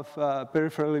of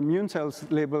peripheral immune cells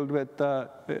labeled with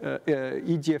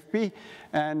EGFP.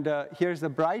 And here's the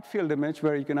bright field image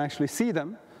where you can actually see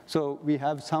them. So we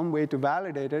have some way to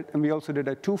validate it, and we also did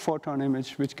a 2-photon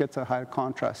image, which gets a higher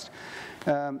contrast.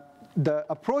 The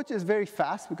approach is very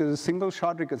fast because it's a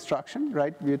single-shot reconstruction,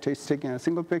 right? We're just taking a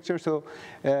single picture, so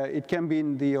it can be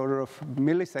in the order of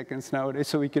milliseconds nowadays,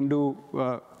 so we can do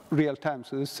real time.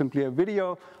 So this is simply a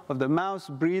video of the mouse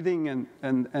breathing,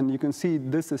 and you can see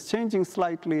this is changing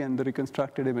slightly, and the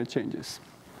reconstructed image changes.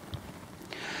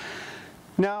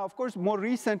 Now, of course, more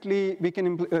recently, we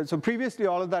can so previously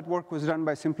all of that work was done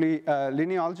by simply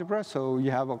linear algebra. So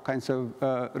you have all kinds of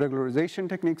regularization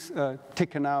techniques.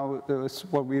 Tikkanau is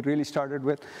what we really started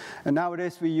with. And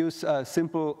nowadays, we use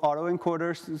simple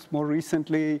autoencoders. More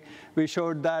recently, we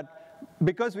showed that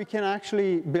because we can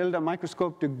actually build a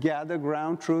microscope to gather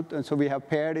ground truth, and so we have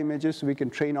paired images, so we can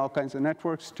train all kinds of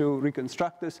networks to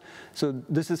reconstruct this. So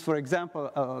this is, for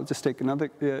example, I'll just take another,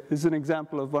 this is an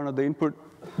example of one of the input,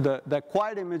 the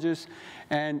acquired images,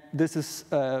 and this is,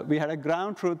 we had a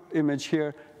ground truth image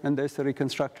here, and there's a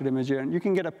reconstructed image here, and you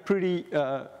can get a pretty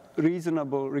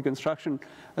reasonable reconstruction,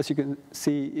 as you can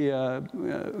see,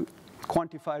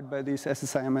 quantified by these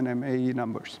SSIM and MAE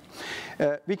numbers.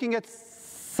 We can get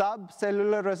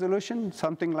subcellular resolution,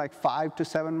 something like 5 to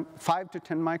 10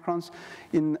 microns.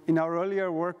 In our earlier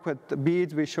work with the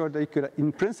beads, we showed that you could,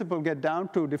 in principle, get down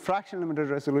to diffraction limited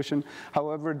resolution.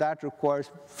 However, that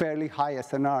requires fairly high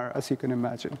SNR, as you can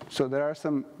imagine. So there are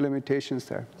some limitations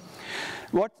there.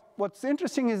 What's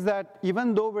interesting is that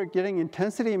even though we're getting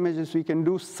intensity images, we can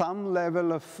do some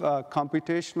level of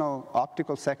computational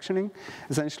optical sectioning.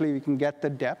 Essentially, we can get the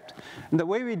depth. And the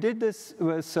way we did this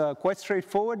was quite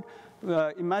straightforward.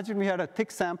 Imagine we had a thick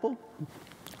sample.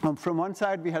 From one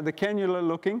side, we had the cannula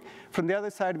looking. From the other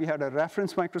side, we had a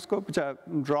reference microscope, which I've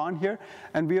drawn here.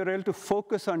 And we were able to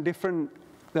focus on different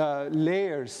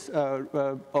layers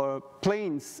or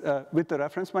planes with the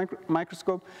reference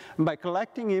microscope. And by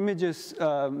collecting images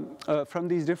from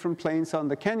these different planes on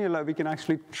the cannula, we can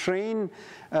actually train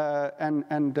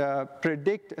and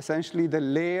predict essentially the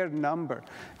layer number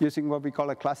using what we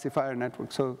call a classifier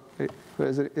network. So,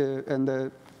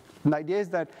 the idea is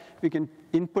that we can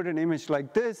input an image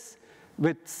like this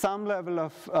with some level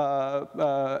of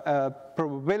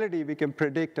probability. We can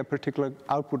predict a particular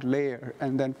output layer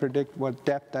and then predict what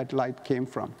depth that light came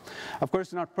from. Of course,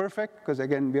 it's not perfect because,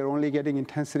 again, we're only getting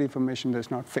intensity information.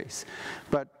 There's not phase.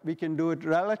 But we can do it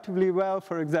relatively well.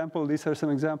 For example, these are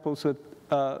some examples with,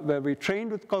 where we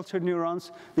trained with cultured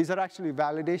neurons. These are actually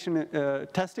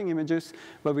validation testing images,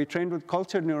 but we trained with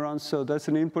cultured neurons. So that's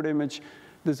an input image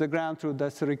There's a ground truth,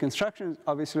 that's the reconstruction.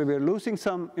 Obviously, we're losing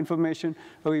some information,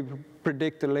 but we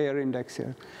predict the layer index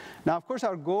here. Now, of course,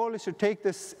 our goal is to take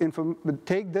this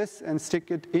and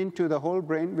stick it into the whole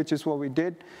brain, which is what we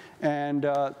did. And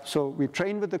so we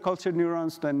trained with the cultured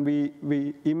neurons, then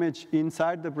we image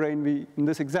inside the brain. In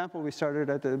this example, we started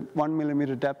at the 1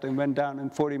 millimeter depth and went down in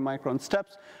 40 micron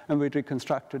steps, and we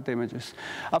reconstructed the images.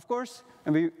 Of course,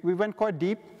 and we went quite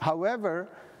deep. However,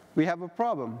 we have a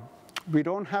problem. We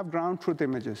don't have ground truth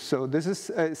images. So this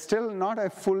is still not a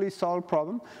fully solved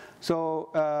problem. So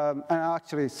and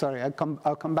actually, sorry, I'll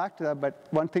come back to that. But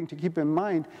one thing to keep in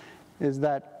mind is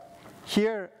that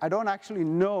here, I don't actually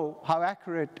know how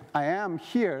accurate I am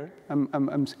here.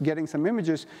 I'm getting some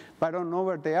images, but I don't know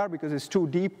where they are because it's too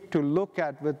deep to look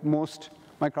at with most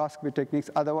microscopy techniques.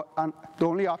 Otherwise, the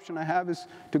only option I have is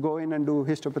to go in and do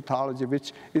histopathology,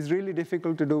 which is really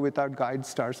difficult to do without guide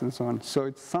stars and so on. So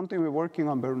it's something we're working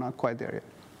on, but we're not quite there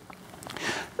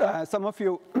yet. Some of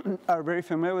you are very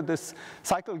familiar with this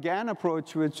cycle GAN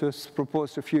approach, which was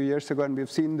proposed a few years ago, and we've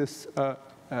seen this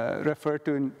referred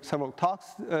to in several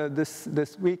talks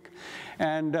this week.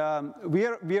 And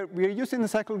we're using the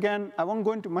cycle GAN. I won't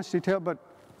go into much detail, but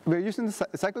we're using the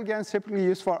cycle GAN typically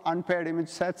used for unpaired image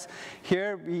sets.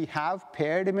 Here we have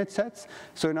paired image sets.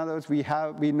 So in other words,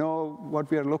 we know what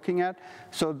we are looking at.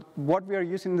 So what we are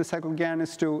using the cycle GAN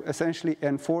is to essentially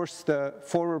enforce the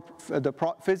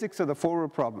physics of the forward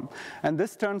problem. And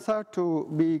this turns out to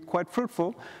be quite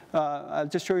fruitful. I'll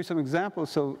just show you some examples.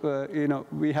 So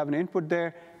we have an input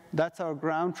there. That's our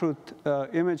ground truth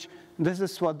image. This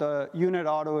is what the unit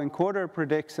autoencoder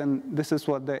predicts, and this is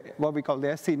what we call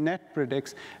the SC net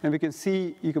predicts. And we can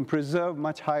see you can preserve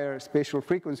much higher spatial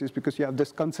frequencies because you have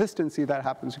this consistency that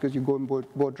happens because you go in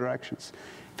both directions.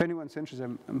 If anyone's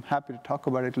interested, I'm happy to talk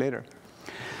about it later.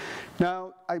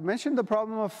 Now, I mentioned the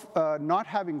problem of not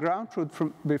having ground truth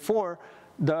from before.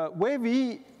 The way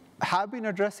we have been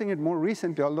addressing it more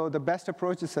recently, although the best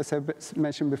approach is, as I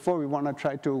mentioned before, we want to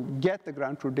try to get the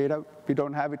ground truth data. We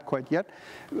don't have it quite yet,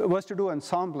 was to do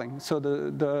ensembling. So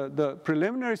the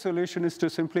preliminary solution is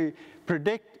to simply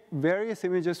predict various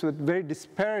images with very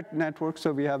disparate networks.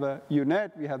 So we have a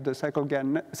UNet, we have the cycle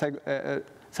GAN,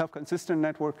 self-consistent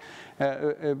network.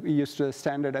 We used the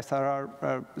standard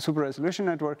SRR super resolution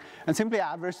network, and simply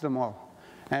average them all.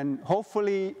 And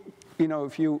hopefully,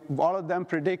 if all of them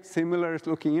predict similar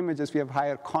looking images, we have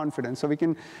higher confidence. So we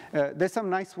can, there's some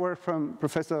nice work from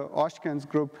Professor Oshkan's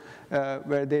group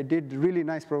where they did really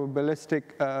nice probabilistic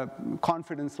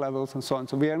confidence levels and so on.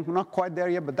 So we are not quite there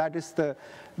yet, but that is the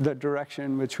direction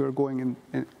in which we're going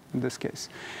in this case.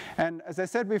 And as I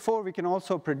said before, we can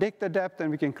also predict the depth,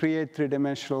 and we can create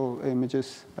three-dimensional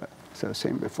images, so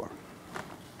same before.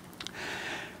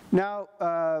 Now,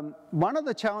 one of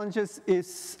the challenges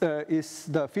is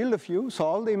the field of view. So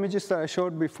all the images that I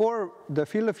showed before, the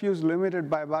field of view is limited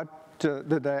by about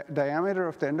the diameter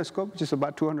of the endoscope, which is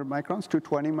about 200 microns,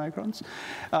 220 microns.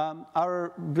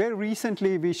 Very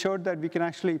recently, we showed that we can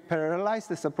actually parallelize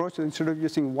this approach. So instead of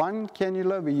using one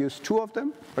cannula, we use two of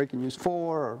them, or you can use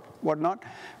four or whatnot.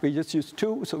 We just use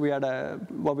two. So we had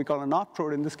what we call an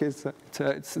optrode. In this case,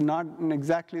 it's not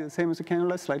exactly the same as a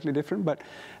cannula, slightly different. But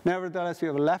nevertheless, we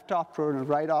have a left optrode and a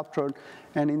right optrode.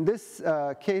 And in this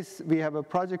case, we have a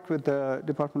project with the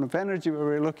Department of Energy where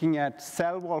we're looking at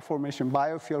cell wall formation,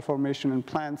 biofuel formation in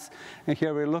plants. And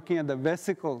here we're looking at the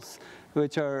vesicles,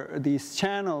 which are these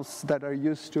channels that are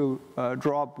used to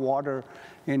drop water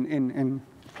in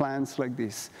plants like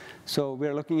these. So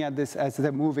we're looking at this as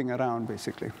they're moving around,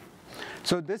 basically.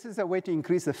 So this is a way to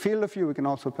increase the field of view. We can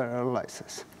also parallelize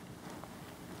this.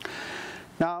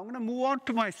 Now, I'm going to move on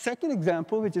to my second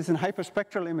example, which is in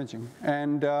hyperspectral imaging.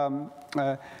 And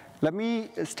let me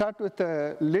start with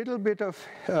a little bit of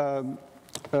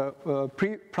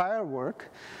prior work.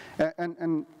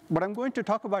 And what I'm going to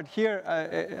talk about here,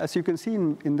 as you can see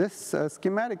in this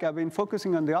schematic, I've been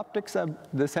focusing on the optics,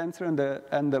 the sensor,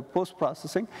 and the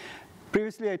post-processing.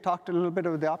 Previously, I talked a little bit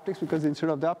about the optics because instead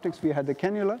of the optics, we had the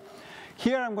cannula.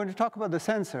 Here, I'm going to talk about the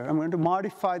sensor. I'm going to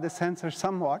modify the sensor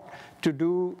somewhat to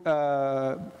do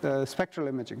spectral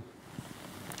imaging.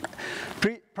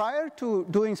 Prior to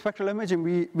doing spectral imaging,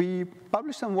 we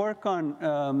published some work on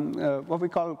what we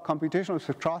call computational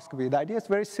spectroscopy. The idea is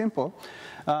very simple.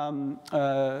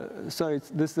 So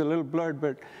this is a little blurred,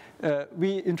 but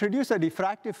we introduced a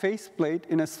diffractive faceplate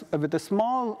with a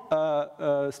small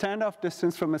standoff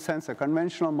distance from a sensor,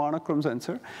 conventional monochrome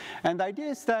sensor. And the idea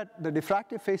is that the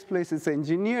diffractive faceplate is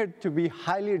engineered to be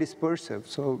highly dispersive,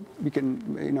 so we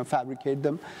can fabricate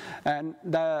them. And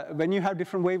when you have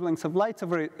different wavelengths of light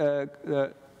over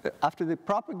after it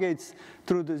propagates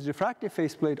through this diffractive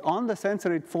faceplate, on the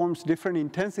sensor it forms different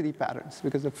intensity patterns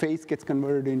because the phase gets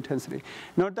converted to intensity.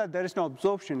 Note that there is no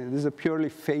absorption. This is a purely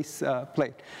phase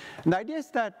plate. And the idea is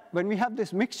that when we have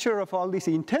this mixture of all these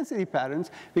intensity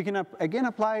patterns, we can again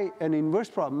apply an inverse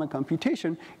problem, a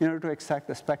computation, in order to extract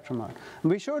the spectrum out.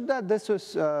 And we showed that this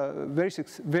was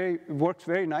works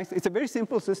very nicely. It's a very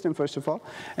simple system, first of all,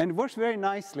 and it works very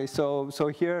nicely. So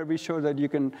here we show that you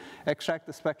can extract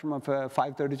the spectrum of a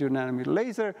 532 nanometer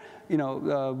laser,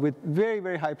 with very,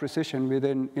 very high precision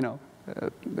within,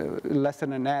 less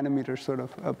than a nanometer sort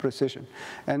of precision.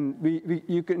 And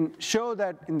you can show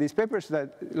that in these papers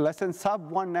that less than sub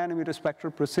 1 nanometer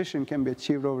spectral precision can be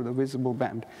achieved over the visible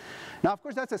band. Now, of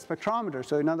course, that's a spectrometer.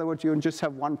 So in other words, you just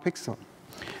have one pixel.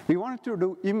 We wanted to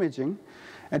do imaging.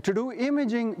 And to do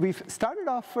imaging, we've started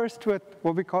off first with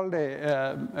what we called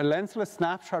a lensless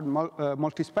snapshot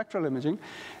multispectral imaging.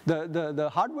 The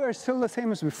hardware is still the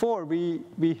same as before.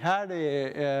 We had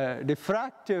a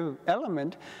diffractive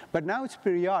element, but now it's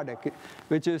periodic,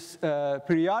 which is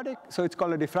periodic, so it's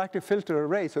called a diffractive filter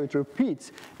array, so it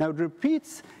repeats. Now it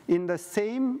repeats in the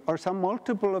same or some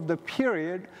multiple of the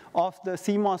period of the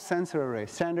CMOS sensor array,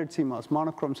 standard CMOS,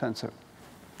 monochrome sensor.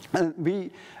 And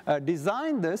we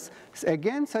designed this,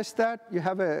 again, such that you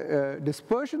have a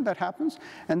dispersion that happens,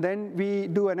 and then we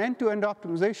do an end-to-end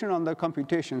optimization on the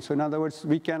computation. So in other words,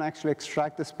 we can actually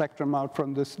extract the spectrum out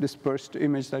from this dispersed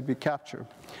image that we capture.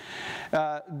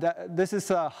 This is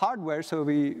hardware, so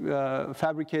we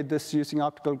fabricate this using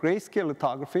optical grayscale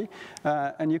lithography.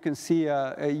 And you can see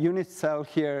a unit cell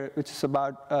here, which is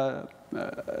about,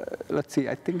 let's see,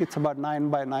 I think it's about 9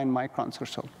 by 9 microns or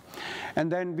so. And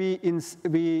then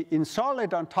we install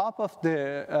it on top of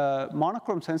the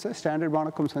monochrome sensor, standard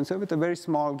monochrome sensor, with a very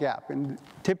small gap,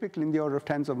 typically in the order of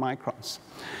tens of microns.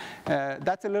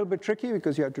 That's a little bit tricky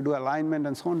because you have to do alignment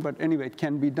and so on, but anyway, it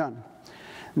can be done.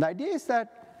 And the idea is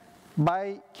that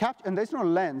by capture, and there's no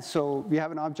lens, so we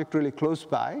have an object really close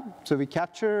by. So we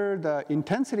capture the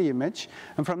intensity image,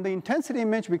 and from the intensity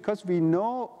image, because we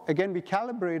know, again, we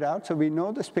calibrate out, so we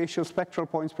know the spatial spectral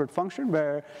points per function,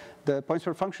 where the points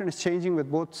per function is changing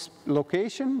with both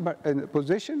location,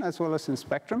 position, as well as in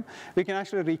spectrum. We can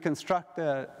actually reconstruct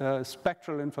the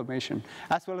spectral information,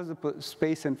 as well as the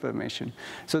space information.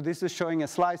 So this is showing a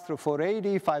slice through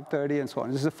 480, 530, and so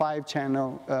on. This is a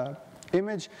 5-channel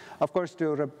image. Of course,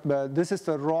 this is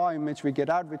the raw image we get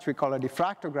out, which we call a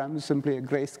diffractogram. It's simply a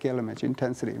grayscale image,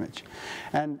 intensity image.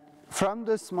 And from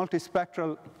this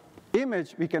multispectral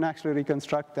image, we can actually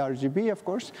reconstruct the RGB, of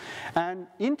course. And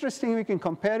interestingly, we can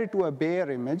compare it to a Bayer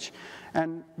image.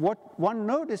 And what one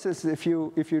notices, if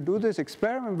you do this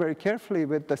experiment very carefully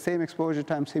with the same exposure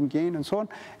time, same gain, and so on,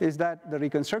 is that the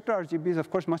reconstructed RGB is,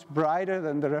 of course, much brighter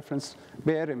than the reference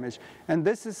Bayer image. And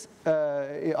this is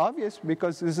obvious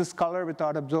because this is color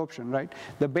without absorption, right?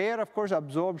 The Bayer, of course,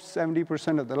 absorbs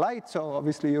 70% of the light, so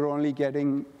obviously you're only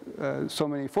getting so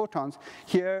many photons.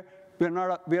 Here,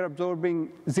 we're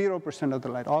absorbing 0% of the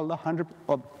light. All the 100,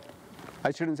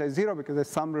 I shouldn't say 0 because there's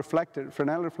some reflected,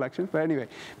 Fresnel reflections, but anyway,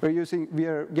 we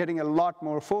are getting a lot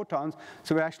more photons,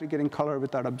 so we're actually getting color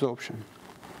without absorption.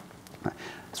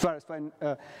 As far as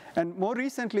and more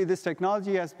recently, this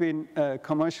technology has been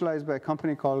commercialized by a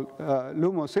company called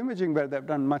Lumos Imaging, where they've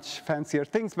done much fancier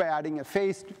things by adding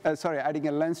adding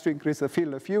a lens to increase the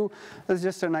field of view. This is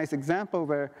just a nice example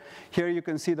where here you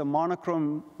can see the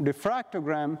monochrome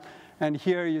diffractogram, and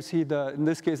here you see in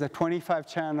this case, a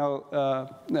 25-channel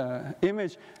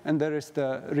image, and there is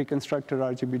the reconstructed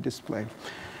RGB display.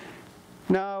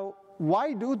 Now,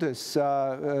 why do this? There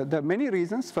are many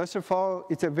reasons. First of all,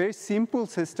 it's a very simple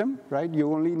system, right?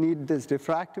 You only need this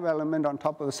diffractive element on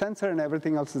top of the sensor, and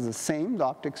everything else is the same. The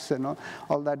optics and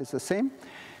all that is the same.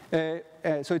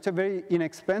 So it's a very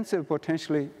inexpensive,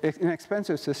 potentially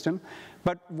inexpensive system.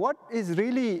 But what is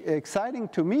really exciting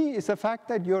to me is the fact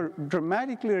that you're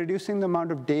dramatically reducing the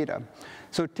amount of data.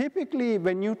 So typically,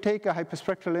 when you take a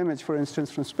hyperspectral image, for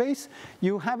instance, from space,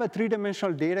 you have a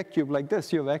 3-dimensional data cube like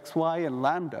this. You have X, Y, and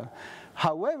lambda.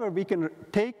 However, we can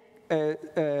take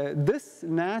this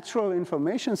natural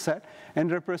information set and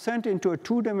represent into a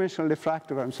 2-dimensional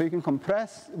diffractogram. So you can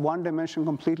compress one dimension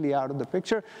completely out of the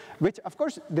picture, which, of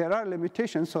course, there are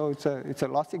limitations. So it's a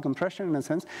lossy compression in a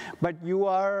sense. But you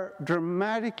are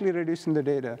dramatically reducing the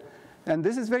data. And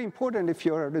this is very important if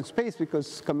you're in space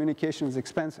because communication is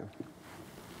expensive.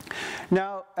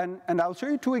 Now, and I'll show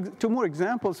you two more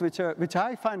examples, which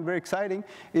I find very exciting,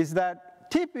 is that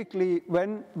typically,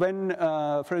 when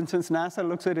for instance, NASA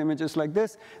looks at images like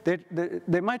this,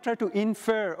 they might try to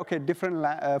infer, okay, different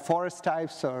forest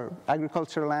types or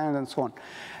agricultural land and so on.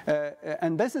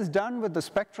 And this is done with the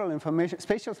spectral information,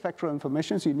 spatial spectral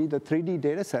information, so you need the 3D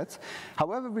data sets.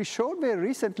 However, we showed very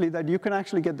recently that you can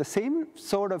actually get the same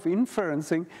sort of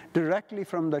inferencing directly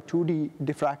from the 2D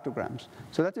diffractograms.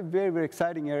 So that's a very, very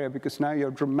exciting area because now you're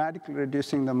dramatically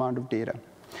reducing the amount of data.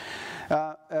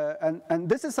 And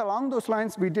this is along those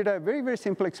lines. We did a very, very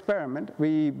simple experiment.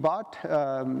 We bought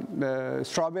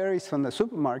strawberries from the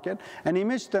supermarket and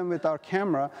imaged them with our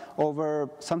camera over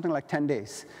something like 10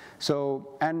 days.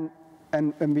 So, and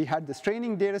we had this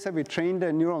training data set. We trained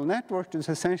a neural network to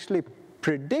essentially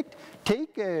predict,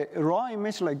 take a raw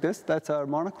image like this, that's our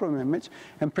monochrome image,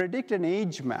 and predict an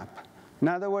age map. In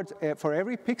other words, for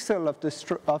every pixel of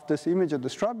this image of the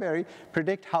strawberry,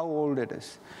 predict how old it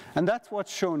is. And that's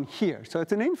what's shown here. So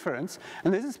it's an inference,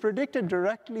 and this is predicted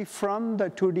directly from the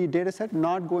 2D data set,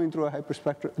 not going through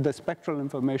the spectral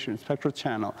information, spectral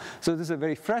channel. So this is a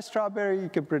very fresh strawberry. You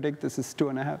can predict this is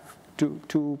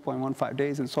 2.15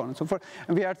 days, and so on and so forth.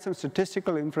 And we had some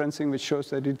statistical inferencing, which shows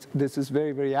that this is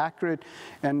very, very accurate.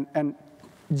 And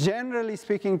generally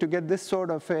speaking, to get this sort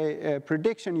of a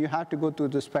prediction, you have to go to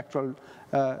the spectral,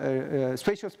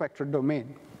 spatial spectral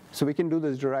domain. So we can do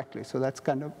this directly, so that's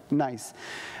kind of nice.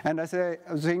 And as I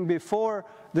was saying before,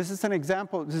 this is an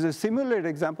example, this is a simulated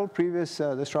example. Previous,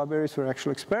 the strawberries were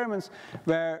actual experiments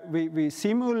where we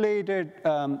simulated,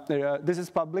 this is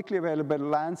publicly available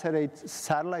Landsat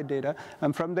satellite data,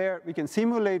 and from there we can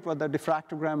simulate what the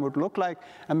diffractogram would look like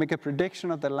and make a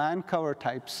prediction of the land cover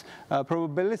types,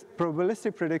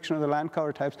 probabilistic prediction of the land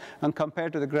cover types, and compare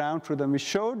to the ground truth. And we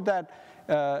showed that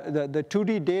the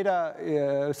 2D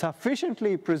data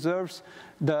sufficiently preserves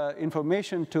the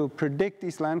information to predict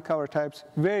these land cover types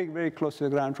very, very close to the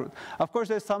ground truth. Of course,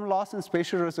 there's some loss in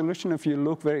spatial resolution if you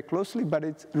look very closely, but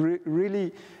it's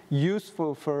really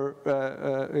useful for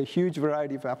a huge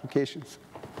variety of applications.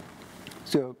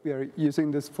 So we are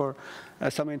using this for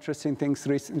some interesting things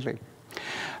recently.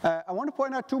 I want to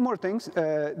point out two more things.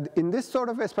 In this sort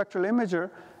of a spectral imager,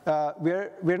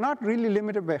 we're not really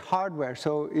limited by hardware.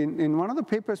 So in one of the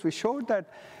papers, we showed that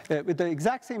with the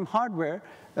exact same hardware,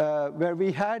 where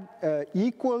we had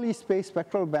equally spaced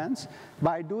spectral bands,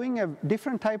 by doing a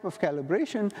different type of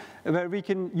calibration, where we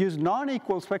can use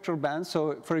non-equal spectral bands.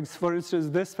 So for instance,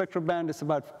 this spectral band is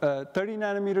about 30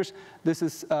 nanometers. This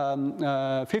is 50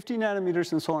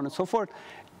 nanometers, and so on and so forth.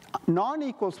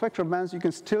 Non-equal spectral bands, you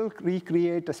can still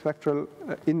recreate a spectral,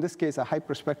 in this case, a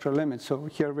hyperspectral image. So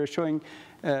here we're showing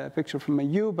a picture from a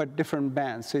U, but different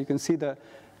bands. So you can see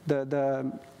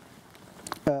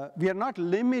we are not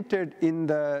limited in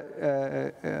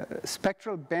the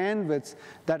spectral bandwidths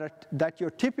that you're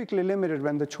typically limited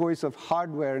when the choice of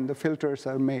hardware and the filters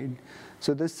are made.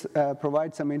 So this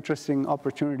provides some interesting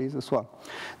opportunities as well.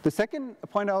 The second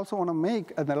point I also want to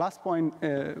make, and the last point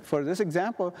for this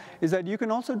example, is that you can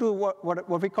also do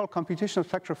what we call computational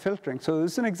spectral filtering. So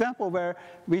this is an example where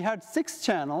we had 6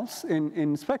 channels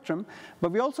in spectrum,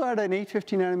 but we also had an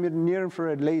 850 nanometer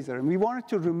near-infrared laser, and we wanted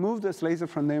to remove this laser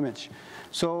from the image.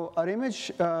 So our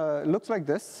image looks like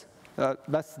this.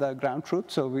 That's the ground truth.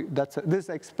 So this is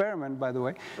an experiment, by the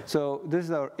way. So this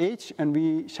is our H, and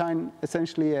we shine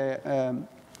essentially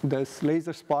this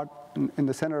laser spot in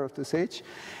the center of this H.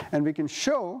 And we can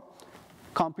show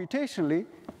computationally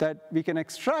that we can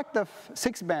extract the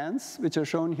 6 bands, which are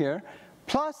shown here,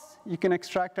 plus you can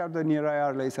extract out the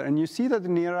near-IR laser. And you see that the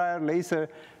near-IR laser,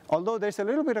 although there's a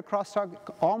little bit of crosstalk,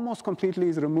 almost completely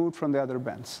is removed from the other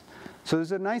bands. So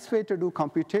there's a nice way to do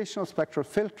computational spectral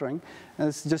filtering. And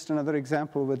it's just another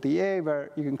example with the A, where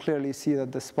you can clearly see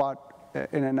that the spot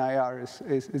in an IR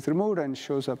is removed and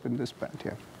shows up in this band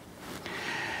here.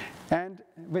 And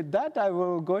with that, I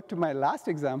will go to my last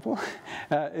example.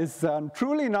 Is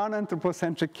truly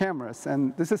non-anthropocentric cameras.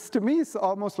 And this is, to me, is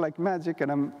almost like magic,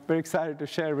 and I'm very excited to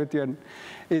share with you. And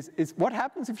is what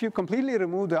happens if you completely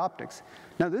remove the optics.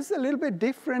 Now, this is a little bit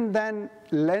different than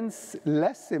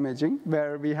lens-less imaging,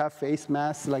 where we have face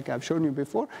masks, like I've shown you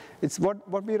before. It's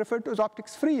what we refer to as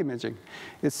optics-free imaging.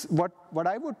 It's what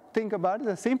I would think about is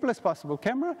the simplest possible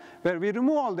camera, where we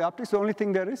remove all the optics. The only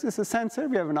thing there is a sensor.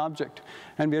 We have an object,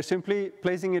 and we are simply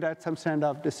placing it at some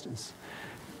standoff distance.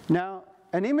 Now,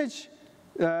 an image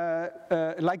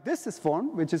like this is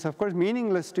formed, which is, of course,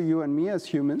 meaningless to you and me as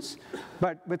humans.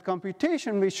 But with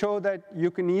computation, we show that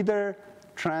you can either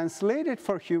translate it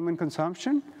for human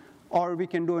consumption, or we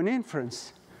can do an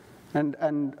inference.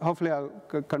 And hopefully, I'll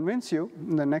convince you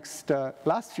in the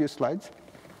last few slides.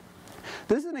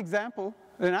 This is an example,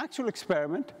 an actual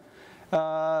experiment.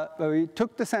 we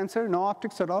took the sensor, no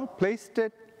optics at all, placed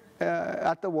it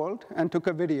at the world, and took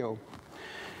a video.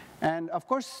 And of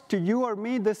course, to you or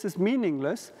me, this is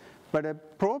meaningless, but an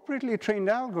appropriately trained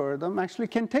algorithm actually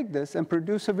can take this and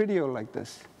produce a video like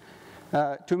this.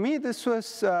 To me, this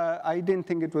was, I didn't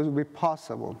think it would be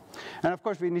possible. And of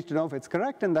course, we need to know if it's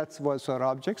correct, and that was our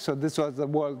object. So this was the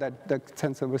world that the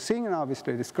sensor was seeing, and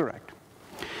obviously it is correct.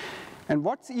 And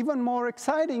what's even more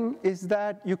exciting is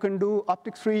that you can do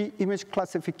optics-free image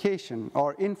classification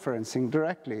or inferencing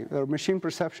directly, or machine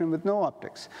perception with no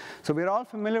optics. So we're all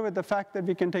familiar with the fact that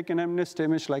we can take an MNIST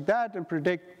image like that and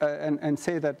predict and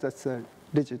say that that's a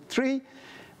digit 3.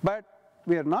 But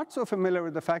we are not so familiar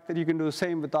with the fact that you can do the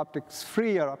same with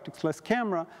optics-free or optics-less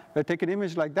camera, where take an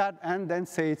image like that and then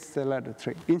say it's the letter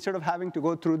 3. Instead of having to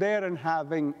go through there and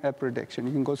having a prediction,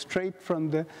 you can go straight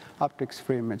from the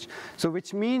optics-free image. So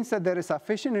which means that there is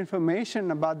sufficient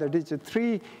information about the digit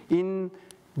 3 in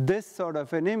this sort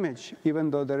of an image,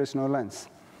 even though there is no lens.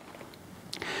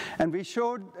 And we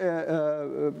showed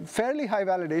fairly high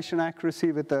validation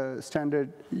accuracy with the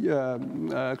standard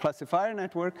classifier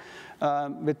network.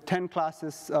 With 10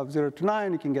 classes of 0 to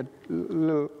 9, you can get a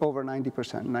little over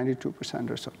 90%, 92%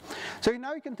 or so. So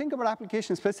now you can think about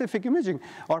application-specific imaging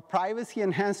or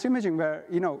privacy-enhanced imaging, where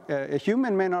a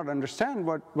human may not understand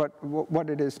what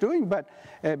it is doing, but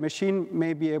a machine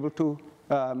may be able to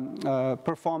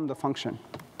perform the function.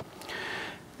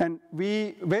 And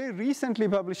we very recently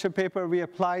published a paper. We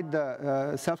applied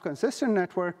the self-consistent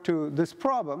network to this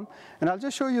problem. And I'll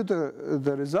just show you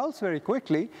the results very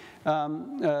quickly.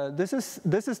 This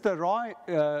is the raw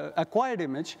acquired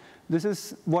image. This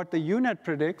is what the UNet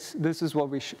predicts. This is what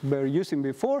we were using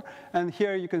before. And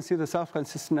here you can see the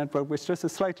self-consistent network, which does a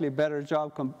slightly better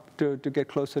job to get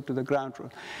closer to the ground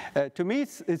truth. To me,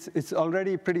 it's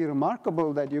already pretty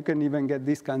remarkable that you can even get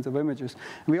these kinds of images.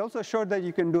 We also showed that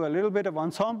you can do a little bit of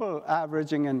ensemble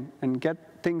averaging and get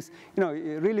things.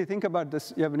 You really think about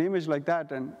this. You have an image like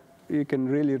that, and you can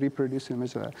really reproduce an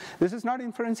image like that. This is not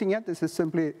inferencing yet. This is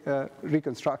simply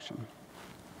reconstruction.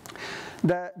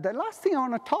 The last thing I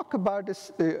want to talk about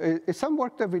is some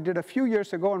work that we did a few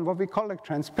years ago on what we call a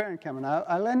transparent camera.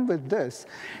 I'll end with this.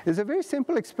 It's a very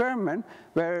simple experiment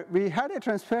where we had a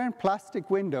transparent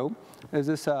plastic window. This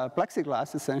is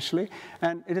plexiglass, essentially.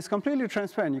 And it is completely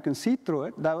transparent. You can see through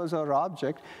it. That was our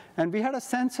object. And we had a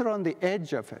sensor on the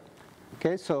edge of it.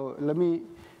 OK, so let me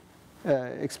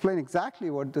explain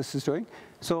exactly what this is doing.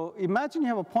 So imagine you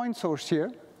have a point source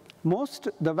here.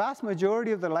 The vast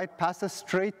majority of the light passes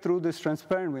straight through this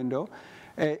transparent window.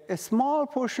 A small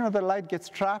portion of the light gets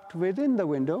trapped within the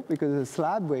window because it's a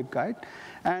slab waveguide.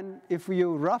 And if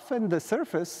you roughen the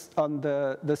surface on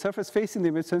the surface facing the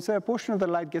image sensor, a portion of the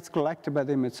light gets collected by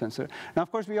the image sensor. Now,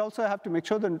 of course, we also have to make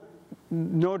sure that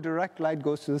no direct light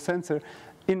goes to the sensor.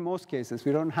 In most cases,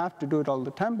 we don't have to do it all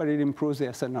the time, but it improves the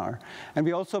SNR. And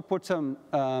we also put some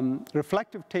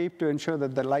reflective tape to ensure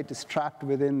that the light is trapped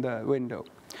within the window.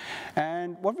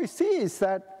 And what we see is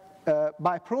that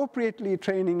by appropriately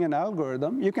training an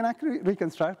algorithm, you can actually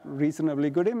reconstruct reasonably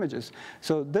good images.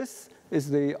 So this is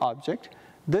the object.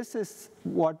 This is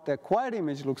what the acquired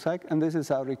image looks like, and this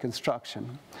is our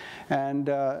reconstruction. And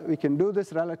we can do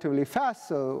this relatively fast,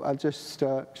 so I'll just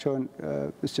show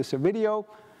it's just a video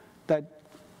that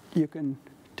you can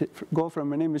go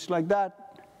from an image like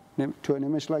that to an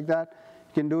image like that.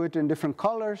 You can do it in different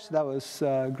colors. That was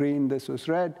green, this was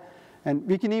red. And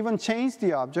we can even change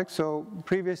the object. So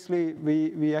previously,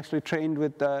 we actually trained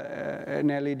with an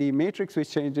LED matrix. We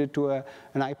changed it to an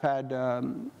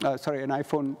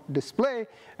iPhone display.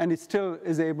 And it still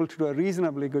is able to do a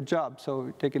reasonably good job.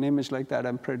 So take an image like that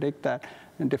and predict that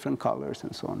in different colors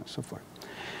and so on and so forth.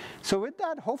 So with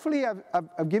that, hopefully,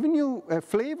 I've given you a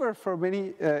flavor for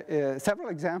several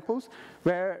examples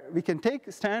where we can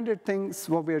take standard things,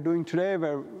 what we are doing today,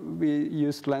 where we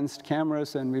use lensed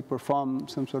cameras and we perform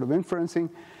some sort of inferencing.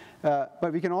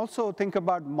 But we can also think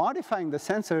about modifying the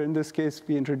sensor. In this case,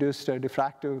 we introduced a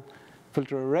diffractive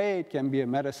filter array. It can be a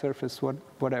meta surface,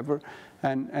 whatever,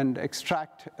 and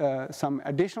extract some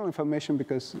additional information,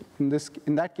 because in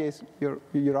that case,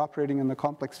 you're operating in the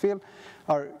complex field,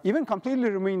 or even completely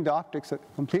removing the optics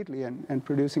completely and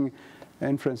producing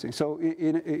inferencing. So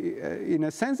in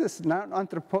a sense, this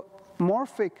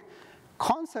non-anthropomorphic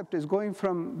concept is going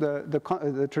from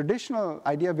the traditional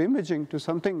idea of imaging to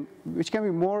something which can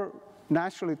be more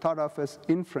naturally thought of as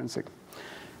inferencing.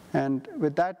 And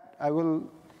with that,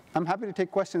 I'm happy to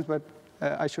take questions, but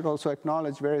I should also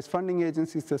acknowledge various funding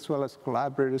agencies as well as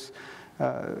collaborators.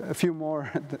 A few more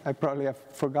I probably have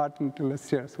forgotten to list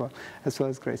here as well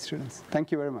as great students.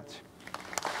 Thank you very much.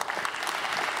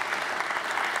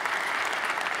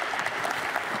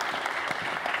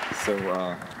 So,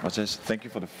 Rajesh, thank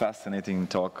you for the fascinating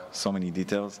talk, so many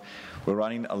details. We're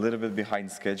running a little bit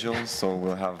behind schedule, so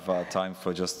we'll have time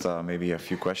for just maybe a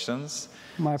few questions.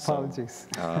 My apologies.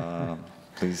 So,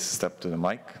 please step to the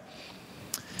mic.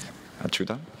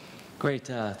 Achyuta. Great,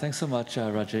 thanks so much,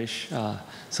 Rajesh.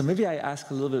 So maybe I ask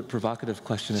a little bit provocative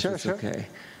question if it's okay.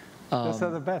 Those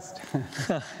are the best.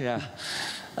 Yeah.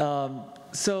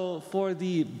 So for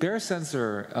the bare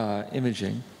sensor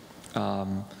imaging,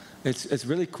 it's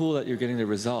really cool that you're getting the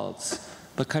results,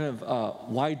 but kind of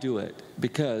why do it?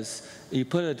 Because you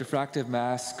put a diffractive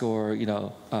mask or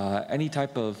any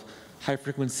type of high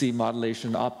frequency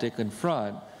modulation optic in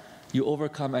front, you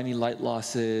overcome any light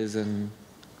losses and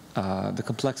the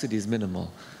complexity is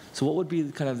minimal. So what would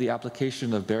be kind of the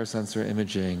application of bare sensor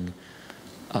imaging?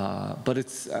 But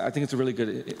I think it's a really good,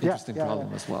 interesting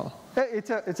problem as well.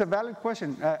 It's a valid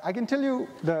question. I can tell you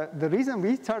the reason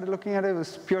we started looking at it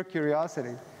was pure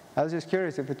curiosity. I was just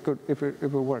curious if it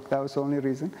would work. That was the only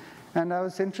reason. And I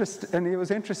was interested, and it was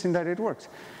interesting that it works.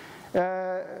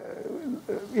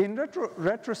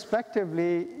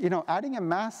 Retrospectively, adding a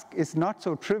mask is not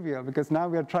so trivial because now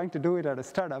we are trying to do it at a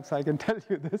startup. So I can tell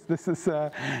you this is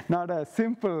not a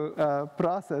simple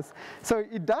process. So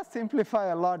it does simplify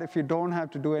a lot if you don't have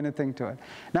to do anything to it.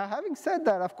 Now, having said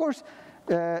that, of course,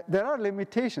 there are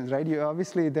limitations, right?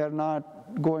 Obviously, they're not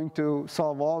going to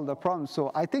solve all the problems.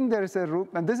 So I think there is a room,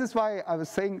 and this is why I was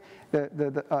saying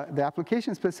the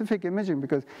application-specific imaging,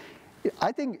 because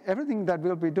I think everything that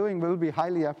we'll be doing will be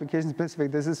highly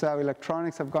application-specific. This is how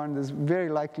electronics have gone. This is very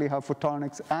likely how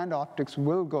photonics and optics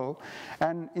will go.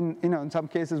 And in some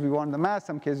cases, we want the mask.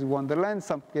 Some cases, we want the lens.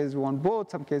 Some cases, we want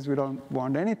both. Some cases, we don't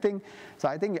want anything. So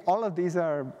I think all of these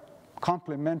are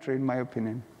complementary, in my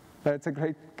opinion. But it's a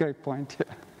great point.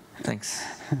 Yeah. Thanks.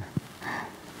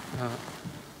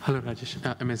 Hello, Rajesh.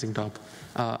 Amazing talk.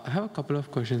 I have a couple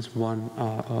of questions. One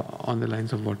on the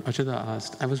lines of what Achyuta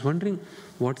asked. I was wondering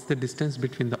what's the distance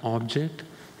between the object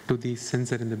to the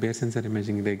sensor in the bare sensor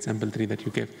imaging, the example 3 that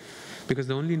you gave. Because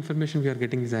the only information we are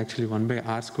getting is actually 1 by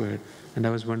r squared. And I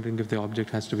was wondering if the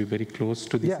object has to be very close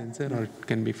to the sensor or it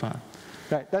can be far.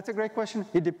 Right, that's a great question.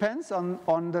 It depends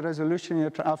on the resolution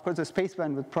you're of course, the space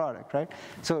bandwidth product, right?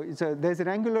 So there's an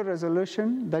angular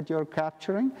resolution that you're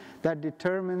capturing that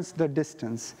determines the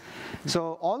distance.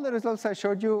 So all the results I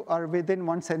showed you are within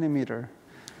 1 centimeter.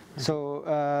 So,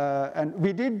 and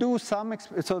we did do some,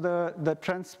 so the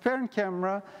transparent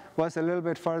camera was a little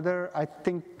bit further. I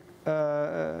think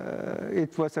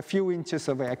it was a few inches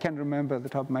away. I can't remember at the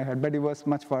top of my head, but it was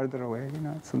much farther away,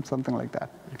 something like that.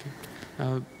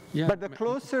 Okay. Yeah, but the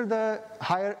closer, the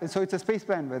higher, so it's a space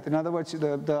bandwidth. In other words,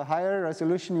 the higher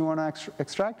resolution you want to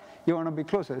extract, you want to be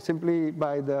closer, simply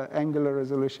by the angular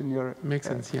resolution you're... Makes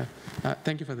sense, yeah.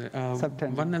 Thank you for that.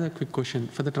 One other quick question.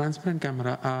 For the transparent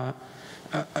camera,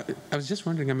 I was just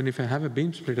wondering, if I have a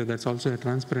beam splitter, that's also a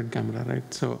transparent camera,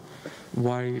 right? So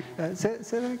why...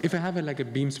 if I have a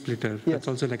beam splitter, that's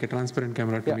also like a transparent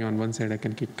camera to me. On one side, I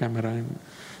can keep camera. And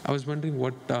I was wondering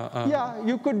what... yeah,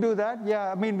 you could do that.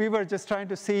 Yeah, we were just trying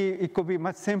to see it could be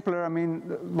much simpler.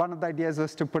 One of the ideas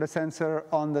was to put a sensor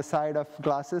on the side of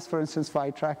glasses, for instance, for eye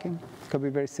tracking. It could be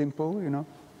very simple,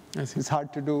 I see. It's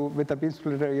hard to do with a beam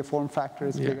splitter. Your form factor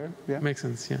is bigger. Yeah, makes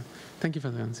sense, yeah. Thank you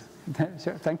for the answer.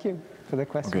 Sure, thank you for the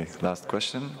question. Okay, last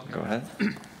question. Go ahead.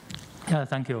 Yeah,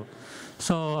 thank you.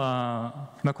 So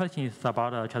my question is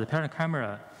about a transparent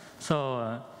camera.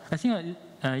 So I think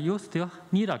you still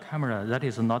need a camera that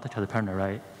is not transparent,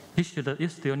 right? You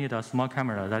still need a small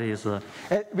camera that is...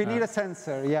 we need a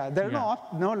sensor, yeah. There are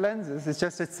no lenses. It's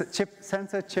just a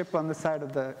sensor chip on the side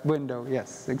of the window.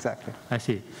 Yes, exactly. I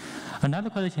see. Another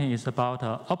question is about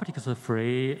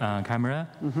optics-free camera.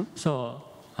 Mm-hmm. So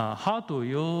how do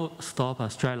you stop a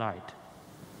stray light?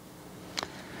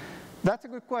 That's a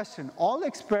good question. All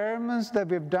experiments that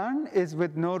we've done is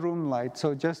with no room light,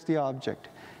 so just the object.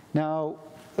 Now,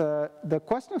 the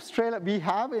question of stray light, we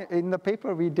have in the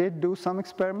paper, we did do some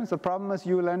experiments. The problem is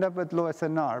you will end up with low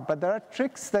SNR. But there are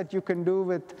tricks that you can do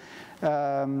with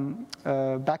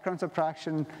background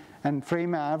subtraction and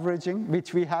frame averaging,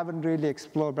 which we haven't really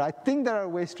explored. But I think there are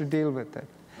ways to deal with it.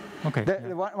 Okay.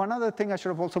 One other thing I should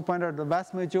have also pointed out, the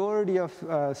vast majority of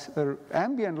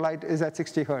ambient light is at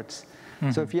 60 hertz.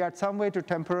 Mm-hmm. So if you had some way to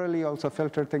temporarily also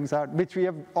filter things out, which we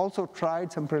have also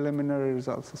tried some preliminary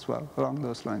results as well along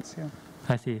those lines. Yeah.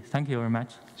 I see. Thank you very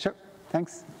much. Sure.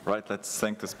 Thanks. Right. Let's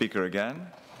thank the speaker again.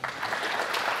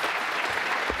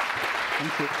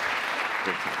 Thank you.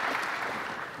 Great.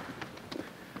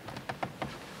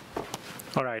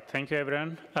 All right, thank you,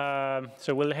 everyone.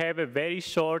 So we'll have a very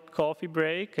short coffee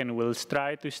break, and we'll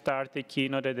try to start the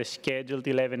keynote at the scheduled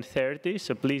 11:30.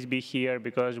 So please be here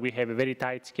because we have a very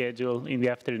tight schedule in the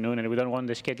afternoon, and we don't want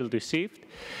the schedule to shift.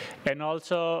 And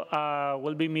also,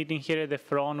 we'll be meeting here at the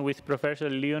front with Professor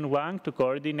Leon Wang to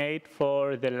coordinate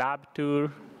for the lab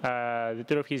tour, the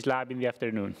tour of his lab in the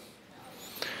afternoon.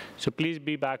 So please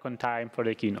be back on time for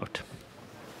the keynote.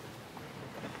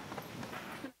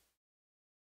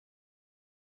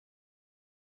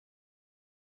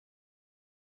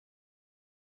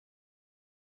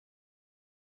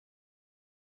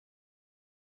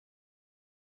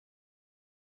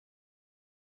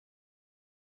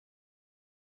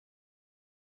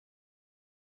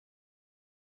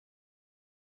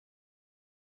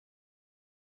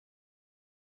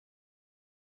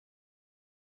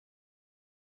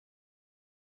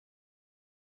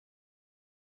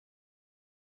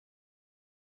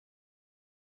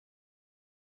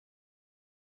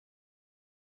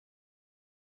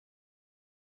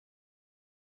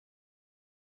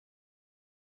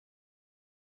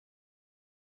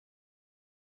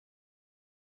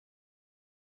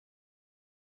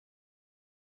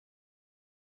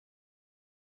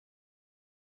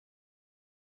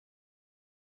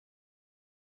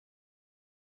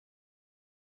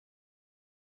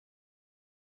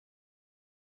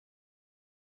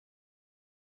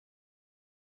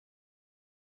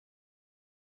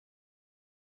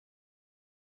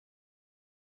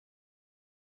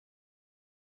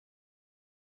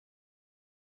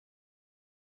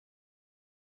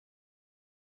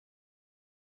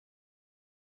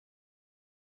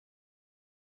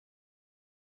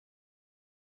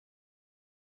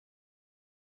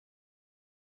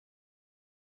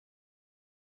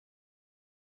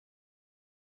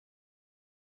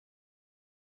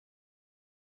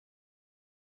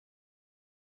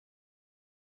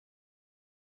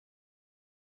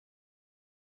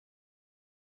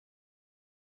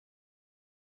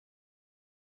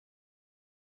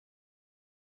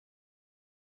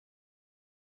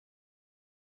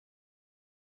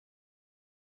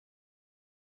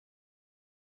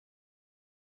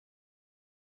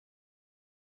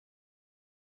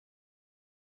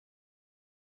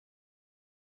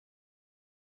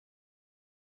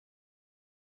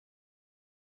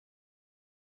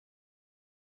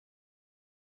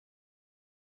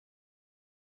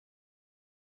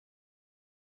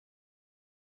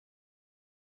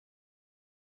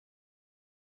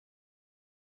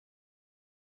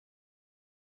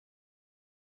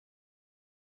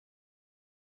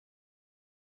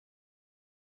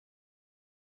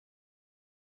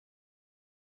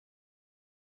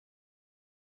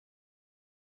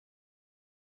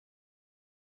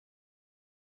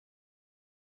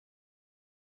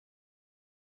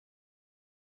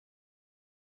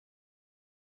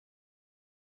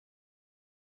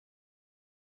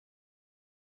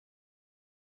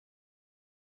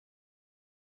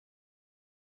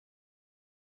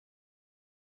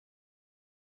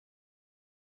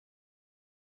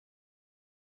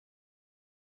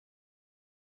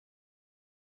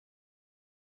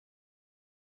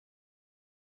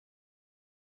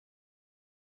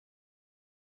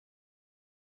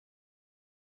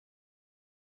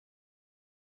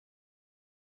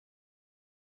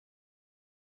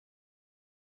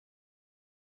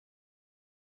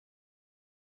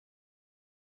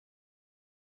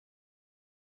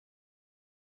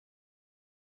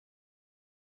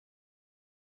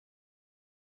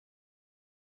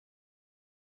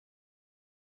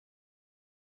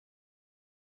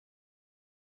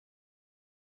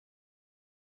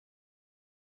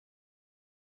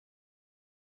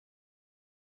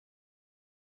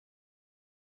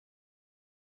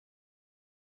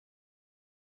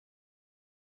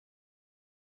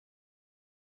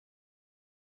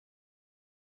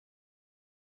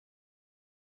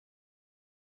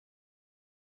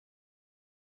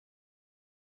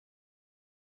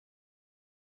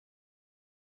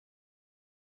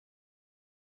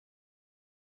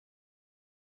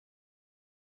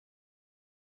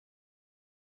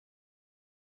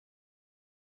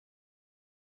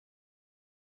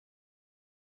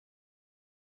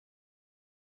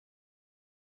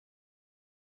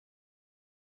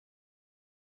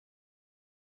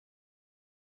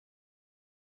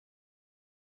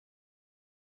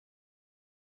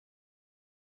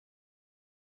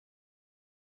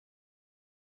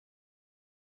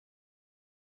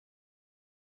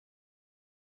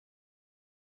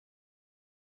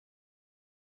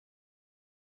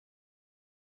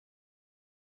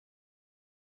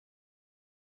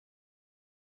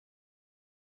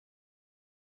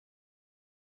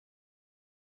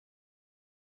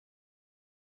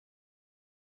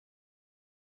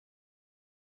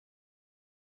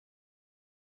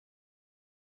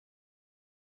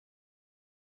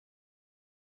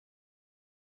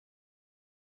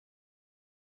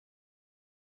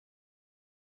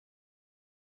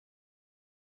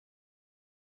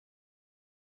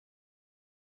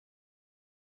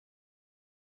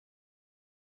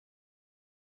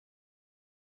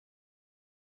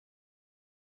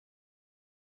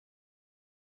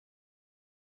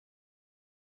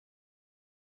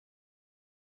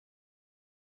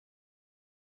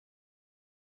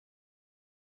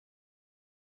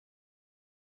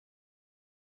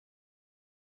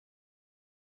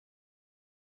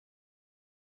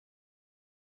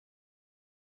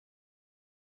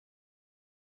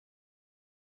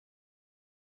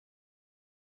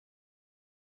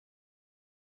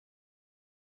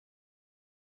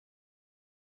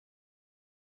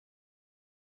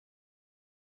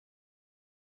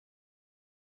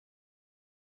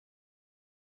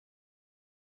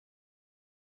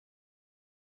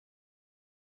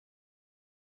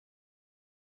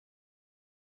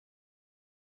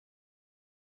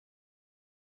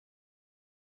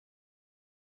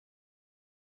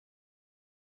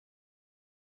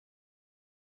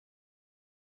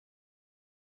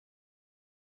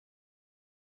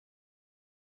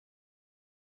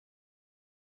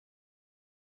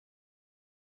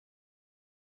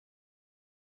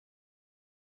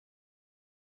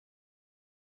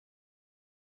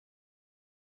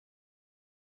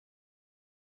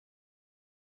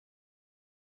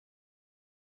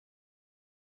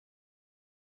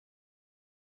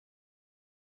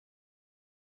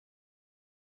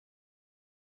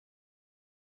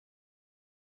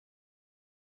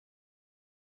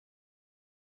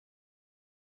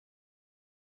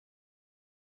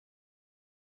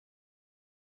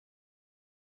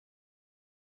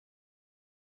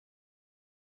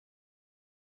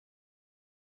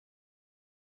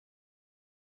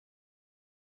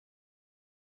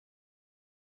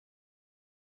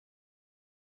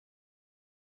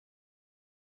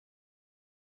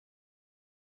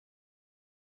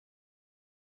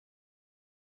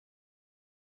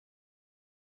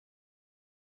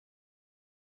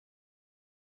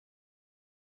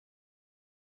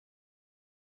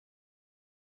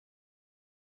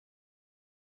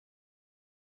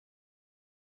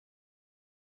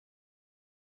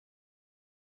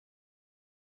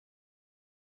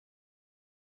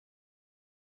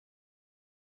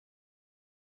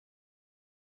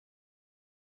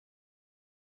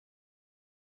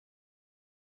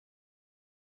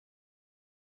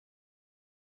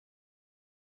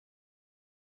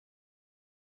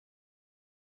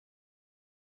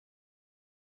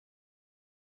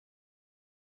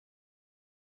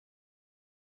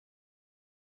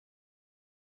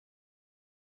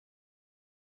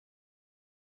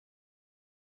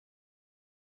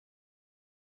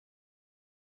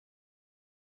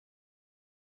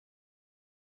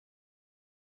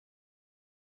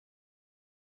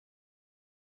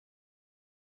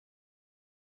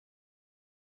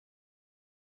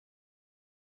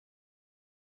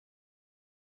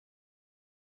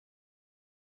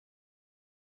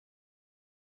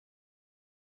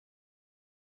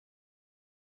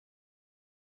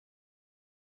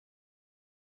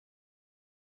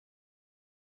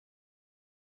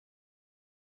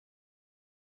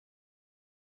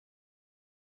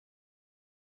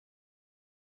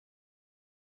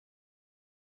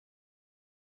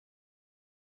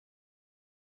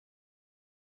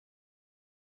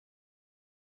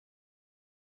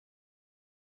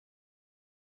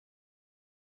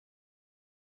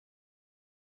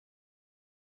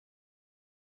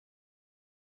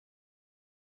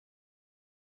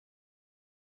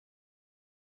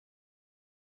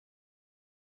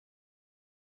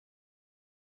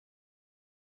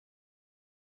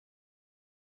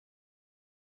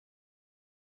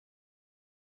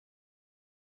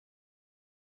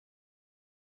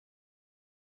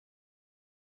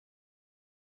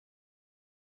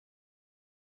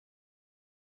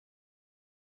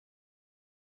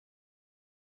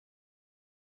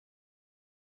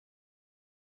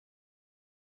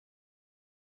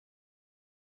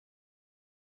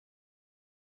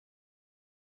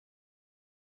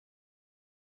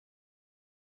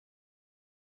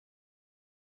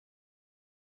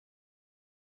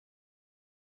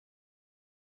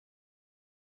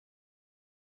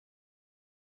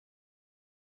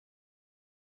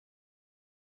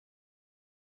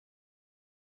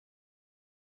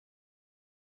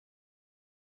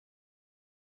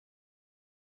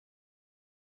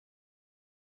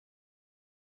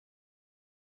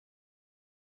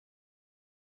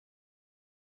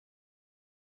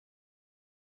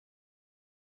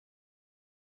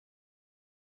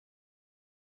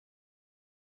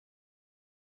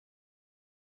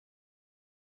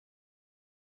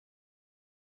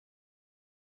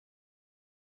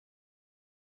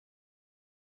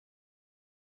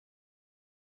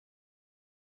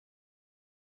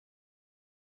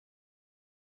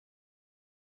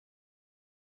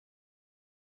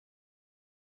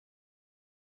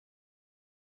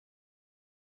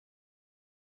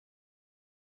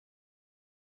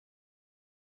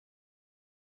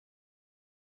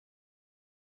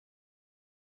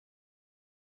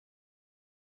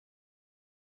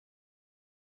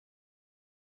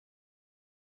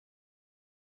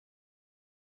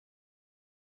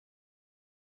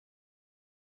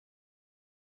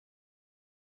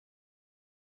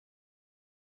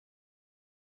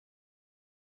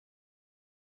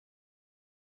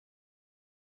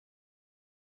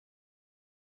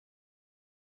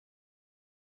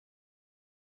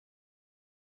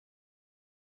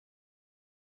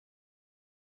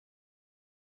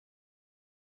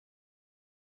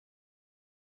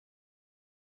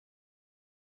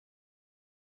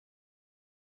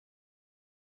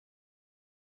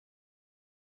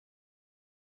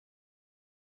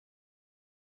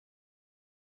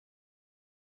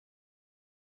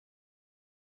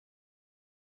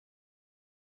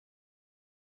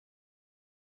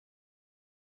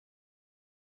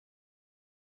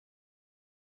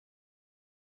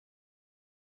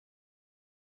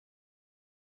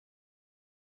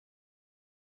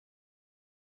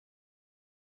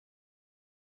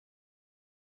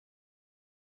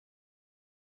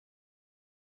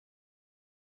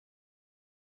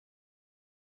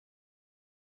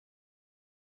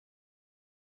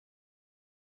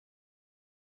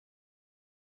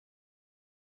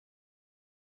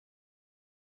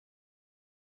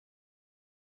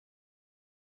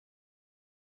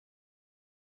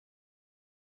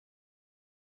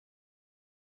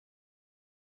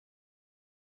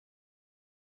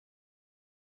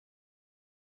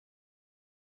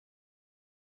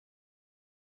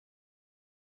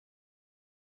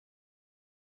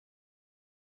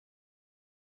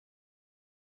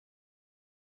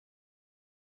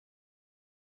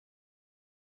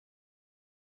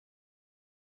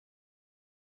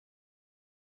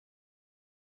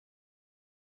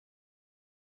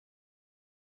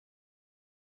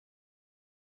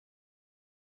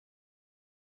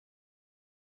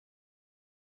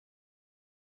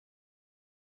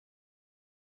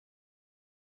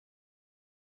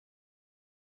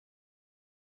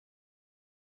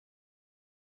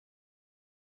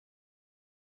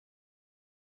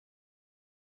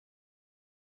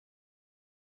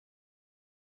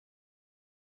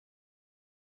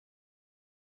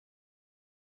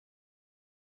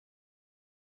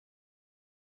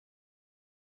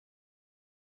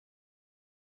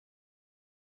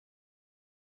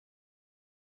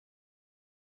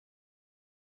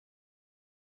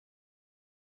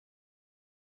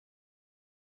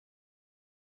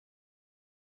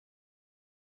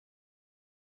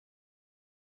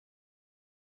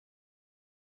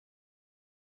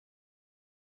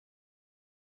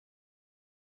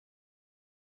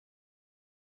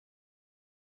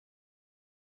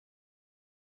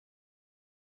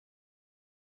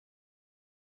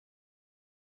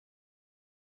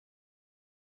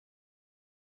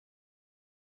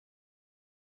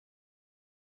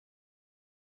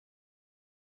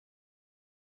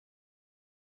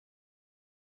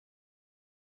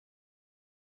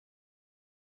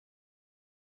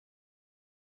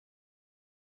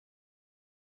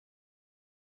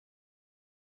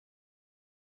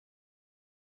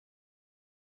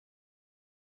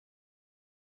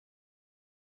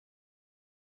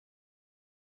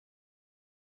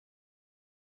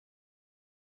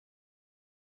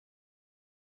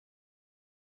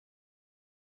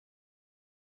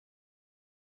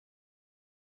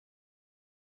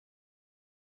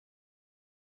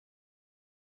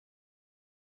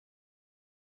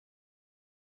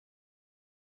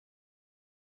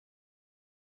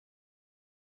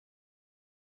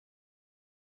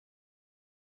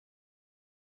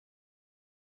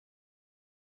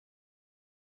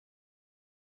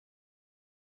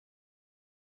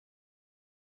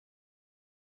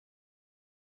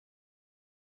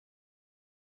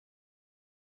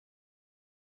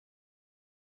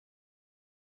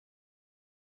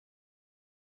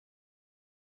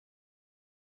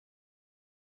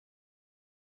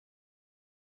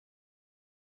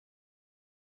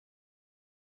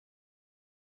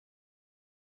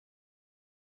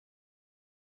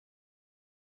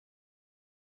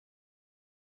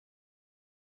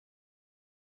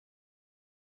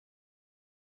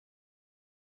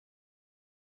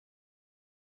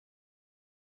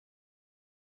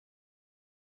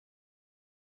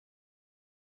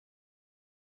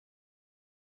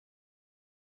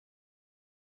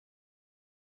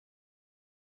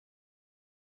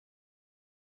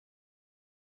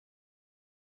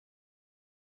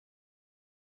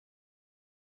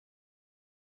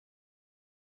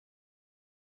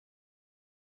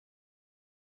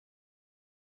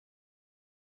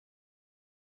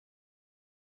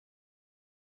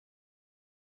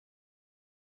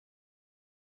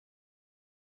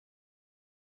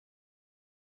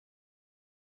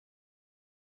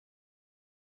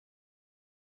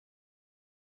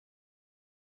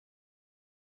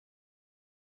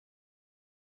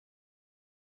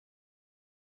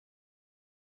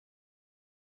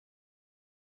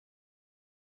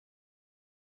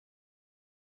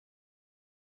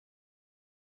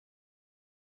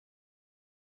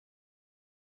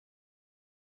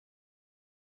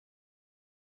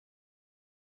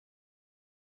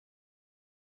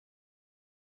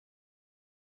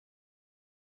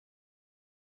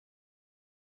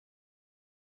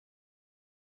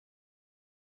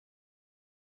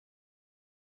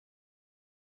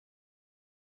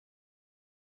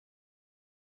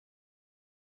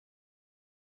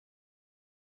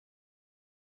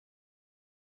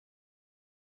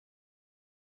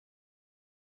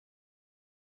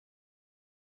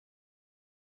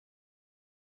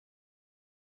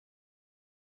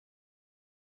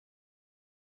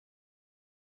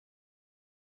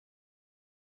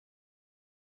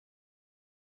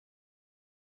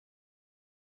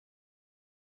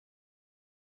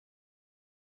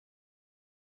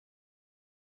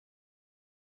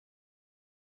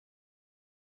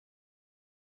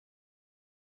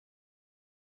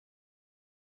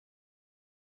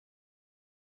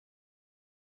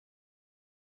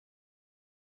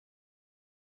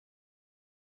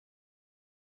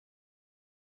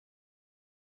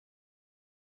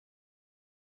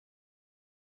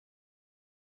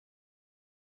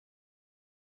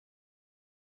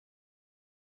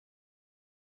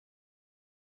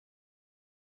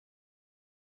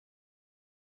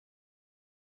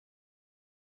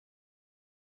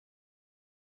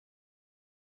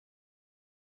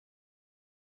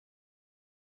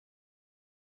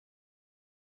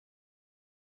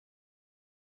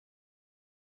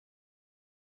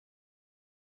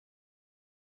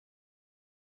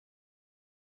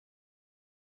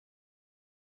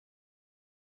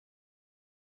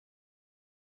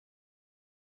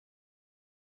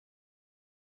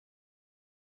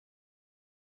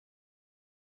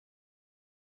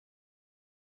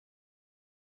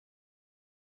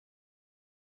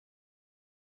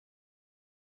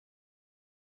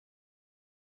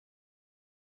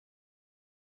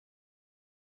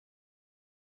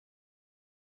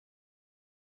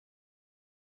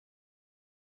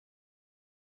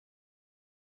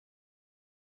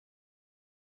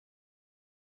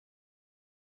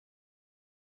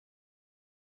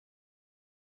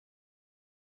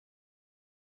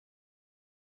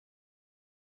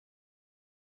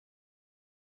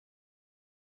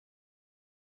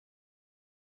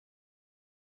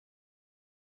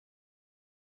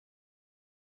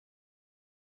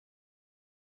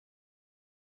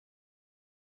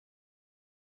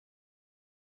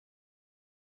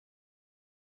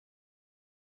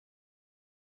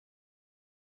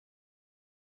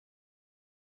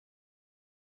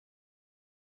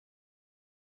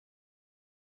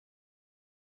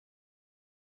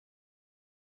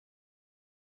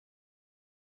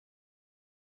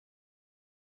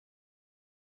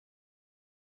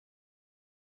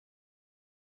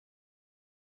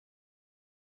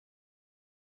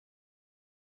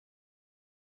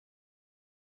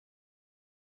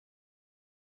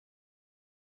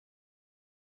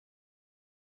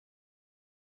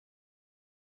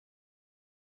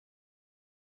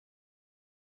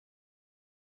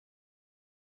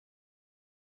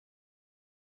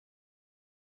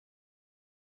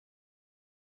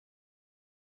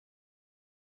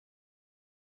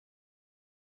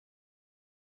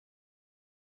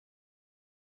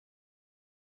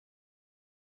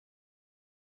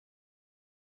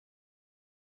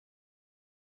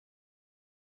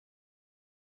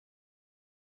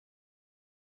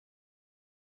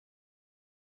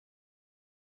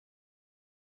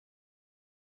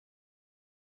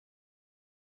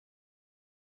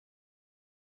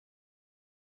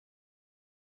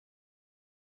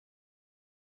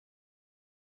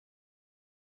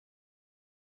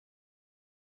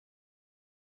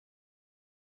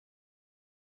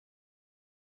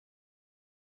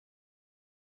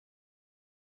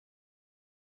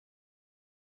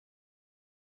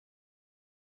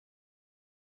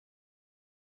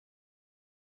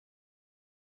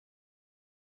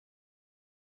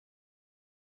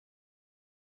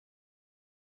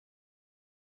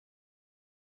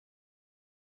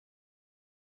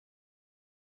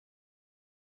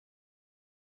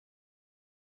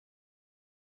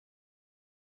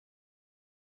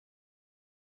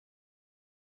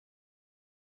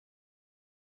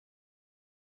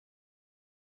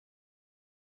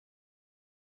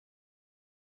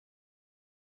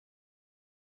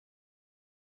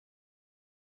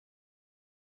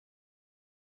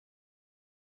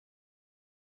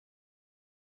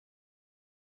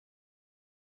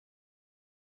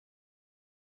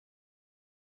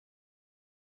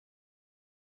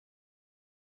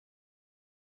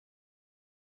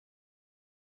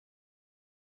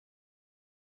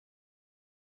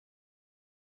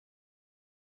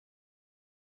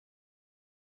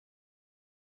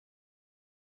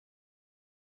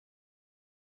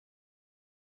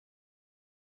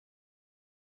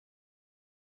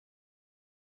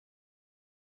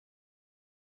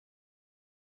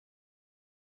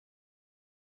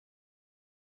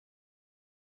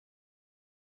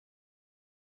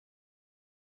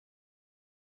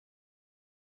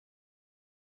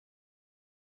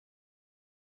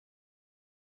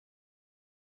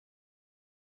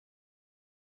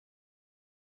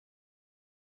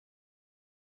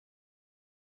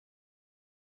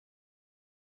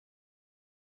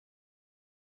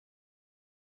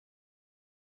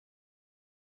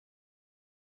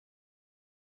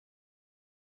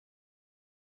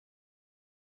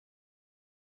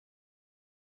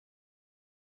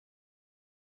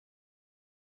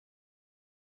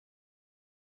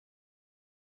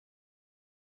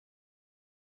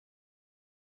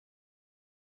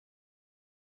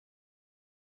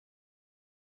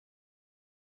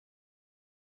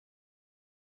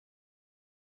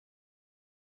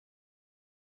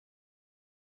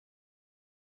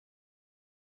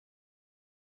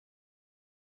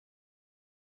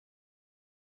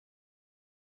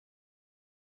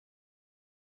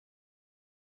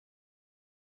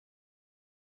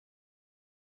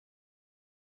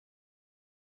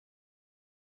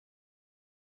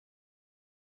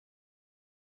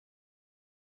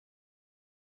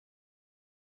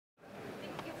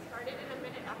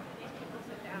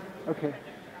 Okay.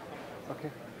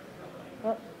 Okay.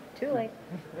 Well, too late.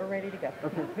 We're ready to go.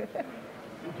 Okay.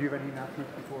 Do you have any math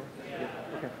notes before? Yeah.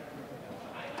 Okay.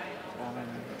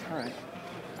 All right.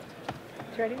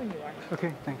 It's ready when you are.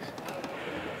 Okay, thanks.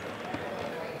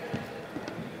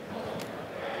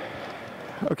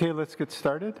 Okay, let's get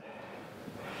started.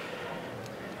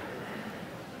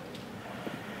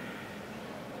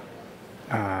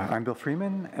 I'm Bill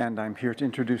Freeman, and I'm here to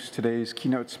introduce today's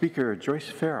keynote speaker, Joyce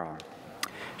Farrell.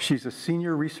 She's a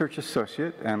senior research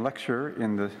associate and lecturer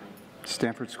in the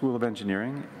Stanford School of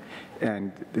Engineering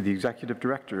and the executive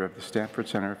director of the Stanford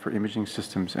Center for Imaging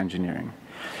Systems Engineering.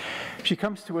 She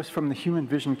comes to us from the human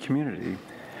vision community.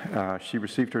 She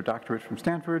received her doctorate from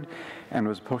Stanford and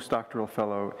was a postdoctoral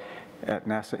fellow at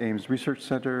NASA Ames Research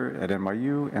Center at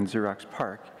NYU and Xerox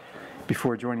PARC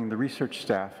before joining the research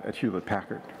staff at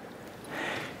Hewlett-Packard.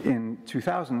 In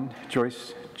 2000,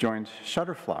 Joyce joined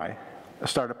Shutterfly, a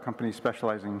startup company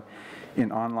specializing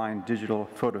in online digital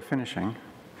photo finishing,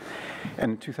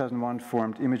 and in 2001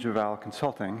 formed Image Eval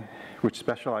Consulting, which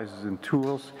specializes in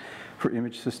tools for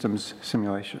image systems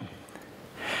simulation.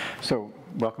 So,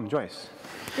 welcome, Joyce.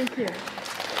 Thank you.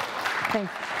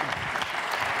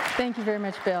 Thank you very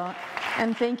much, Bill.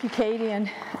 And thank you, Katie, and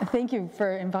thank you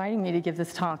for inviting me to give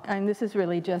this talk. And this is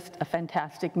really just a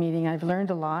fantastic meeting. I've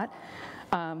learned a lot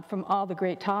from all the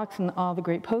great talks and all the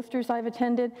great posters I've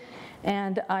attended.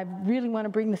 And I really want to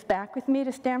bring this back with me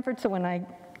to Stanford, so when I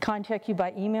contact you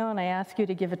by email and I ask you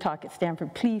to give a talk at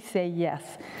Stanford, please say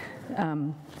yes.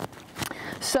 I'm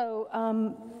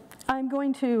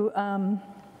going to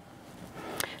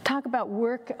talk about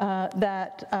work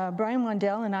that Brian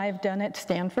Wandel and I have done at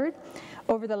Stanford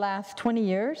over the last 20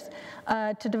 years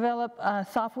to develop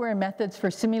software and methods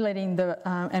for simulating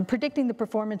and predicting the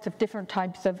performance of different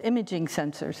types of imaging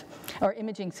sensors, or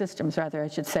imaging systems rather, I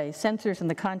should say, sensors in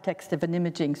the context of an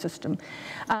imaging system.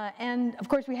 And of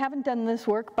course, we haven't done this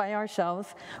work by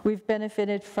ourselves. We've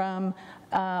benefited from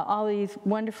all these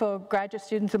wonderful graduate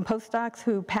students and postdocs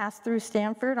who passed through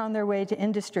Stanford on their way to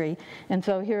industry. And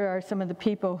so here are some of the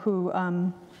people who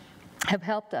have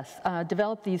helped us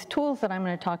develop these tools that I'm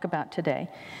going to talk about today.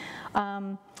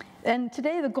 And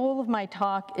today the goal of my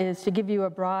talk is to give you a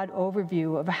broad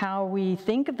overview of how we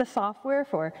think of the software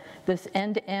for this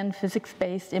end-to-end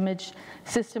physics-based image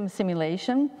system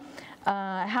simulation,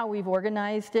 how we've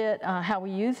organized it, how we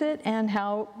use it, and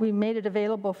how we made it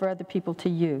available for other people to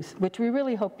use, which we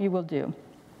really hope you will do.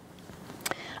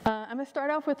 I'm going to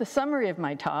start off with a summary of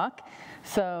my talk.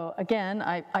 So again,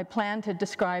 I plan to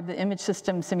describe the image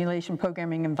system simulation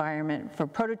programming environment for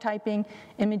prototyping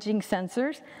imaging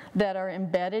sensors that are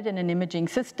embedded in an imaging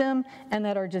system and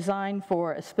that are designed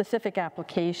for a specific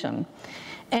application.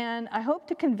 And I hope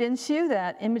to convince you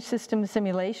that image system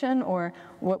simulation, or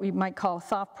what we might call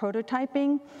soft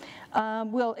prototyping,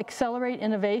 will accelerate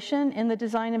innovation in the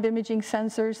design of imaging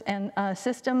sensors and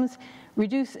systems,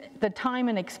 reduce the time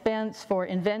and expense for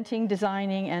inventing,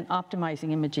 designing, and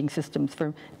optimizing imaging systems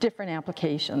for different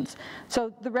applications.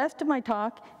 So the rest of my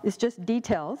talk is just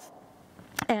details,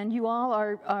 and you all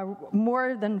are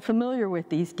more than familiar with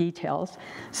these details,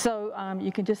 so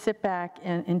you can just sit back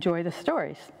and enjoy the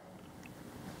stories.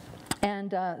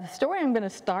 And the story I'm going to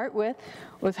start with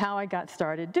was how I got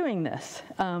started doing this.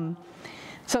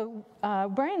 So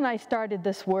Brian and I started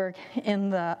this work in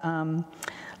the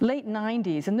late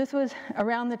 90s, and this was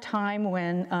around the time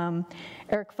when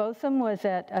Eric Fossum was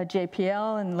at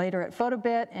JPL and later at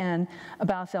Photobit, and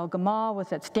Abbas El-Gamal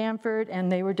was at Stanford,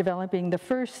 and they were developing the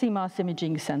first CMOS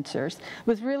imaging sensors. It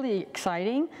was really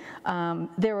exciting.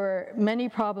 There were many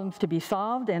problems to be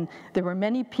solved, and there were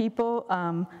many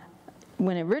people.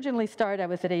 When it originally started, I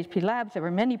was at HP Labs. There were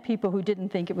many people who didn't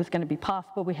think it was going to be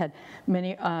possible. We had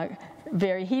many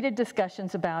very heated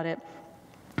discussions about it.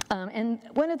 And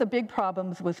one of the big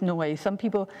problems was noise. Some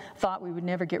people thought we would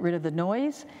never get rid of the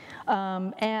noise.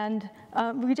 And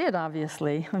we did,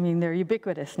 obviously. I mean, they're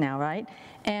ubiquitous now, right?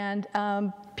 And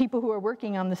people who were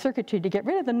working on the circuitry to get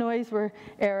rid of the noise were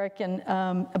Eric and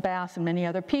Abbas and many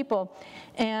other people.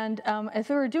 And as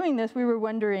we were doing this, we were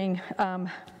wondering,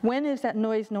 when is that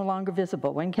noise no longer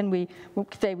visible? When can we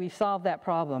say we solved that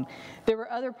problem? There were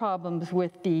other problems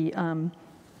with the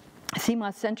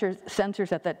CMOS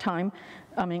sensors at that time.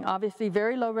 I mean, obviously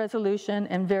very low resolution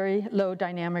and very low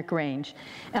dynamic range.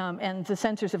 And the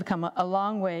sensors have come a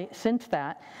long way since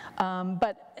that.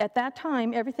 But at that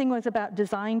time, everything was about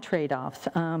design trade-offs.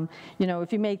 You know,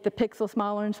 if you make the pixel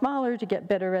smaller and smaller to get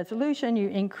better resolution, you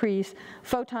increase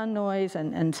photon noise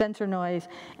and sensor noise.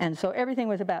 And so everything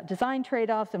was about design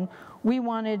trade-offs. And we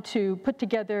wanted to put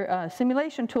together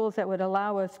simulation tools that would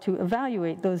allow us to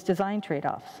evaluate those design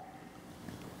trade-offs.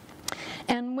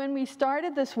 And when we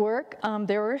started this work,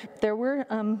 there were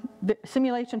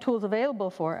simulation tools available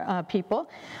for people.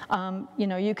 You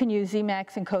know, you can use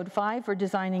Emacs and Code 5 for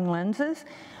designing lenses,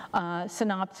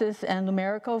 Synopsys and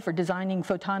Lumerical for designing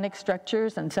photonic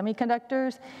structures and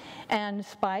semiconductors, and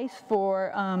SPICE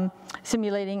for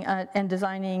simulating and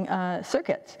designing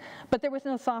circuits. But there was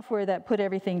no software that put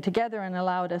everything together and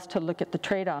allowed us to look at the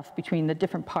trade-offs between the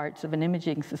different parts of an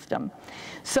imaging system.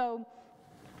 So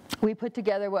we put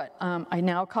together what I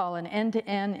now call an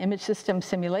end-to-end image system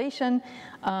simulation.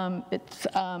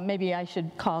 Maybe I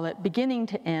should call it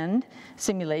beginning-to-end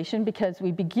simulation, because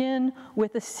we begin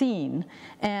with a scene.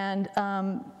 And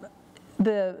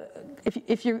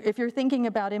if you're thinking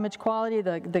about image quality,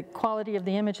 the quality of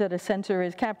the image that a sensor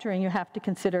is capturing, you have to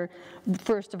consider,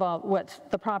 first of all, what's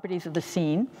the properties of the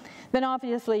scene. Then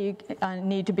obviously you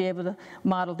need to be able to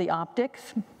model the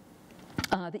optics.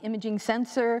 The imaging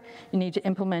sensor, you need to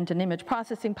implement an image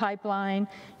processing pipeline,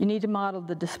 you need to model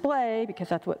the display, because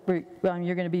that's what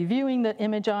you're going to be viewing the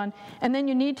image on, and then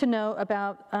you need to know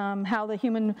about how the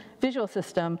human visual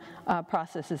system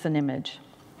processes an image.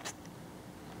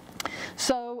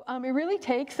 So it really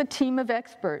takes a team of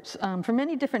experts from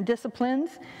many different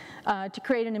disciplines to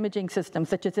create an imaging system,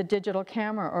 such as a digital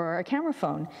camera or a camera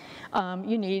phone.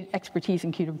 You need expertise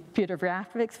in computer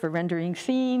graphics for rendering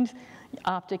scenes,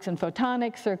 optics and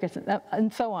photonics, circuits,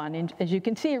 and so on. And as you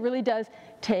can see, it really does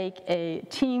take a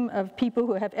team of people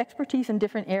who have expertise in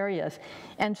different areas.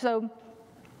 And so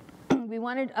we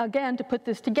wanted, again, to put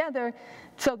this together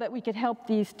so that we could help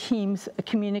these teams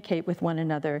communicate with one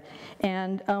another.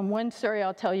 And one story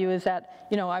I'll tell you is that,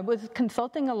 you know, I was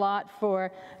consulting a lot for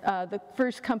the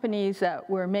first companies that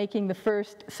were making the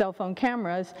first cell phone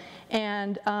cameras,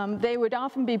 and they would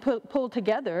often be pulled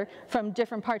together from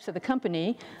different parts of the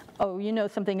company. Oh, you know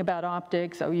something about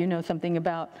optics, oh, you know something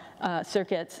about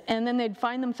circuits, and then they'd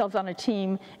find themselves on a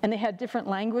team, and they had different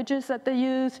languages that they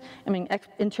used, I mean,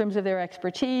 in terms of their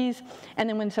expertise, and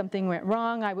then when something went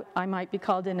wrong, I might be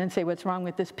called in and say, what's wrong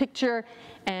with this picture,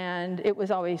 and it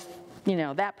was always, you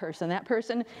know, that person,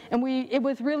 and it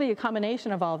was really a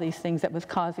combination of all these things that was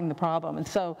causing the problem. And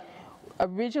so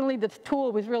originally the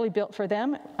tool was really built for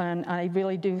them, and I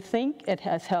really do think it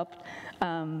has helped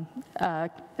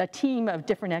a team of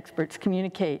different experts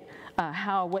communicate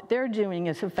how what they're doing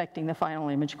is affecting the final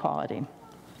image quality.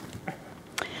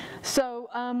 So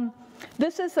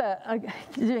this is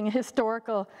doing a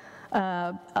historical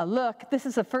look. This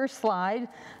is the first slide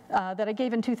that I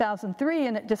gave in 2003,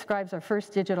 and it describes our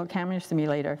first digital camera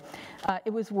simulator.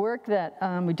 It was work that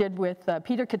we did with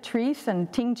Peter Catrice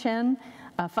and Ting Chen,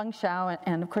 Feng Xiao,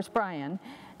 and of course Brian.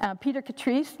 Peter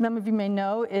Catrice, some of you may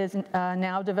know, is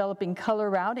now developing color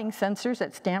routing sensors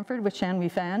at Stanford with Shan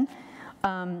Weifan.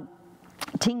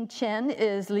 Ting Chen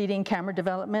is leading camera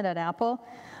development at Apple.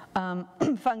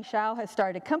 Feng Xiao has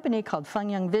started a company called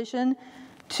Fengyang Vision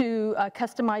to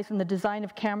customize the design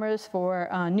of cameras for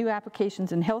new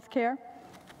applications in healthcare.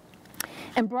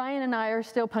 And Brian and I are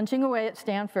still punching away at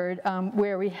Stanford,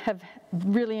 where we have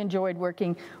really enjoyed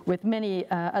working with many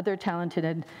other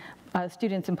talented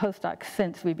students and postdocs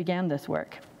since we began this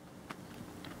work.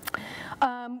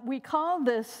 We called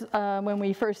this, when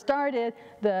we first started,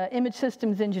 the Image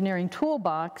Systems Engineering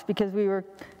Toolbox, because we were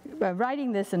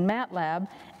writing this in MATLAB,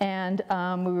 and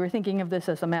we were thinking of this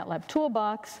as a MATLAB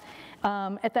toolbox.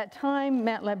 At that time,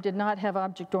 MATLAB did not have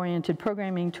object-oriented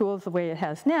programming tools the way it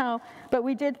has now, but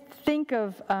we did think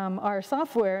of our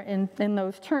software in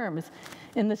those terms,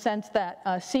 in the sense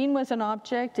that scene was an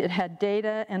object, it had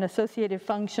data and associated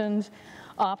functions,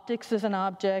 optics is an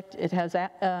object, it has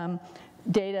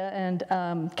data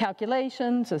and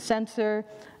calculations, a sensor,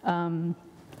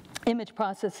 image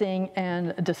processing,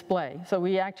 and a display. So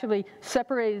we actually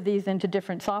separated these into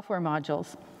different software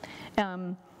modules.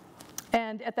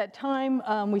 And at that time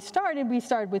we started with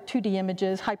 2D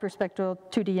images, hyperspectral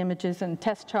 2D images and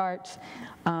test charts.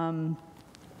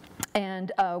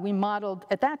 And we modeled,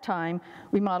 at that time,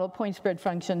 we modeled point spread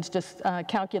functions just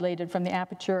calculated from the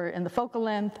aperture and the focal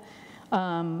length.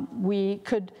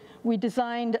 We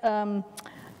designed,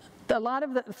 a lot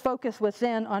of the focus was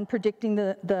then on predicting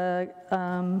the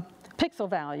pixel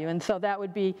value. And so that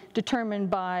would be determined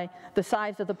by the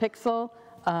size of the pixel,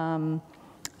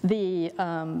 the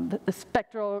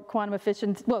spectral quantum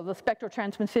efficiency, well, the spectral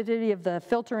transmissivity of the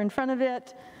filter in front of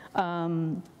it,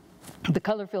 the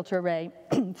color filter array,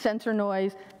 sensor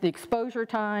noise, the exposure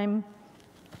time,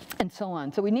 and so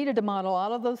on. So we needed to model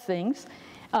all of those things.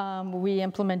 We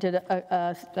implemented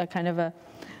a kind of a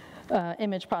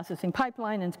image processing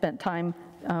pipeline and spent time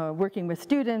working with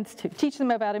students to teach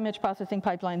them about image processing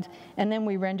pipelines, and then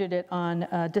we rendered it on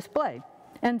display.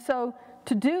 And so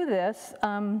to do this,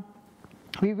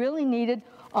 we really needed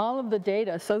all of the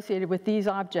data associated with these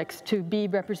objects to be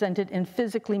represented in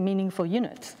physically meaningful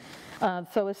units.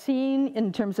 So a scene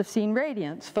in terms of scene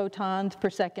radiance, photons per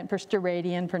second per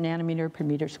steradian per nanometer per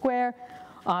meter square,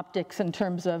 optics in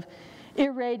terms of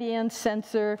irradiance,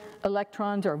 sensor,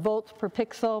 electrons or volts per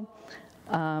pixel,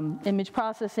 image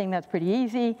processing, that's pretty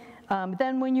easy.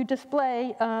 Then when you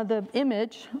display the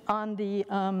image on the,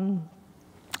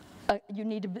 you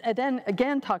need to then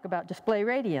again talk about display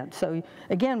radiance. So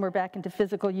again, we're back into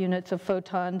physical units of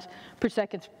photons per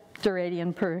second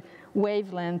steradian per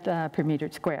wavelength per meter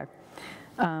square.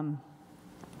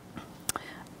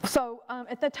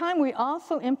 At the time, we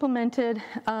also implemented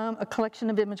a collection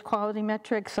of image quality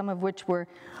metrics, some of which were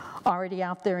already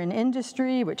out there in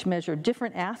industry, which measured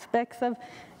different aspects of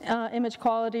image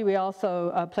quality. We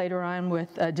also played around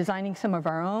with designing some of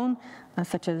our own,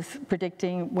 such as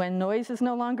predicting when noise is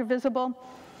no longer visible.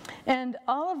 And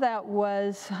all of that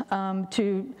was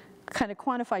to kind of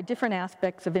quantify different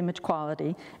aspects of image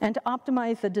quality and to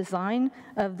optimize the design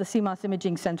of the CMOS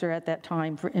imaging sensor at that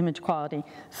time for image quality.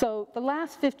 So the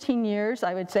last 15 years,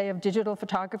 I would say, of digital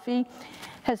photography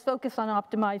has focused on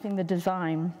optimizing the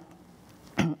design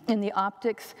in the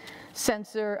optics,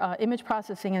 sensor, image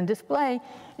processing, and display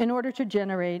in order to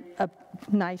generate a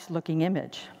nice looking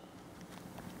image.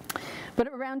 But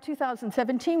around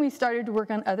 2017, we started to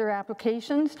work on other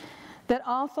applications that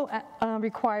also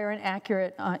require an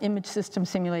accurate image system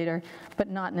simulator, but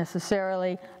not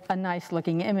necessarily a nice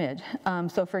looking image.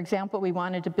 So for example, we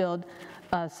wanted to build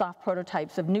soft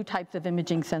prototypes of new types of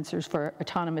imaging sensors for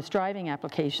autonomous driving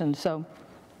applications. So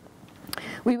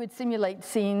we would simulate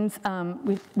scenes.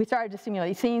 We started to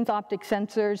simulate scenes, optic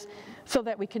sensors, so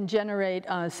that we can generate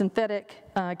synthetic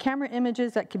camera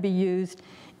images that could be used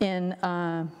in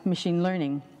machine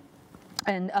learning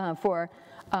and for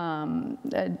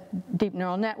deep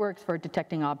neural networks for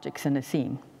detecting objects in a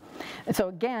scene. And so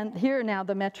again, here now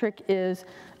the metric is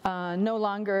no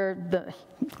longer the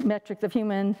metric of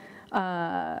human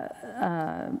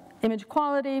image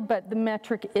quality, but the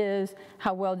metric is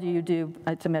how well do you do,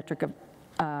 it's a metric of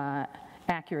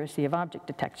accuracy of object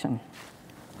detection.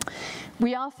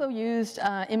 We also used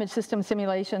image system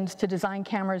simulations to design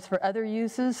cameras for other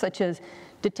uses, such as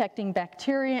detecting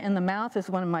bacteria in the mouth is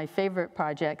one of my favorite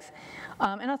projects.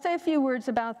 And I'll say a few words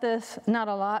about this, not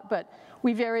a lot, but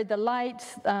we varied the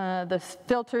lights, the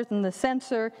filters, and the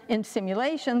sensor in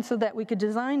simulation so that we could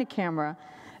design a camera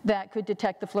that could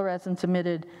detect the fluorescence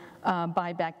emitted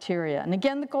by bacteria. And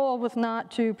again, the goal was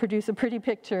not to produce a pretty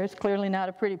picture. It's clearly not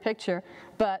a pretty picture,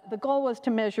 but the goal was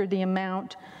to measure the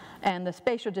amount and the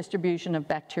spatial distribution of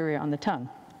bacteria on the tongue.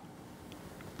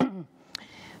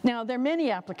 Now, there are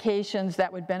many applications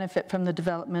that would benefit from the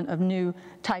development of new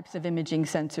types of imaging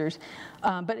sensors.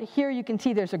 But here you can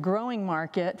see there's a growing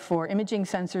market for imaging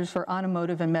sensors for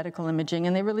automotive and medical imaging,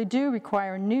 and they really do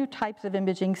require new types of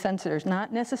imaging sensors,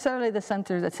 not necessarily the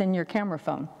sensor that's in your camera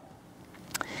phone.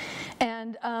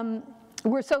 And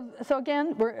we're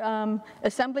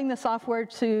assembling the software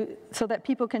so that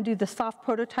people can do the soft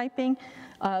prototyping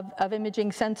of imaging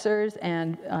sensors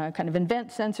and kind of invent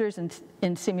sensors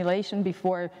in simulation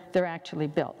before they're actually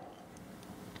built.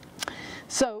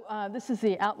 So this is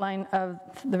the outline of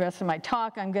the rest of my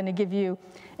talk. I'm going to give you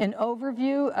an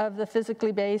overview of the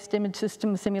physically based image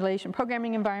system simulation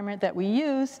programming environment that we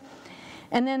use.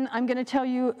 And then I'm going to tell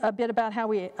you a bit about how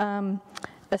we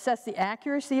assess the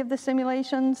accuracy of the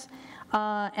simulations.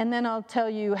 And then I'll tell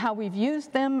you how we've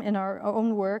used them in our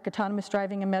own work, autonomous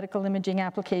driving and medical imaging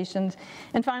applications.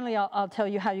 And finally, I'll tell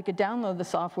you how you could download the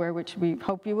software, which we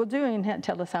hope you will do, and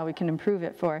tell us how we can improve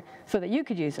it so that you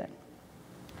could use it.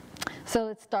 So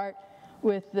let's start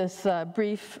with this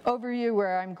brief overview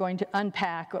where I'm going to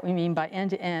unpack what we mean by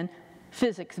end-to-end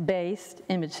physics-based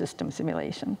image system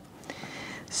simulation.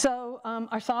 So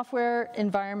our software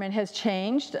environment has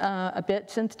changed a bit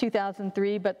since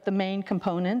 2003, but the main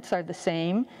components are the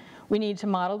same. We need to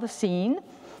model the scene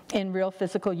in real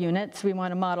physical units. We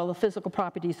want to model the physical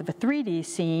properties of a 3D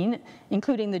scene,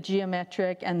 including the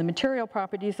geometric and the material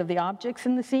properties of the objects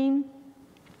in the scene.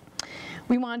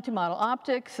 We want to model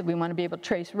optics. We want to be able to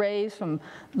trace rays from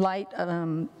light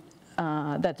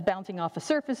that's bouncing off of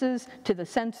surfaces to the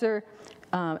sensor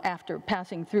after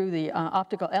passing through the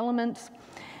optical elements.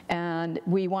 And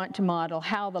we want to model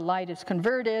how the light is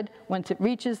converted once it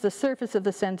reaches the surface of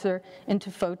the sensor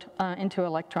into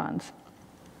electrons.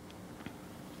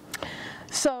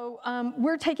 So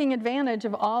we're taking advantage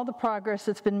of all the progress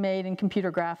that's been made in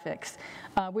computer graphics,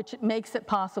 which makes it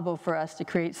possible for us to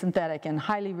create synthetic and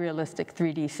highly realistic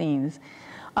 3D scenes.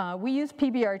 We use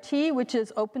PBRT, which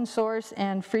is open source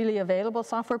and freely available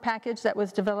software package that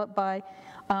was developed by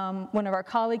one of our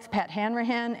colleagues, Pat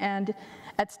Hanrahan, and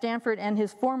at Stanford, and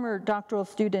his former doctoral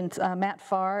students, Matt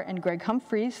Farr and Greg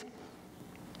Humphreys.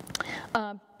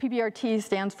 PBRT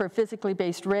stands for physically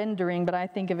based rendering, but I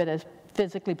think of it as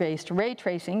physically based ray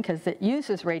tracing because it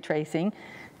uses ray tracing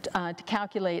to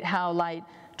calculate how light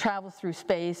travels through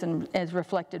space and is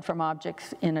reflected from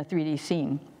objects in a 3D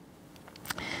scene.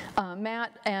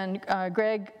 Matt and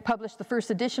Greg published the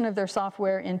first edition of their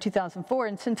software in 2004,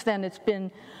 and since then it's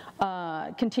been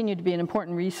continued to be an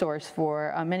important resource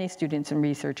for many students and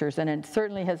researchers, and it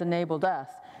certainly has enabled us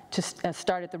to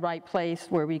start at the right place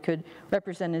where we could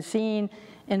represent a scene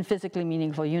in physically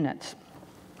meaningful units.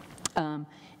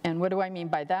 And what do I mean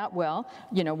by that? Well,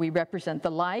 you know, we represent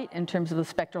the light in terms of the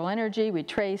spectral energy. We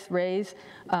trace rays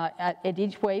at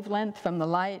each wavelength from the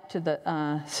light to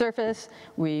the surface.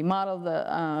 We model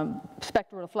the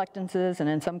spectral reflectances and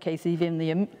in some cases even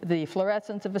the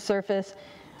fluorescence of a surface.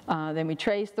 Then we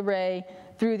trace the ray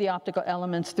through the optical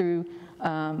elements, through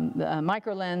the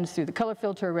microlens, through the color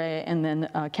filter array, and then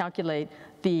calculate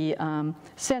the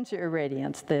sensor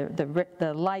irradiance,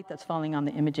 the light that's falling on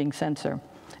the imaging sensor.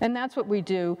 And that's what we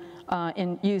do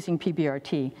in using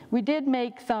PBRT. We did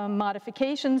make some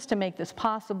modifications to make this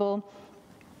possible.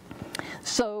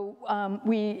 So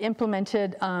we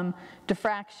implemented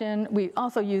diffraction. We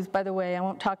also use, by the way, I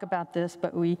won't talk about this,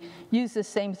 but we use this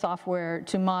same software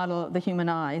to model the human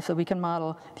eye. So we can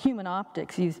model human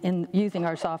optics using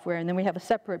our software. And then we have a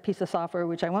separate piece of software,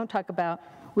 which I won't talk about,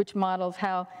 which models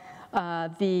how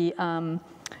the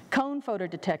cone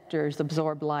photodetectors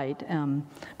absorb light,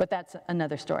 but that's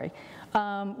another story.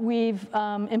 We've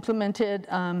implemented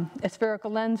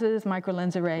spherical lenses,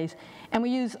 microlens arrays, and we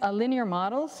use linear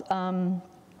models for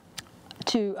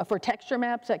texture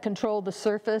maps that control the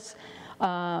surface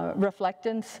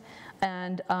reflectance.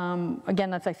 And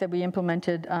again, as I said, we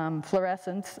implemented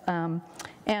fluorescence,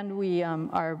 and we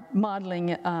are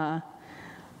modeling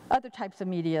other types of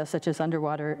media, such as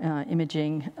underwater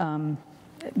imaging,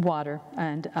 water,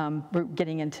 and we're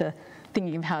getting into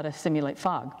thinking of how to simulate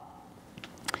fog.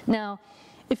 Now,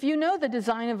 if you know the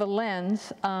design of a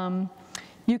lens,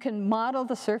 you can model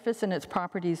the surface and its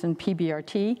properties in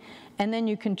PBRT, and then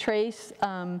you can trace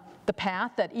the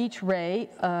path that each ray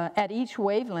at each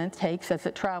wavelength takes as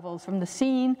it travels from the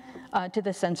scene to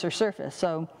the sensor surface.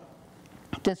 So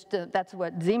that's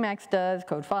what ZMAX does,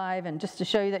 code 5, and just to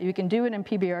show you that you can do it in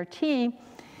PBRT,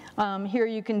 here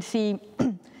you can see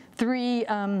three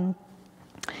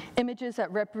images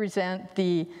that represent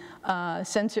the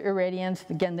sensor irradiance,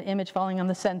 again, the image falling on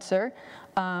the sensor,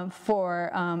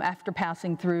 after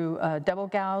passing through double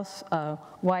Gauss,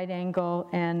 wide angle,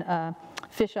 and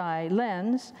fisheye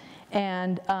lens.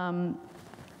 And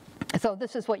so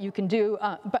this is what you can do.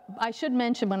 But I should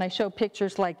mention when I show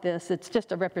pictures like this, it's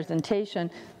just a representation.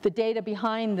 The data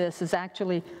behind this is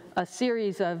actually a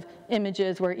series of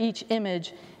images where each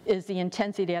image is the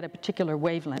intensity at a particular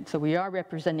wavelength. So we are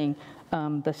representing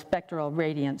the spectral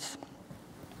radiance.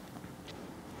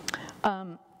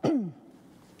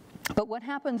 But what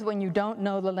happens when you don't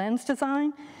know the lens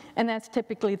design? And that's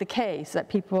typically the case,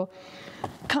 that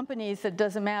companies, it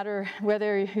doesn't matter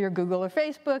whether you're Google or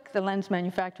Facebook, the lens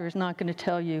manufacturer is not going to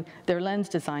tell you their lens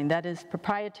design. That is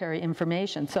proprietary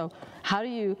information. So how do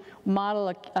you model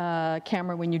a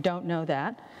camera when you don't know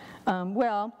that? I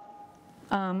want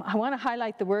to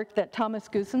highlight the work that Thomas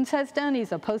Goossens has done.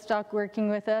 He's a postdoc working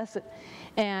with us,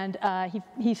 and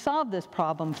he solved this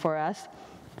problem for us.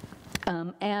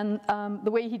 The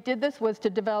way he did this was to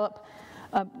develop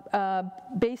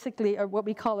basically what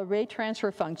we call a ray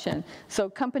transfer function.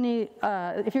 So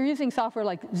if you're using software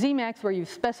like ZMAX where you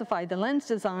specify the lens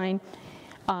design,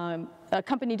 a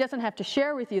company doesn't have to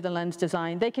share with you the lens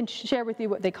design. They can share with you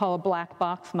what they call a black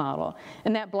box model.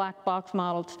 And that black box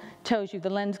model tells you the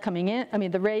lens coming in,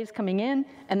 the rays coming in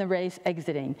and the rays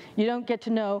exiting. You don't get to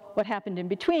know what happened in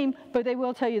between, but they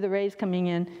will tell you the rays coming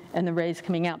in and the rays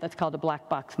coming out. That's called a black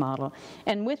box model.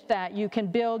 And with that, you can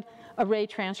build a ray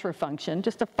transfer function,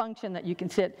 just a function that you can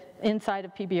sit inside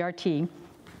of PBRT.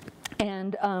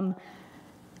 And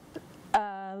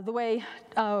the way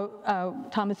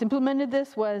Thomas implemented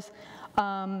this was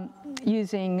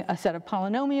using a set of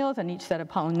polynomials, and each set of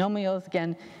polynomials,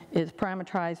 again, is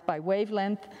parameterized by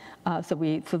wavelength. So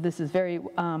this is very,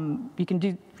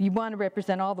 you want to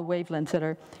represent all the wavelengths that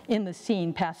are in the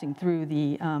scene passing through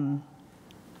the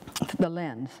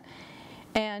lens.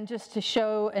 And just to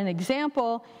show an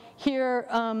example, here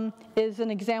is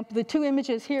an example. The two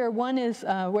images here, one is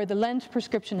where the lens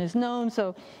prescription is known.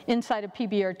 So inside of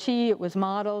PBRT, it was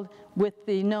modeled with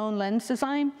the known lens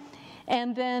design.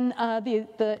 And then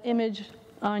the image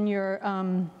on your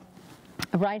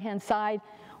right-hand side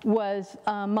was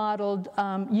modeled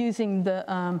using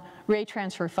the ray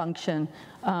transfer function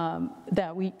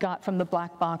that we got from the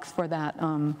black box for that,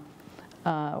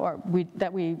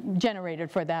 that we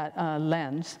generated for that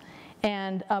lens.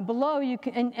 And below, you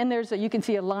can, you can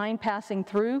see a line passing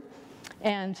through.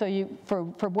 And so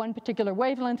for one particular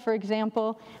wavelength, for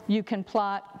example, you can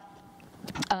plot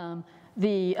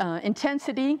the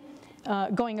intensity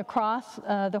going across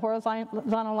the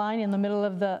horizontal line in the middle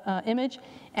of the image.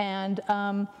 And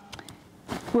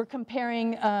we're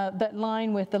comparing that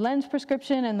line with the lens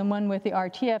prescription and the one with the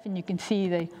RTF, and you can see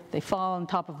they fall on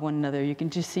top of one another. You can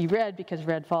just see red because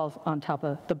red falls on top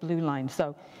of the blue line.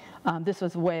 So this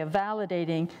was a way of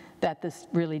validating that this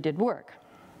really did work.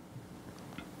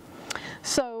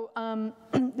 So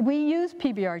we use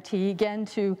PBRT, again,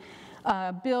 to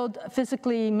build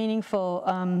physically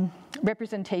meaningful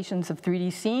representations of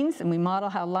 3D scenes, and we model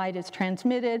how light is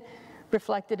transmitted,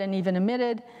 reflected, and even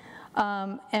emitted.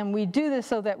 And we do this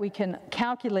so that we can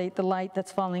calculate the light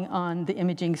that's falling on the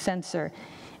imaging sensor.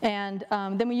 And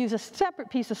then we use a separate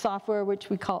piece of software,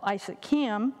 which we call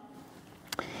ISAT-CAM.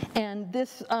 And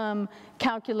this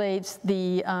calculates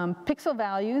the pixel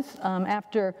values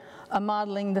after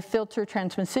modeling the filter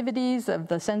transmissivities of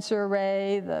the sensor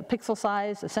array, the pixel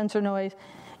size, the sensor noise,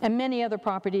 and many other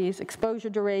properties, exposure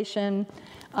duration.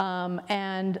 I'm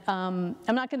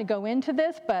not going to go into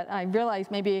this, but I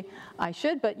realize maybe I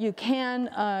should, but you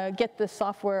can get this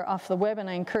software off the web, and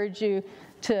I encourage you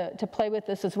to play with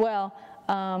this as well.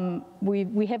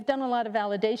 We have done a lot of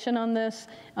validation on this,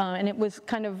 and it was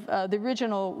kind of, the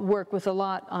original work was a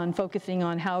lot on focusing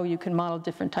on how you can model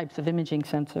different types of imaging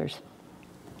sensors.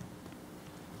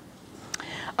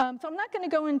 So I'm not going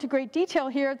to go into great detail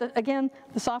here. Again,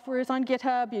 the software is on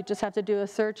GitHub. You just have to do a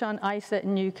search on ISAT,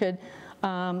 and you could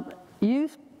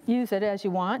use it as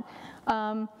you want.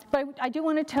 But I do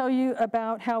want to tell you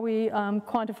about how we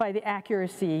quantify the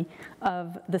accuracy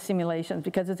of the simulations,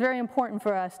 because it's very important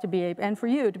for us to be able, and for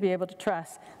you to be able to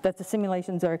trust that the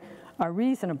simulations are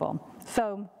reasonable.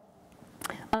 So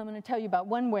I'm going to tell you about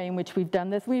one way in which we've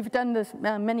done this. We've done this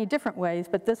many different ways,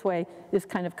 but this way is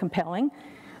kind of compelling.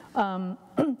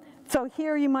 So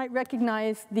here you might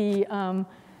recognize the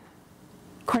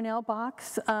Cornell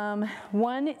box.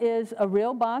 One is a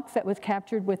real box that was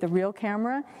captured with a real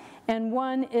camera, and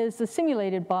one is the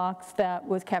simulated box that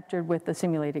was captured with the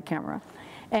simulated camera.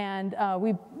 And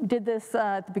we did this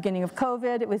at the beginning of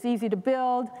COVID. It was easy to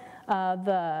build.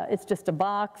 It's just a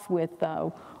box with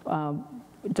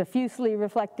diffusely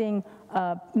reflecting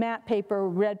matte paper,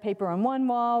 red paper on one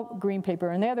wall, green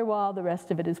paper on the other wall. The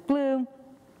rest of it is blue.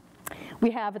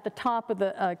 We have at the top of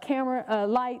the camera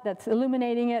light that's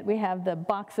illuminating it. We have the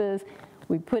boxes.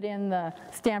 We put in the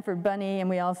Stanford bunny, and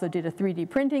we also did a 3D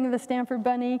printing of the Stanford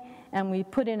bunny, and we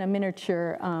put in a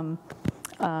miniature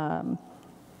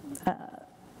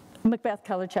Macbeth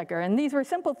color checker. And these were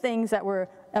simple things that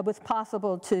was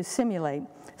possible to simulate.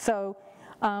 So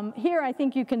here I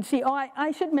think you can see,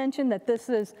 I should mention that this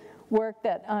is work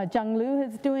that Zhang Lu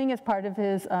is doing as part of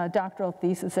his doctoral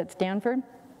thesis at Stanford.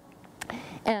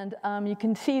 And you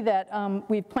can see that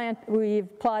we've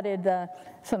plotted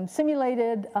some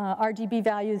simulated RGB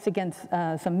values against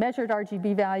some measured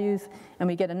RGB values, and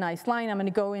we get a nice line. I'm going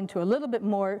to go into a little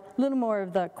more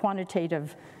of the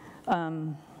quantitative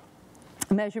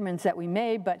measurements that we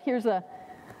made. But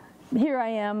here I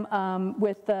am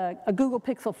with a Google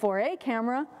Pixel 4a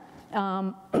camera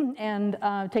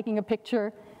and taking a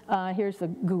picture. Here's the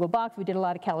Google box. We did a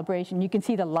lot of calibration. You can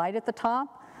see the light at the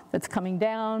top that's coming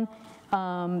down,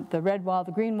 the red wall,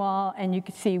 the green wall, and you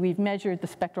can see we've measured the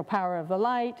spectral power of the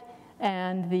light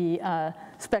and the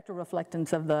spectral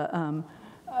reflectance of the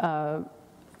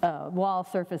wall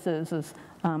surfaces.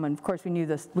 And of course,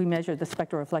 we measured the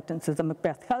spectral reflectance of the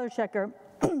Macbeth color checker.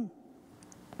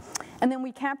 And then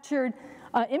we captured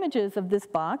images of this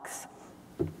box.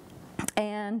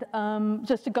 And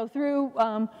just to go through,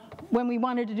 when we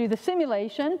wanted to do the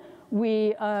simulation,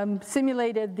 we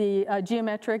simulated the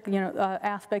geometric,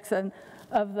 aspects and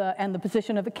the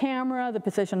position of the camera, the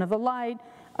position of the light,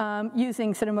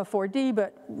 using Cinema 4D.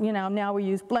 But now we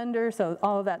use Blender, so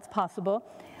all of that's possible.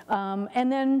 And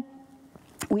then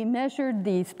we measured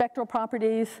the spectral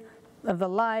properties of the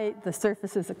light, the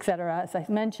surfaces, et cetera. As I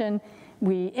mentioned,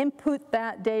 we input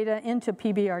that data into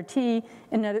PBRT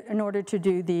in order to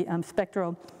do the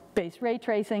spectral-based ray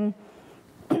tracing,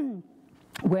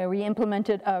 where we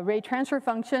implemented a ray transfer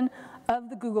function of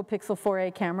the Google Pixel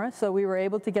 4a camera. So we were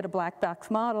able to get a black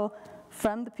box model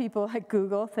from the people at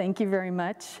Google. Thank you very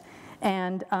much.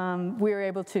 And we were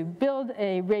able to build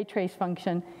a ray trace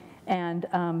function and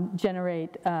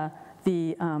generate and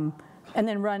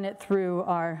then run it through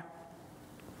our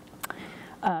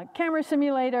camera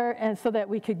simulator, and so that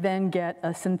we could then get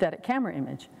a synthetic camera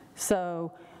image.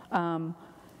 So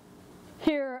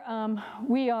here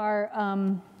we are,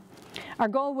 our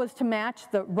goal was to match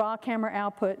the raw camera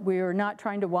output. We were not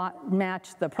trying to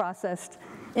match the processed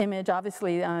image.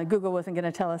 Obviously, Google wasn't going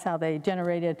to tell us how they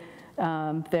generated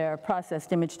their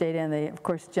processed image data, and they, of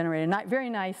course, generated a very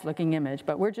nice looking image,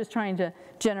 but we're just trying to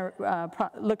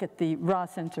look at the raw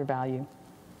sensor value.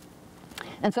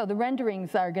 And so the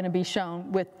renderings are going to be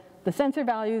shown with the sensor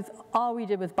values. All we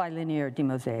did was bilinear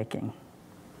demosaicing.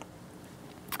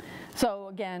 So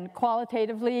again,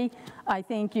 qualitatively, I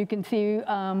think you can see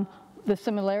the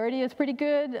similarity is pretty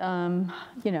good.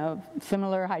 You know,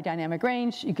 similar high dynamic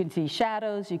range. You can see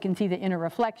shadows. You can see the inner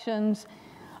reflections.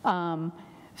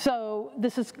 So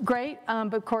this is great,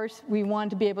 but of course, we want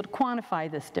to be able to quantify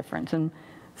this difference. And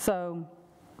so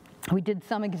we did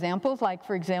some examples, like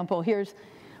for example,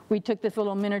 we took this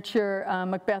little miniature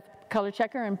Macbeth color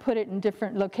checker and put it in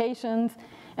different locations.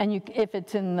 And if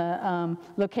it's in the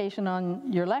location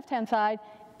on your left-hand side,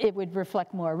 it would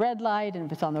reflect more red light. And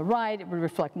if it's on the right, it would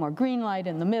reflect more green light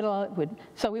in the middle.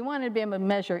 So we wanted to be able to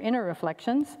measure inner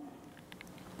reflections.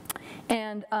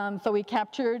 And so we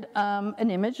captured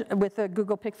an image with a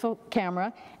Google Pixel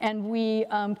camera, and we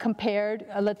compared,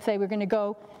 let's say we're going to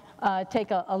go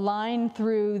take a line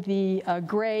through the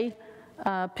gray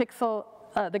pixel,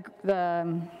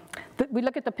 we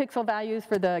look at the pixel values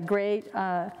for the gray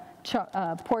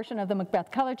portion of the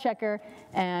Macbeth color checker,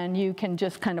 and you can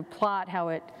just kind of plot how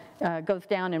it goes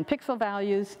down in pixel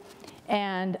values.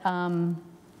 And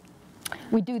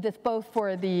we do this both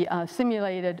for the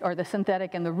simulated or the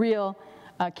synthetic and the real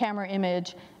camera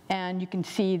image, and you can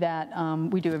see that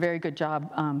we do a very good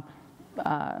job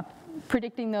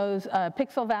predicting those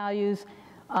pixel values.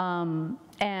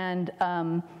 And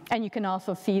you can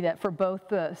also see that for both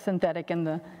the synthetic and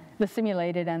the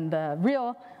simulated and the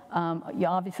real,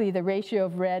 obviously the ratio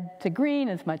of red to green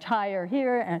is much higher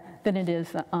here than it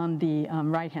is on the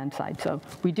right-hand side. So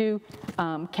we do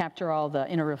capture all the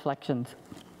inner reflections.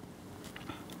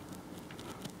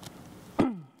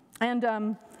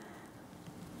 And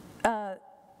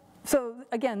so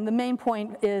again, the main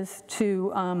point is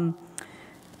to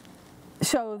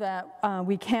show that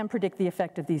we can predict the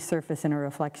effect of these surface inner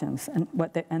reflections and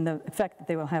the effect that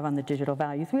they will have on the digital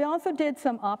values. We also did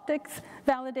some optics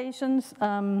validations.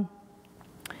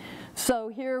 So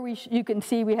here you can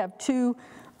see we have two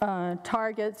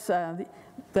targets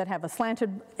that have a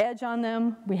slanted edge on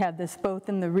them. We have this both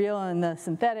in the real and the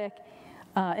synthetic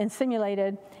and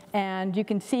simulated. And you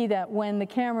can see that when the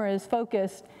camera is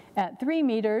focused at 3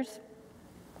 meters,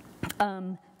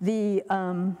 let's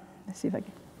see if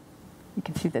you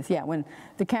can see this. Yeah, when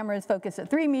the camera is focused at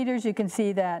 3 meters, you can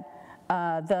see that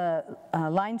the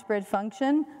line spread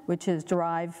function, which is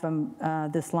derived from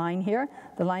this line here,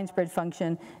 the line spread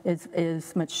function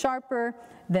is much sharper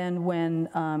than when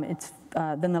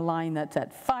than the line that's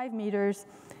at 5 meters.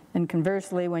 And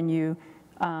conversely, when you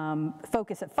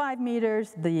focus at 5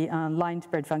 meters, the line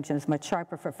spread function is much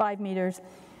sharper for 5 meters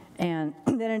and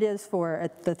than it is for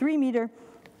at the 3 meter.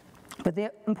 But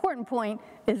the important point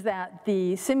is that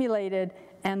the simulated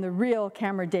and the real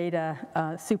camera data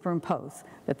superimpose,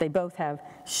 that they both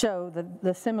show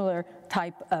the similar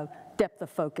type of depth of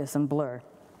focus and blur.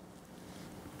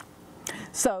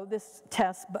 So this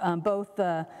tests both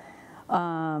the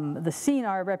scene,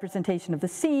 our representation of the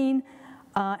scene,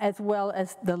 as well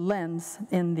as the lens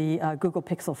in the Google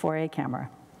Pixel 4a camera.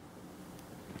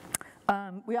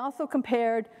 We also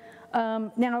compared,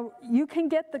 now you can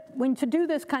get to do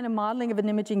this kind of modeling of an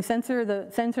imaging sensor, the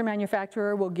sensor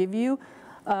manufacturer will give you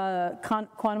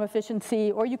quantum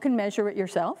efficiency, or you can measure it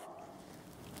yourself.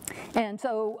 And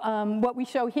so what we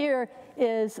show here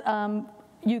is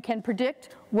you can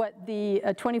predict what the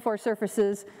 24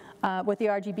 surfaces, what the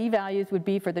RGB values would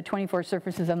be for the 24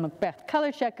 surfaces of the Macbeth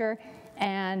color checker,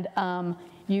 and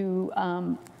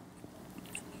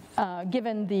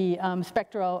given the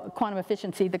spectral quantum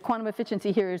efficiency, the quantum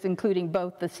efficiency here is including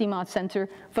both the CMOS sensor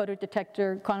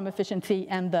photodetector quantum efficiency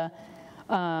and the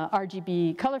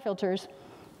RGB color filters.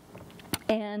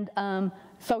 And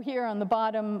so here on the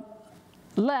bottom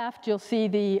left, you'll see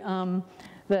the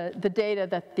data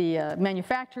that the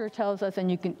manufacturer tells us,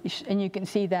 and you can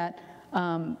see that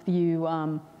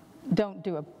you don't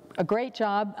do a great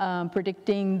job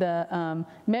predicting the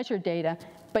measured data.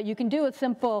 But you can do a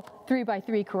simple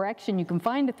 3x3 correction. You can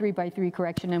find a 3x3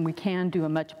 correction, and we can do a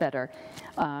much better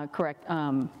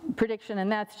prediction. And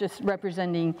that's just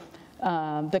representing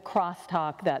the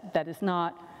crosstalk that is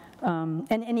not, and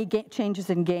any changes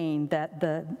in gain that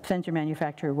the sensor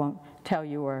manufacturer won't tell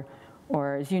you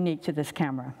or is unique to this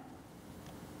camera.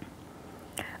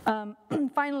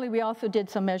 Finally, we also did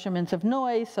some measurements of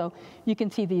noise, so you can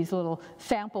see these little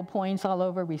sample points all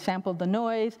over. We sampled the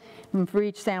noise, and for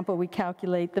each sample we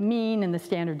calculate the mean and the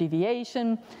standard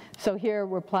deviation. So here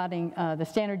we're plotting the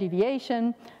standard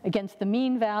deviation against the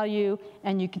mean value,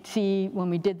 and you can see when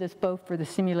we did this both for the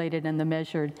simulated and the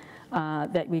measured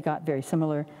that we got very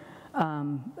similar.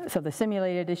 So the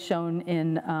simulated is shown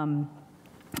in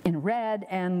red,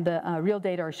 and the real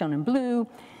data are shown in blue,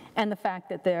 and the fact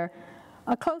that they're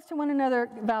close to one another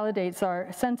validates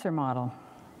our sensor model,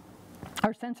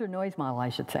 our sensor noise model, I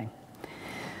should say.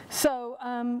 So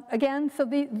again,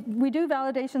 we do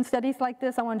validation studies like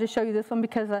this. I wanted to show you this one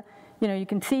because you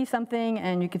can see something,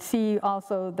 and you can see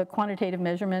also the quantitative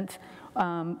measurements,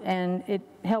 and it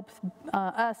helps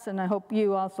us, and I hope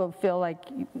you also feel like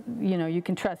you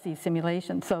can trust these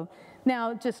simulations. So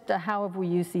now, just how have we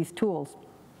used these tools?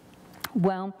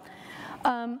 Well,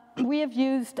 we have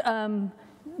used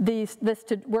this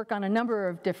to work on a number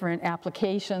of different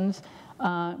applications.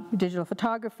 Digital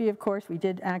photography, of course, we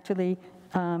did actually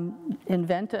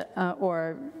invent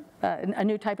a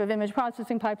new type of image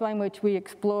processing pipeline, which we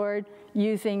explored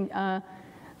using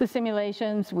the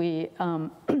simulations. We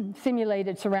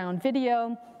simulated surround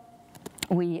video.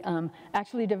 We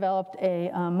actually developed a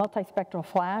multispectral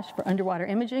flash for underwater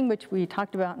imaging, which we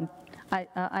talked about in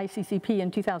ICCP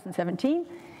in 2017.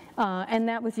 And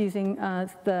that was using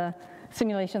the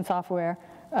simulation software,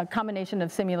 a combination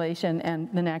of simulation and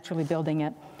then actually building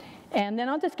it. And then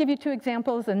I'll just give you two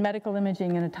examples in medical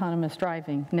imaging and autonomous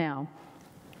driving now.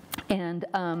 And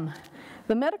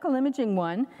the medical imaging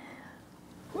one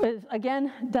was,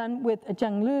 again, done with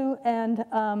Zheng Lu and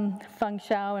Feng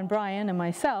Xiao and Brian and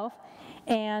myself.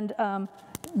 And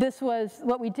this was,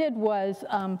 what we did was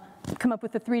come up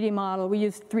with a 3D model. We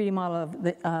used a 3D model of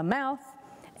the mouth,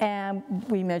 and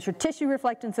we measured tissue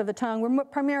reflectance of the tongue. We're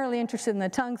primarily interested in the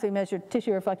tongue, so we measured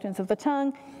tissue reflectance of the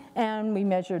tongue, and we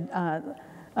measured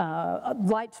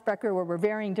light spectra, where we're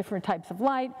varying different types of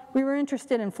light. We were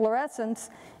interested in fluorescence,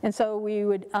 and so we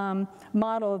would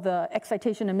model the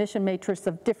excitation emission matrix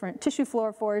of different tissue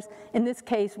fluorophores. In this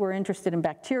case, we're interested in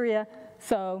bacteria,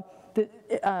 so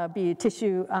be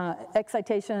tissue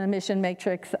excitation emission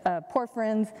matrix,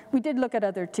 porphyrins. We did look at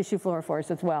other tissue fluorophores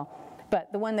as well, but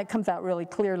the one that comes out really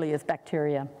clearly is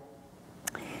bacteria.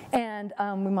 And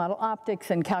we model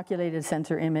optics and calculated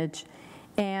sensor image.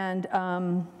 And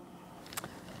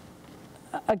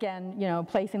again,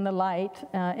 placing the light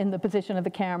in the position of the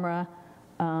camera,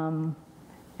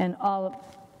 and all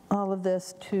of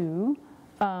this to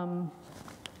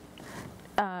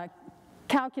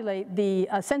calculate the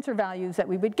sensor values that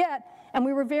we would get. And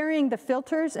we were varying the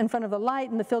filters in front of the light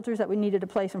and the filters that we needed to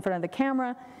place in front of the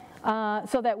camera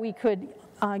so that we could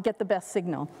get the best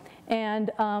signal.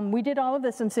 And we did all of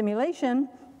this in simulation.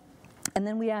 And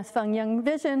then we asked Fanglin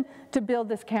Vision to build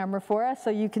this camera for us. So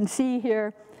you can see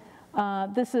here,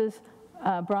 this is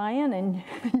Brian, and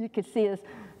you can see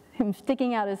him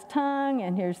sticking out his tongue,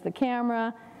 and here's the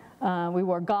camera. We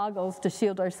wore goggles to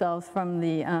shield ourselves from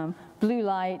the blue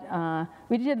light.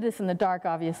 We did this in the dark,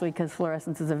 obviously, because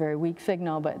fluorescence is a very weak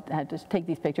signal, but I had to take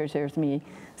these pictures. Here's me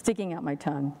sticking out my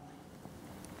tongue.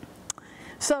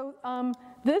 So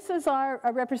this is our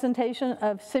representation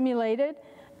of simulated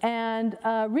and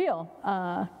real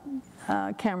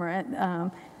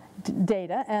camera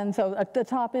data. And so at the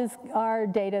top is our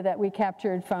data that we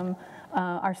captured from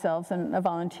ourselves and a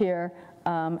volunteer.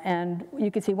 And you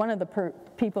can see one of the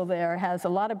people there has a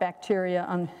lot of bacteria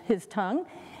on his tongue.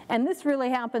 And this really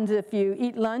happens if you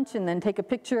eat lunch and then take a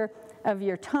picture of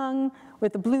your tongue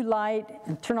with the blue light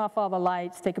and turn off all the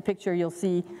lights, take a picture, you'll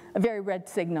see a very red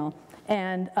signal.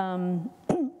 And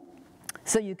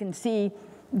so you can see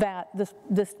that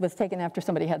this was taken after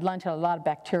somebody had lunch, had a lot of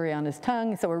bacteria on his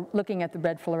tongue, so we're looking at the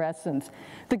red fluorescence.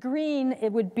 The green,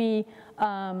 it would be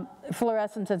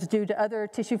fluorescence that's due to other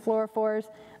tissue fluorophores,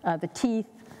 the teeth.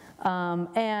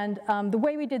 The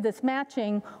way we did this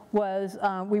matching was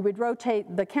we would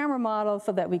rotate the camera model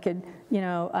so that we could,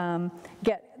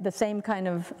 get the same kind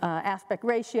of aspect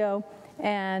ratio,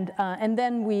 and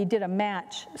then we did a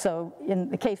match. So in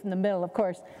the case in the middle, of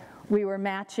course, we were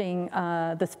matching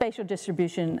the spatial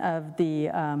distribution of the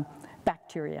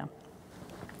bacteria.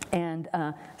 And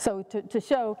so to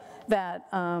show that,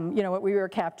 what we were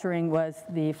capturing was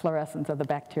the fluorescence of the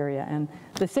bacteria. And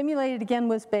the simulated, again,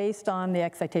 was based on the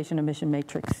excitation emission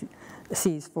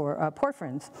matrices for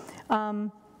porphyrins.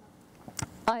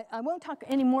 I won't talk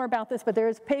any more about this, but there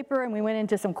is a paper, and we went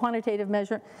into some quantitative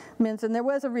measurements, and there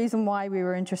was a reason why we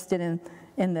were interested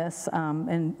in this,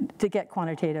 and to get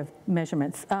quantitative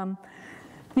measurements.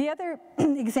 The other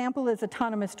example is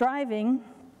autonomous driving.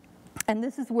 And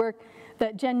this is work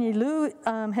that Zhenyi Liu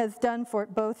has done for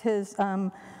both his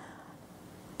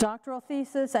doctoral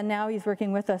thesis, and now he's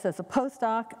working with us as a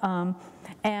postdoc.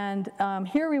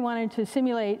 Here we wanted to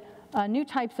simulate new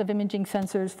types of imaging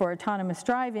sensors for autonomous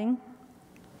driving.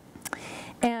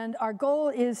 And our goal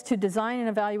is to design and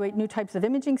evaluate new types of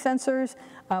imaging sensors.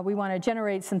 We want to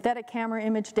generate synthetic camera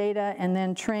image data and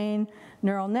then train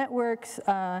neural networks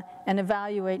and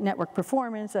evaluate network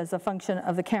performance as a function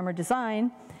of the camera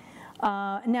design.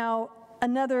 Now,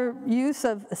 another use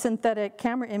of synthetic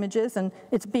camera images, and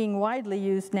it's being widely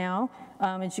used now.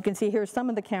 As you can see here, some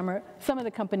of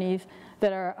the companies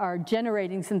that are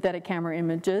generating synthetic camera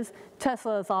images.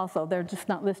 Tesla is also, they're just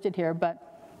not listed here, but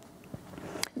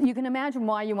you can imagine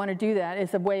why you want to do that.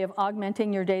 It's a way of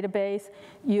augmenting your database.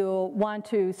 You'll want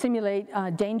to simulate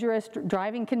dangerous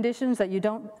driving conditions that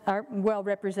aren't well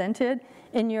represented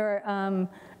in your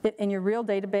real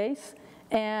database.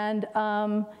 And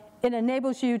it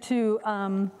enables you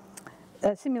to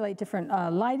simulate different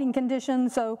lighting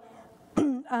conditions. So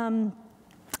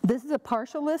this is a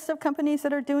partial list of companies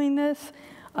that are doing this.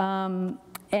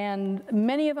 And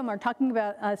many of them are talking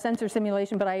about sensor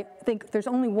simulation, but I think there's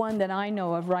only one that I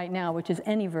know of right now, which is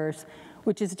Anyverse,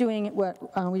 which is doing what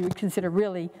we would consider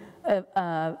really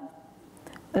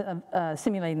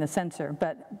simulating the sensor.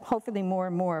 But hopefully more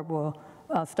and more will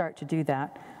start to do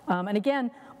that. And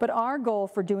again, but our goal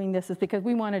for doing this is because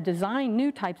we want to design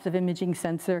new types of imaging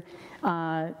sensor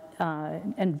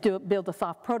and build a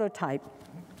soft prototype.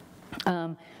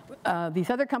 These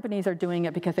other companies are doing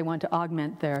it because they want to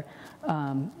augment their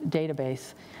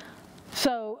database.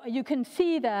 So you can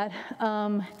see that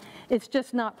it's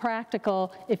just not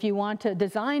practical if you want to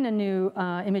design a new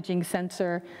imaging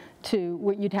sensor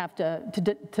you'd have to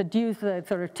use the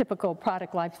sort of typical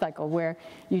product life cycle where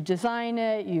you design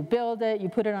it, you build it, you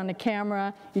put it on a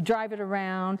camera, you drive it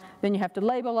around, then you have to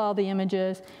label all the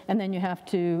images, and then you have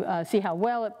to see how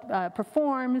well it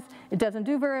performs. It doesn't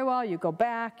do very well, you go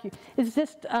back. It's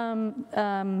just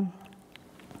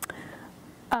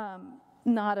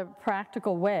not a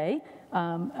practical way.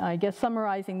 I guess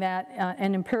summarizing that,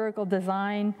 an empirical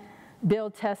design,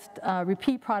 build, test,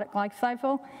 repeat product life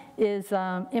cycle is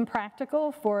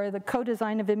impractical for the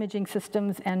co-design of imaging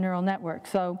systems and neural networks.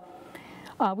 So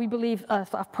we believe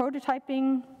soft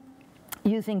prototyping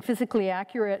using physically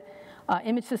accurate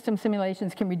image system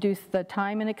simulations can reduce the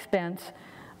time and expense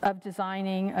of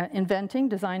designing,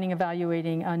 designing,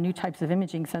 evaluating new types of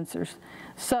imaging sensors.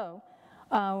 So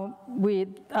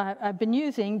I've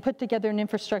been put together an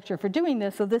infrastructure for doing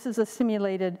this. So this is a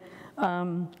simulated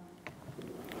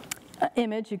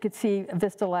image. You could see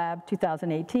Vista Lab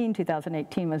 2018.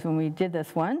 2018 was when we did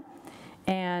this one.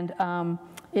 And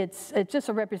it's just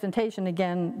a representation.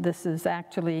 Again, this is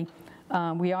actually,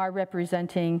 we are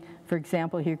representing, for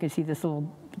example, here you can see this little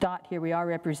dot here. We are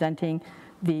representing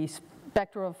the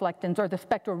spectral reflectance or the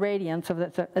spectral radiance.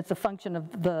 So it's a function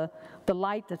of the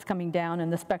light that's coming down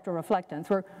and the spectral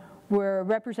reflectance. We're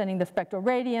representing the spectral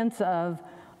radiance of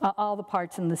all the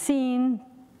parts in the scene.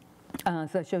 So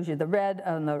it shows you the red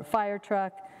on the fire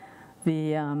truck,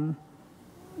 the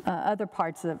other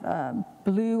parts of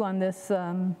blue on this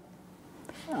van,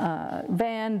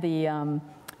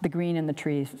 the green in the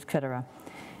trees, etc.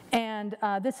 And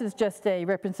this is just a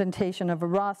representation of a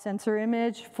raw sensor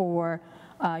image for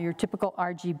your typical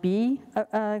RGB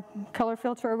color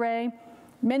filter array.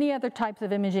 Many other types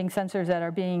of imaging sensors that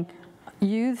are being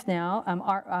used now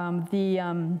are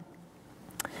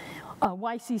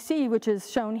YCC, which is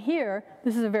shown here.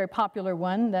 This is a very popular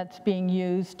one that's being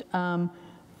used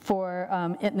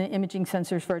for in the imaging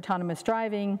sensors for autonomous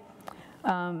driving.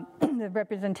 The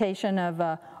representation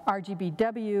of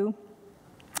RGBW,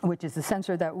 which is the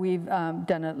sensor that we've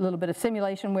done a little bit of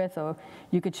simulation with. So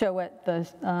you could show what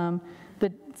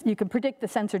you can predict the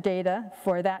sensor data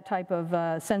for that type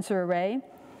of sensor array.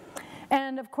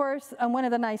 And of course, one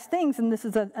of the nice things, and this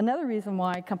is another reason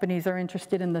why companies are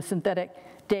interested in the synthetic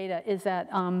data, is that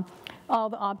all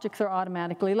the objects are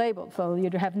automatically labeled. So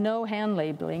you'd have no hand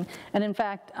labeling. And in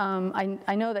fact,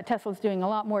 I know that Tesla's doing a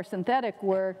lot more synthetic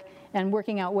work and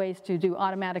working out ways to do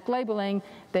automatic labeling.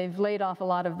 They've laid off a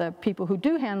lot of the people who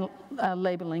do hand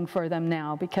labeling for them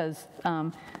now because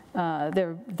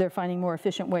they're finding more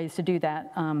efficient ways to do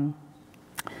that.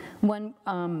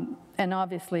 And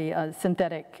obviously,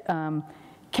 synthetic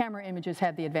camera images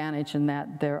have the advantage in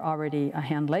that they're already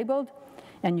hand labeled,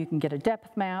 and you can get a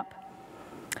depth map.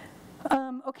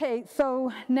 Okay,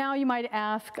 so now you might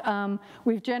ask,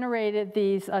 we've generated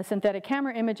these synthetic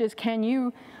camera images. Can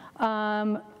you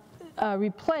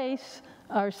replace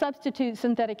or substitute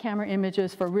synthetic camera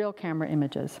images for real camera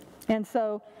images? And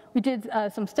so we did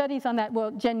some studies on that.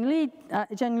 Well, Zhenyi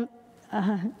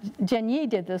Zhenyi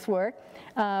did this work,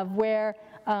 where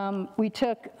we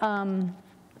took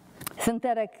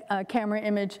synthetic camera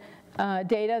image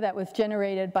data that was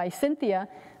generated by Cynthia.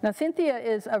 Now, Cynthia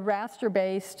is a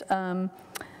raster-based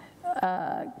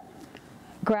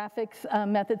graphics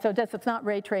method, so it's not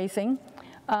ray tracing.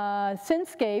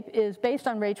 Synthscape is based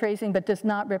on ray tracing, but does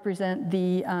not represent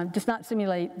the, does not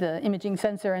simulate the imaging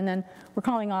sensor. And then we're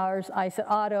calling ours ISA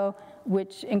Auto,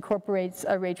 which incorporates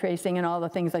ray tracing and all the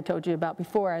things I told you about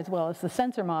before, as well as the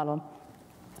sensor model.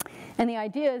 And the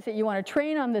idea is that you want to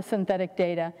train on the synthetic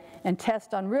data and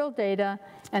test on real data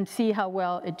and see how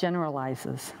well it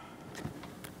generalizes.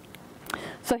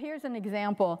 So here's an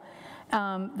example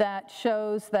that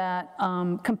shows that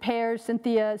compares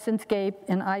Cynthia, Synthscape,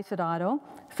 and ISA Auto.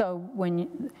 So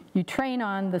when you train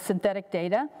on the synthetic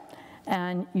data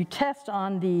and you test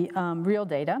on the real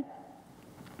data,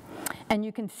 and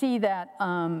you can see that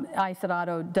ISA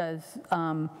Auto does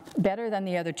better than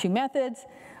the other two methods.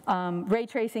 Ray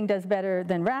tracing does better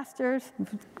than rasters,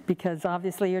 because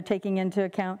obviously you're taking into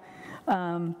account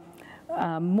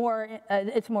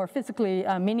it's more physically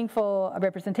meaningful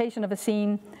representation of a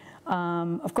scene.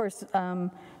 Of course,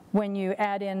 when you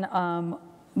add in the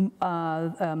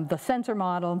sensor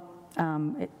model,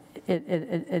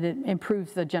 it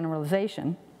improves the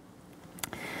generalization.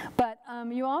 But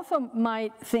you also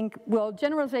might think, well,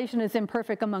 generalization is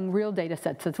imperfect among real data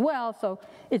sets as well, so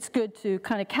it's good to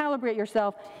kind of calibrate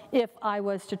yourself. If I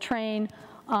was to train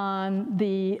on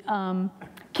the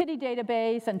Kitty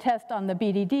database and test on the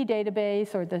BDD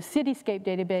database or the Cityscape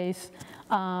database,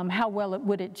 how well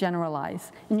would it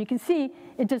generalize? And you can see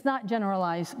it does not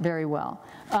generalize very well.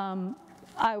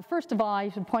 First of all, I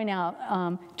should point out,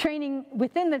 training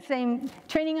within the same,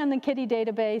 training on the Kitty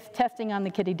database, testing on the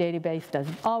Kitty database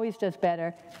always does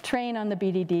better. Train on the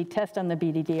BDD, test on the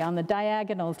BDD. On the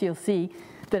diagonals, you'll see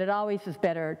that it always is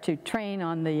better to train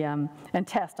on the, and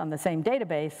test on the same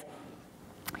database.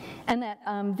 And that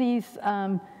these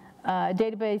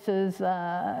databases,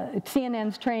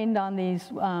 CNNs trained on these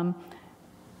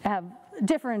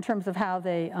differ in terms of how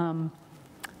they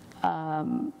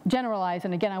generalize.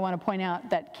 And again, I want to point out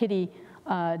that Kitty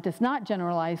does not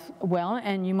generalize well,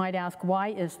 and you might ask, why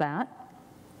is that?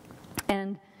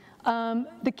 And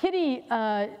the Kitty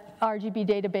RGB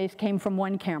database came from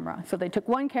one camera. So they took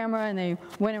one camera and they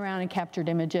went around and captured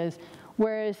images,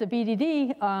 whereas the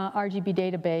BDD RGB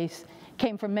database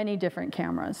came from many different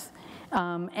cameras.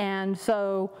 And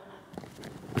so,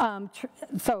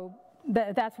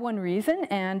 that's one reason,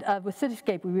 and with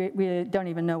Cityscape, we don't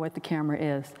even know what the camera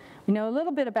is. We know a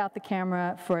little bit about the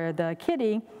camera for the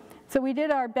Kitty, so we did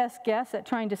our best guess at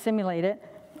trying to simulate it.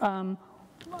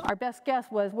 Our best guess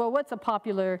was, well, what's a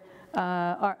popular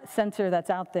sensor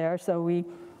that's out there? So we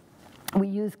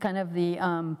used kind of the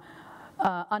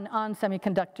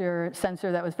on-semiconductor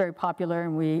sensor that was very popular,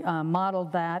 and we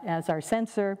modeled that as our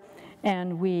sensor,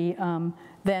 and we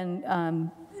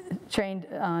then trained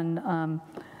on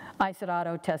ISA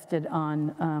Auto, tested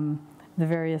on the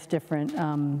various different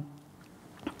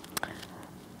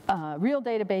real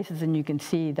databases, and you can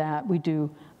see that we do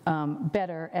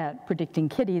better at predicting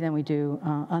Kitty than we do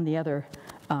on the other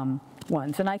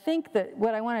ones. And I think that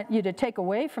what I want you to take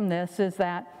away from this is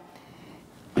that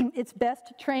it's best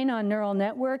to train on neural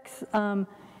networks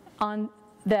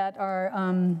that are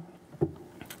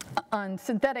on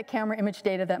synthetic camera image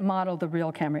data that model the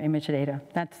real camera image data.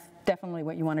 That's definitely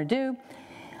what you want to do.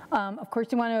 Of course,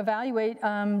 you want to evaluate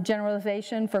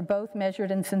generalization for both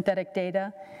measured and synthetic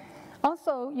data.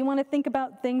 Also, you want to think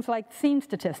about things like scene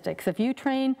statistics. If you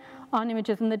train on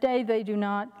images in the day, they do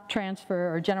not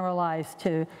transfer or generalize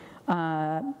to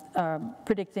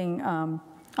predicting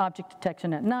object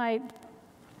detection at night.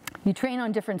 You train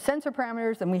on different sensor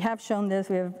parameters, and we have shown this,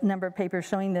 we have a number of papers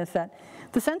showing this, that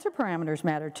the sensor parameters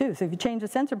matter too. So if you change the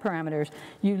sensor parameters,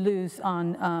 you lose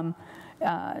on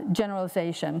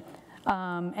generalization.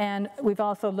 And we've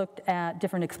also looked at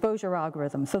different exposure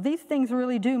algorithms. So these things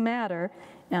really do matter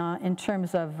in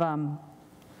terms of,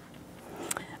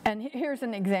 and here's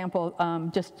an example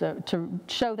just to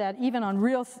show that even on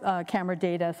real camera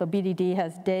data, so BDD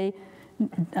has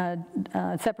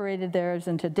separated theirs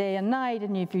into day and night,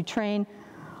 and if you train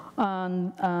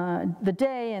on the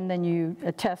day and then you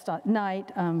test at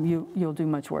night, you'll do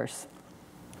much worse.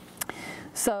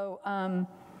 So,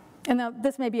 and now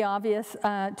this may be obvious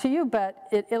to you, but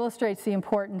it illustrates the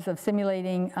importance of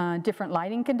simulating different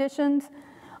lighting conditions,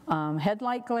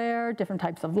 headlight glare, different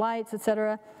types of lights,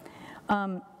 etc.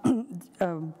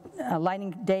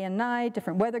 Lighting day and night,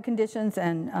 different weather conditions,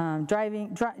 and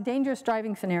dangerous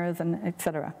driving scenarios, and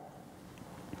etc.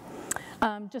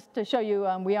 Just to show you,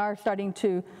 we are starting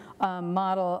to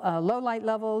model low light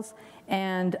levels,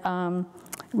 and now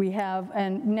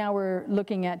we're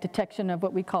looking at detection of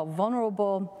what we call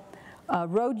vulnerable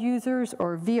road users,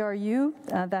 or VRU.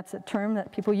 That's a term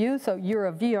that people use. So you're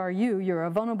a VRU, you're a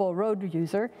vulnerable road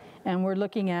user, and we're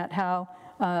looking at how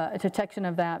a detection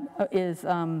of that is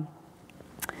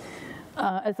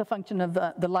as a function of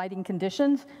the lighting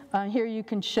conditions. Here you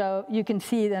can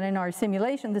see that in our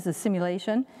simulation, this is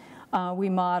simulation, we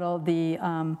model the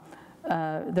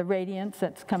radiance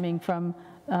that's coming from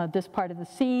this part of the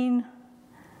scene.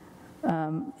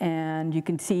 And you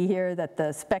can see here that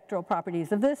the spectral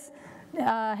properties of this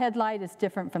headlight is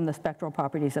different from the spectral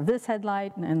properties of this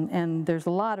headlight, and there's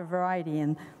a lot of variety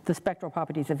in the spectral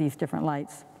properties of these different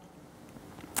lights.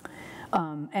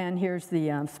 And here's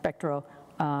the spectral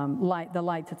light, the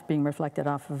light that's being reflected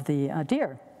off of the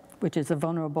deer, which is a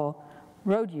vulnerable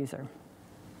road user.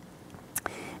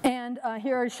 And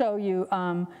here I show you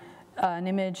an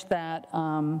image that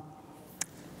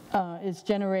is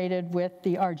generated with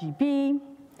the RGB.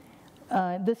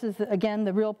 This is, again,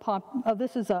 the real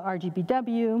this is a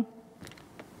RGBW.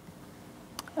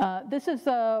 This is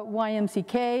a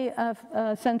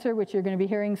YMCK sensor, which you're going to be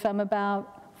hearing some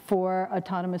about for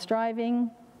autonomous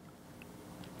driving.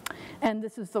 And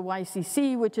this is the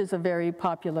YCC, which is a very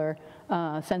popular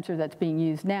sensor that's being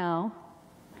used now.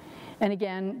 And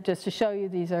again, just to show you,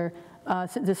 these are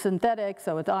the synthetic,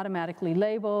 so it's automatically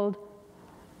labeled,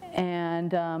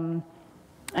 and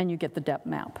you get the depth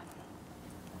map.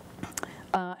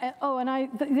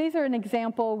 These are an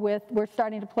example with, we're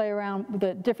starting to play around with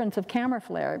the difference of camera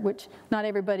flare, which not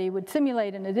everybody would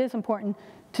simulate, and it is important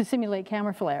to simulate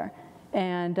camera flare.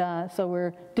 And so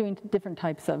we're doing different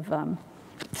types of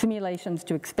simulations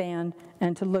to expand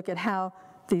and to look at how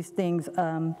these things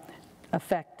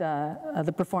affect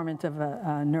the performance of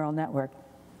a neural network.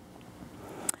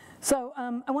 So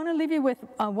I want to leave you with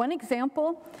one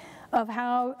example of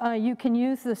how you can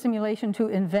use the simulation to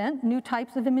invent new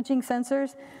types of imaging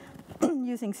sensors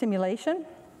using simulation.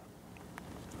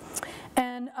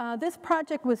 And this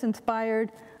project was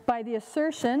inspired by the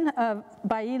assertion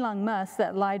by Elon Musk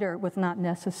that LiDAR was not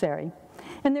necessary.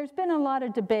 And there's been a lot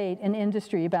of debate in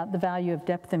industry about the value of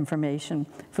depth information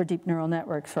for deep neural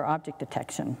networks for object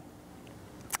detection.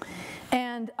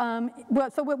 And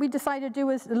so what we decided to do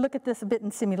is look at this a bit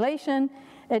in simulation.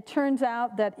 It turns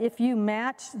out that if you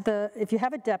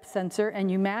have a depth sensor and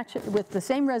you match it with the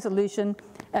same resolution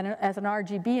as an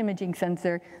RGB imaging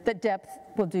sensor, that depth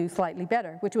will do slightly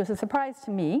better, which was a surprise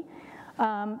to me.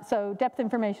 So depth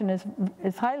information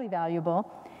is highly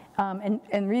valuable. And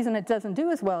the reason it doesn't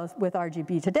do as well as with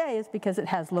RGB today is because it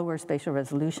has lower spatial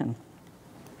resolution.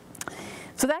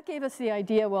 So that gave us the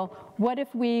idea, well, what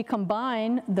if we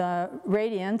combine the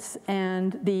radiance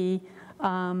and the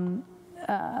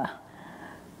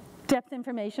depth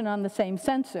information on the same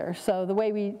sensor? So the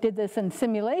way we did this in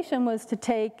simulation was to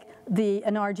take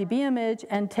an RGB image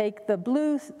and take the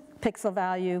blue pixel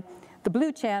value, the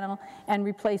blue channel, and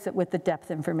replace it with the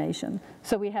depth information.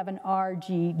 So we have an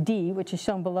RGD, which is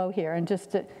shown below here. And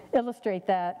just to illustrate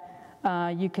that,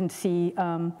 you can see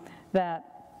that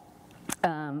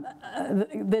in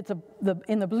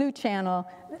the blue channel,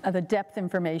 the depth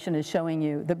information is showing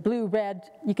you. The blue-red,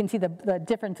 you can see the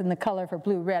difference in the color for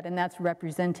blue-red, and that's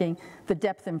representing the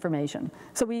depth information.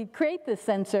 So we create this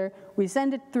sensor, we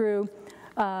send it through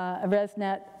a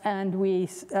ResNet, and we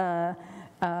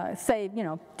say,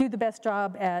 do the best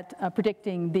job at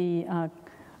predicting the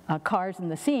cars in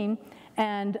the scene.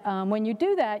 And when you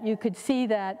do that, you could see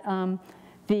that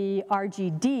the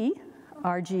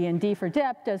RG and D for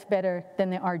depth does better than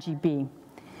the RGB.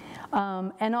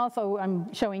 And also,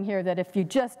 I'm showing here that if you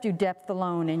just do depth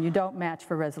alone and you don't match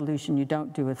for resolution, you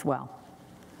don't do as well.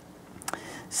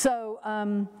 So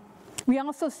we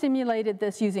also simulated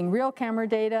this using real camera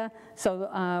data. So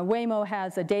Waymo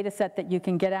has a data set that you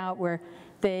can get out where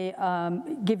they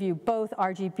give you both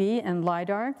RGB and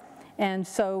LiDAR. And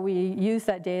so we used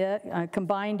that data,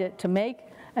 combined it to make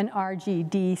an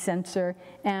RGD sensor,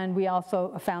 and we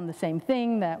also found the same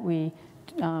thing, that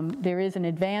there is an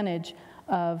advantage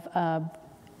of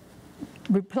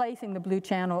replacing the blue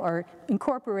channel or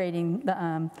incorporating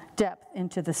the depth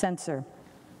into the sensor.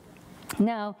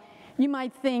 Now, you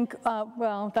might think,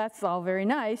 well, that's all very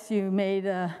nice. You made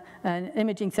an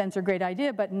imaging sensor, great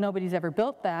idea, but nobody's ever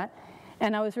built that.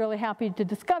 And I was really happy to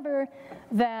discover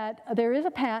that there is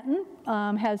a patent,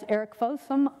 has Eric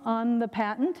Fossum on the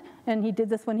patent, and he did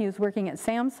this when he was working at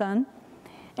Samsung.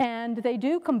 And they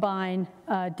do combine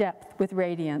depth with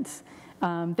radiance.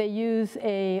 They use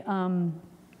a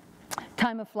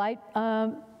time of flight,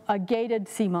 a gated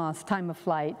CMOS time of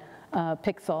flight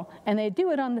pixel. And they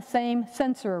do it on the same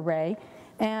sensor array.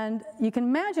 And you can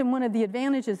imagine one of the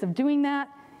advantages of doing that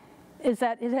is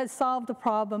that it has solved a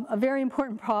problem, a very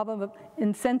important problem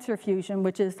in sensor fusion,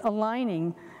 which is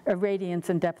aligning irradiance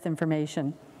and depth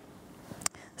information.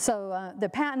 So the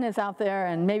patent is out there,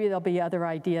 and maybe there'll be other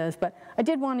ideas, but I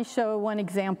did want to show one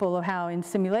example of how in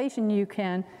simulation you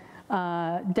can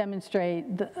demonstrate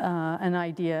an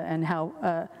idea and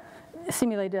how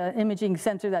simulate an imaging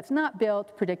sensor that's not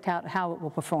built, predict how it will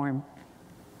perform.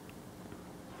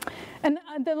 And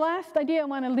the last idea I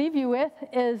want to leave you with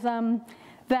is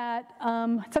that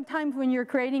sometimes when you're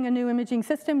creating a new imaging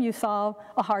system, you solve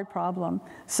a hard problem.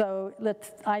 So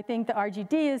I think the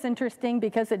RGD is interesting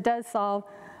because it does solve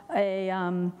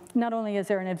not only is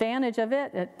there an advantage of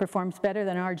it, it performs better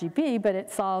than RGB, but it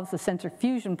solves the sensor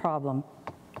fusion problem.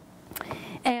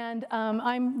 And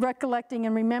I'm recollecting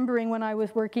and remembering when I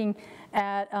was working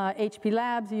at HP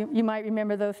Labs, you might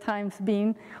remember those times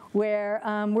being where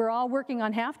we're all working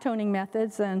on half-toning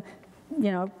methods and,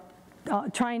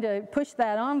 trying to push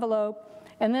that envelope,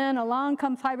 and then along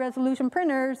comes high-resolution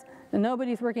printers, and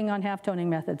nobody's working on half-toning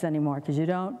methods anymore because you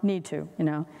don't need to,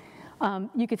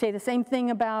 You could say the same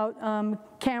thing about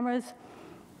cameras.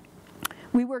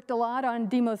 We worked a lot on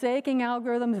demosaicing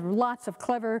algorithms. There were lots of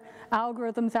clever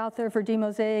algorithms out there for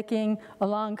demosaicing.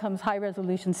 Along comes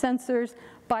high-resolution sensors.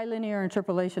 Bilinear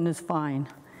interpolation is fine.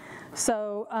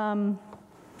 So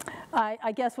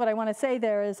I guess what I want to say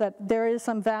there is that there is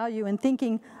some value in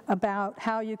thinking about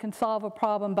how you can solve a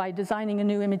problem by designing a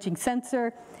new imaging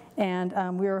sensor. And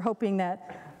we are hoping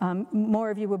that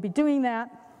more of you will be doing that.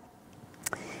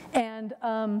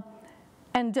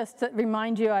 And just to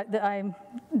remind you, I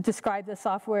described the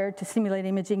software to simulate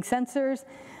imaging sensors,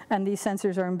 and these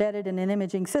sensors are embedded in an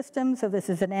imaging system, so this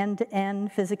is an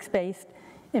end-to-end physics-based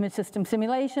image system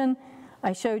simulation.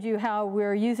 I showed you how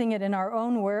we're using it in our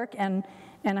own work, and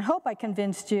I hope I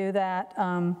convinced you that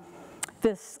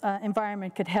this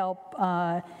environment could help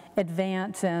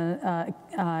advance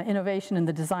innovation in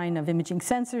the design of imaging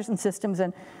sensors and systems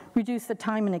and reduce the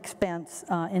time and expense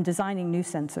in designing new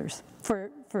sensors for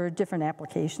different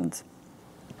applications.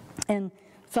 And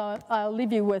so I'll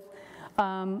leave you with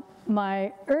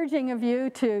my urging of you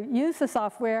to use the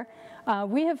software.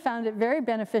 We have found it very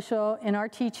beneficial in our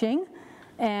teaching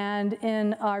and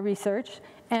in our research,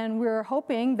 and we're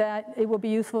hoping that it will be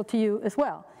useful to you as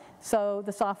well. So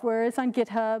the software is on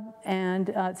GitHub,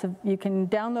 and so you can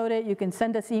download it, you can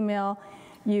send us email,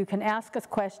 you can ask us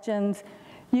questions,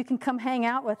 you can come hang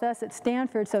out with us at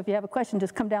Stanford, so if you have a question,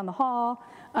 just come down the hall.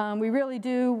 We really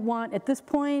do want, at this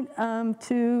point,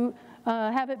 to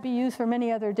have it be used for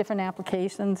many other different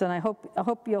applications, and I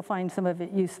hope you'll find some of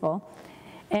it useful.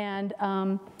 And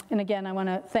again, I want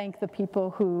to thank the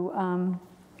people who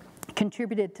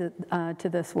contributed to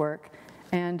this work,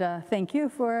 and thank you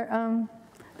for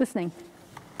listening.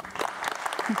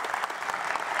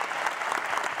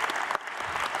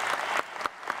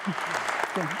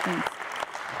 Good, thanks.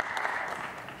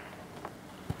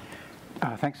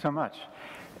 Thanks so much.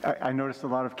 I noticed a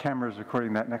lot of cameras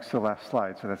recording that next to the last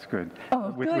slide, so that's good.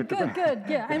 Oh, good.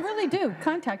 Yeah, I really do.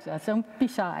 Contact us. Don't be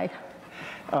shy.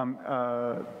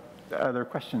 Are there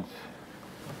questions?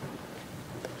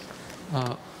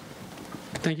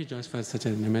 Thank you, Joyce, for such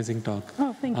an amazing talk.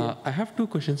 Oh, thank you. I have two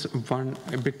questions. One,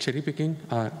 a bit cherry picking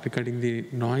regarding the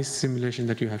noise simulation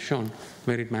that you have shown,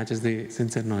 where it matches the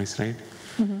sensor noise, right?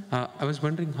 Mm-hmm. I was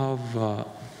wondering how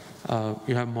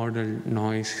you have modeled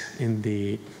noise in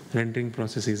the rendering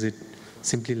process. Is it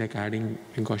simply like adding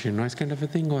a Gaussian noise kind of a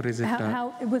thing, or is it?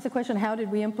 Was the question, how did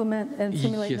we implement and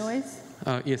simulate noise?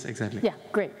 Yes, exactly. Yeah,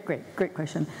 great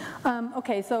question.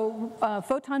 Okay, so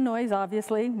photon noise,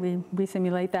 obviously, we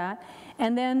simulate that.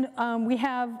 And then we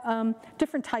have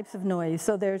different types of noise.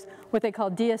 So there's what they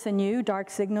call DSNU, dark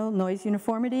signal noise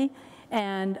uniformity,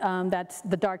 and that's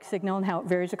the dark signal and how it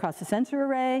varies across the sensor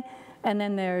array. And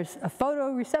then there's a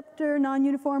photoreceptor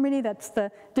non-uniformity, that's the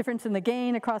difference in the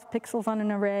gain across pixels on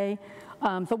an array.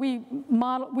 So we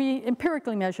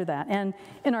empirically measure that. And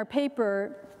in our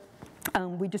paper,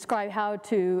 we describe how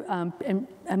to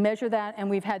measure that, and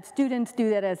we've had students do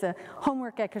that as a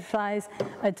homework exercise.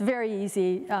 It's very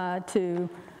easy to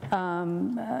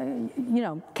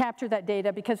capture that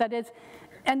data, because that is,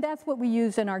 and that's what we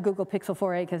use in our Google Pixel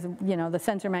 4a, because the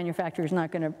sensor manufacturer is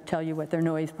not going to tell you what their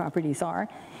noise properties are.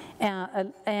 Yeah,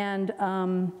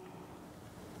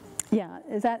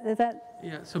 is that?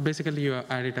 Yeah, so basically you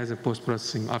add it as a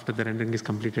post-processing after the rendering is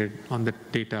completed on the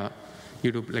data.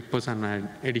 You do like Poisson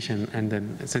addition and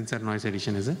then sensor noise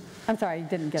addition, is it? I'm sorry, I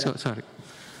didn't get it. Sorry.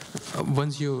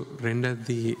 Once you render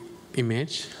the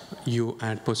image, you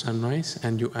add Poisson noise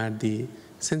and you add the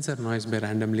sensor noise by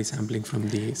randomly sampling from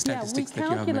the statistics that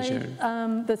you have measured? Yeah, we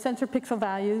calculate the sensor pixel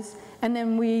values, and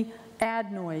then we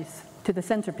add noise to the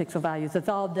sensor pixel values. It's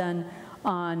all done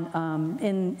on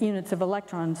in units of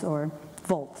electrons or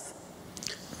volts.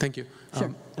 Thank you.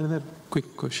 Sure. Another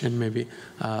quick question, maybe.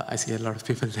 I see a lot of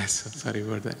people there, so sorry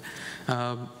about that.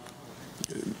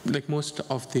 Like most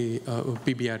of the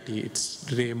PBRT, it's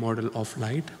ray model of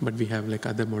light, but we have like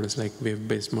other models like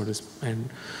wave-based models and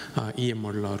EM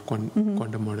model or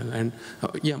quantum model. And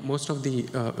yeah, most of the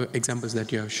examples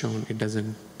that you have shown, it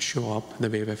doesn't show up the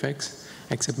wave effects,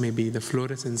 except maybe the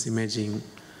fluorescence imaging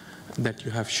that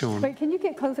you have shown. Wait, can you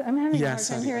get closer? I'm having a hard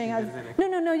time hearing.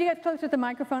 No, you get closer to the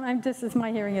microphone. I'm just as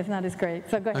my hearing is not as great.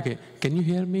 So go ahead. Okay, can you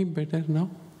hear me better now?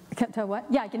 Can't tell what?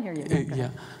 Yeah, I can hear you. Yeah,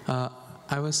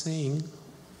 I was saying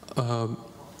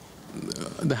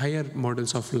the higher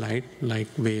models of light, like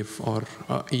wave or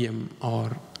EM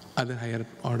or other higher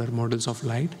order models of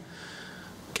light,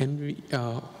 can we?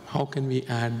 How can we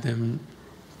add them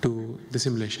to the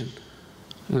simulation,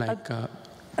 like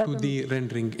to the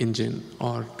rendering engine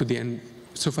or to the end?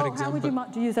 So, for example, how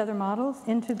would you use other models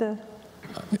into the?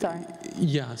 Sorry.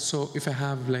 Yeah. So, if I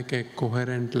have like a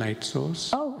coherent light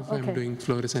source, if I'm doing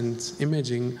fluorescence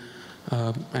imaging.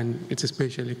 And it's a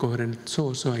spatially coherent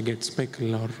source, so I get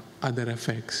speckle or other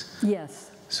effects. Yes.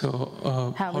 So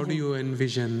how do you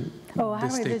envision how do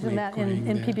I envision that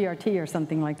in PBRT or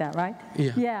something like that, right?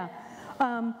 Yeah.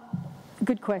 Yeah.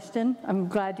 Good question. I'm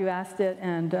glad you asked it,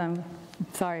 and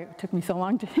sorry it took me so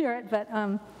long to hear it, but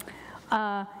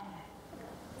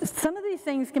some of these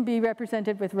things can be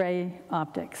represented with ray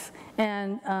optics,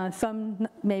 and some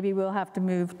maybe we'll have to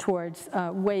move towards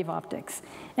wave optics.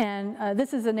 And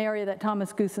this is an area that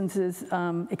Thomas Goossens is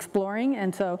exploring,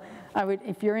 and so I would,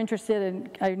 if you're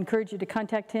interested, I would encourage you to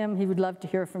contact him. He would love to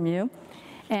hear from you.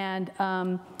 And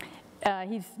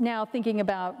he's now thinking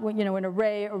about, when a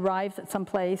ray arrives at some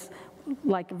place,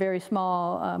 like a very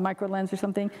small micro lens or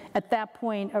something, at that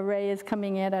point a ray is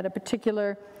coming in at a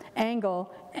particular angle,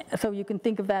 so you can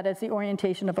think of that as the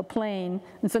orientation of a plane.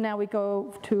 And so now we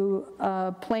go to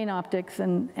plane optics,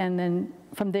 and then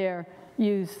from there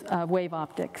use wave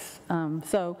optics.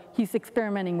 So he's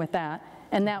experimenting with that,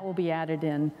 and that will be added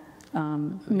in,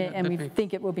 and we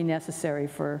think it will be necessary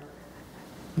for,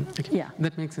 yeah.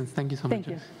 That makes sense. Thank you so much. Thank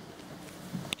you.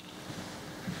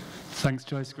 Thanks,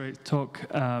 Joyce. Great talk.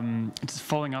 Just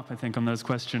following up, I think, on those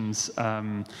questions.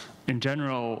 In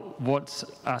general, what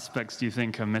aspects do you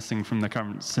think are missing from the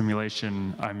current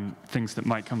simulation? Things that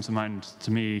might come to mind to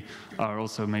me are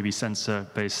also maybe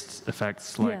sensor-based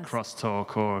effects like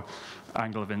crosstalk or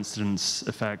angle of incidence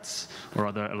effects or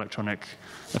other electronic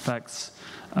effects.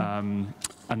 And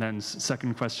then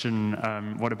second question,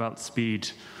 what about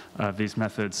speed of these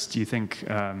methods? Do you think,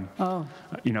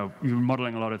 you're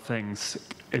modeling a lot of things.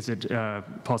 Is it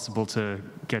possible to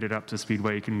get it up to speed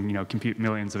where you can, compute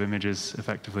millions of images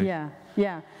effectively?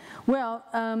 Yeah. Well,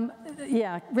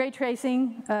 ray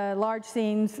tracing, large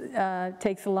scenes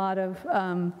takes a lot of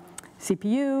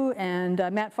CPU, and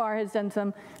Matt Farr has done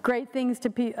some great things to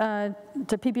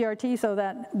PBRT so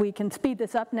that we can speed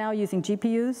this up now using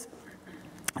GPUs.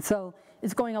 So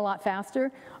it's going a lot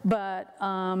faster, but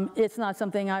it's not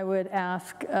something I would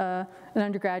ask an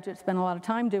undergraduate to spend a lot of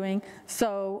time doing.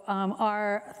 So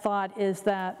our thought is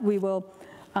that we will,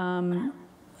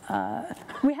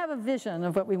 we have a vision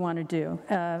of what we want to do.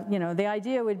 The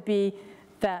idea would be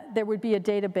that there would be a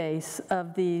database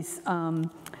of these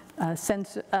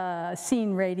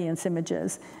scene radiance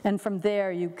images, and from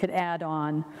there you could add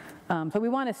on. So we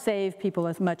want to save people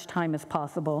as much time as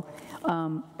possible.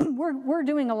 We're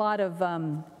doing a lot of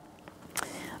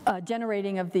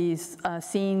generating of these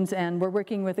scenes, and we're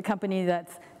working with a company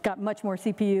that's got much more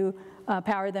CPU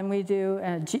power than we do,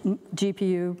 and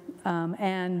GPU,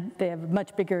 and they have a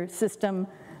much bigger system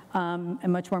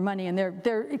and much more money, and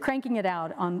they're cranking it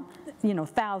out on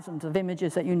thousands of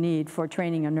images that you need for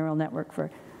training a neural network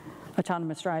for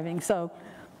autonomous driving. So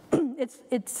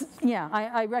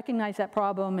I recognize that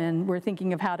problem, and we're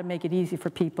thinking of how to make it easy for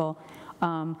people.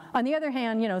 On the other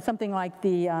hand, something like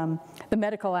the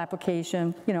medical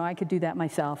application, I could do that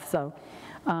myself. So,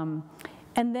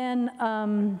 and then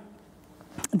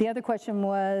the other question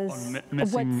was on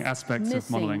missing aspects of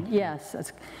modeling. Yes.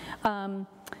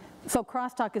 So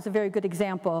crosstalk is a very good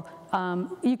example.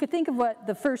 You could think of what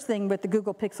the first thing with the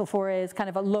Google Pixel 4a is kind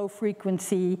of a low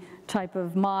frequency type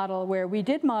of model where we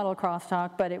did model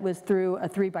crosstalk, but it was through a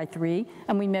 3x3,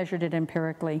 and we measured it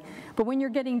empirically. But when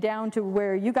you're getting down to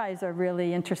where you guys are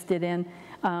really interested in,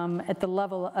 at the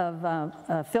level of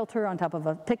a filter on top of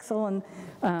a pixel,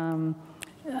 and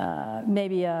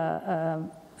maybe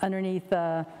underneath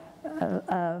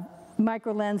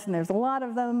micro lens, and there's a lot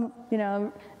of them, you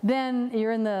know, then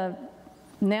you're in the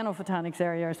nanophotonics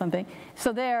area or something.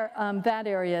 So there, that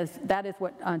is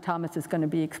what Thomas is going to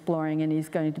be exploring, and he's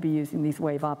going to be using these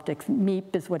wave optics.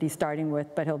 MEEP is what he's starting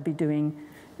with, but he'll be doing,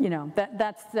 you know,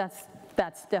 that's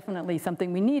definitely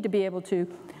something we need to be able to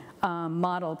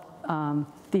model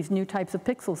these new types of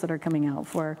pixels that are coming out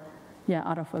for, yeah,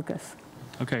 autofocus.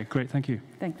 Okay, great, thank you.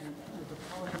 Thanks.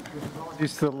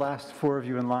 Apologies to the last 4 of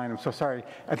you in line. I'm so sorry.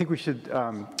 I think we should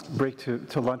break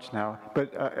to lunch now,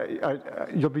 but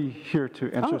you'll be here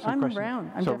to answer some questions. I'm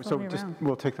around. I'm definitely around.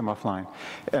 We'll take them offline.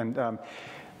 And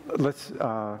let's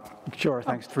show our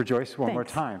thanks for Joyce one more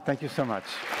time. Thank you so much.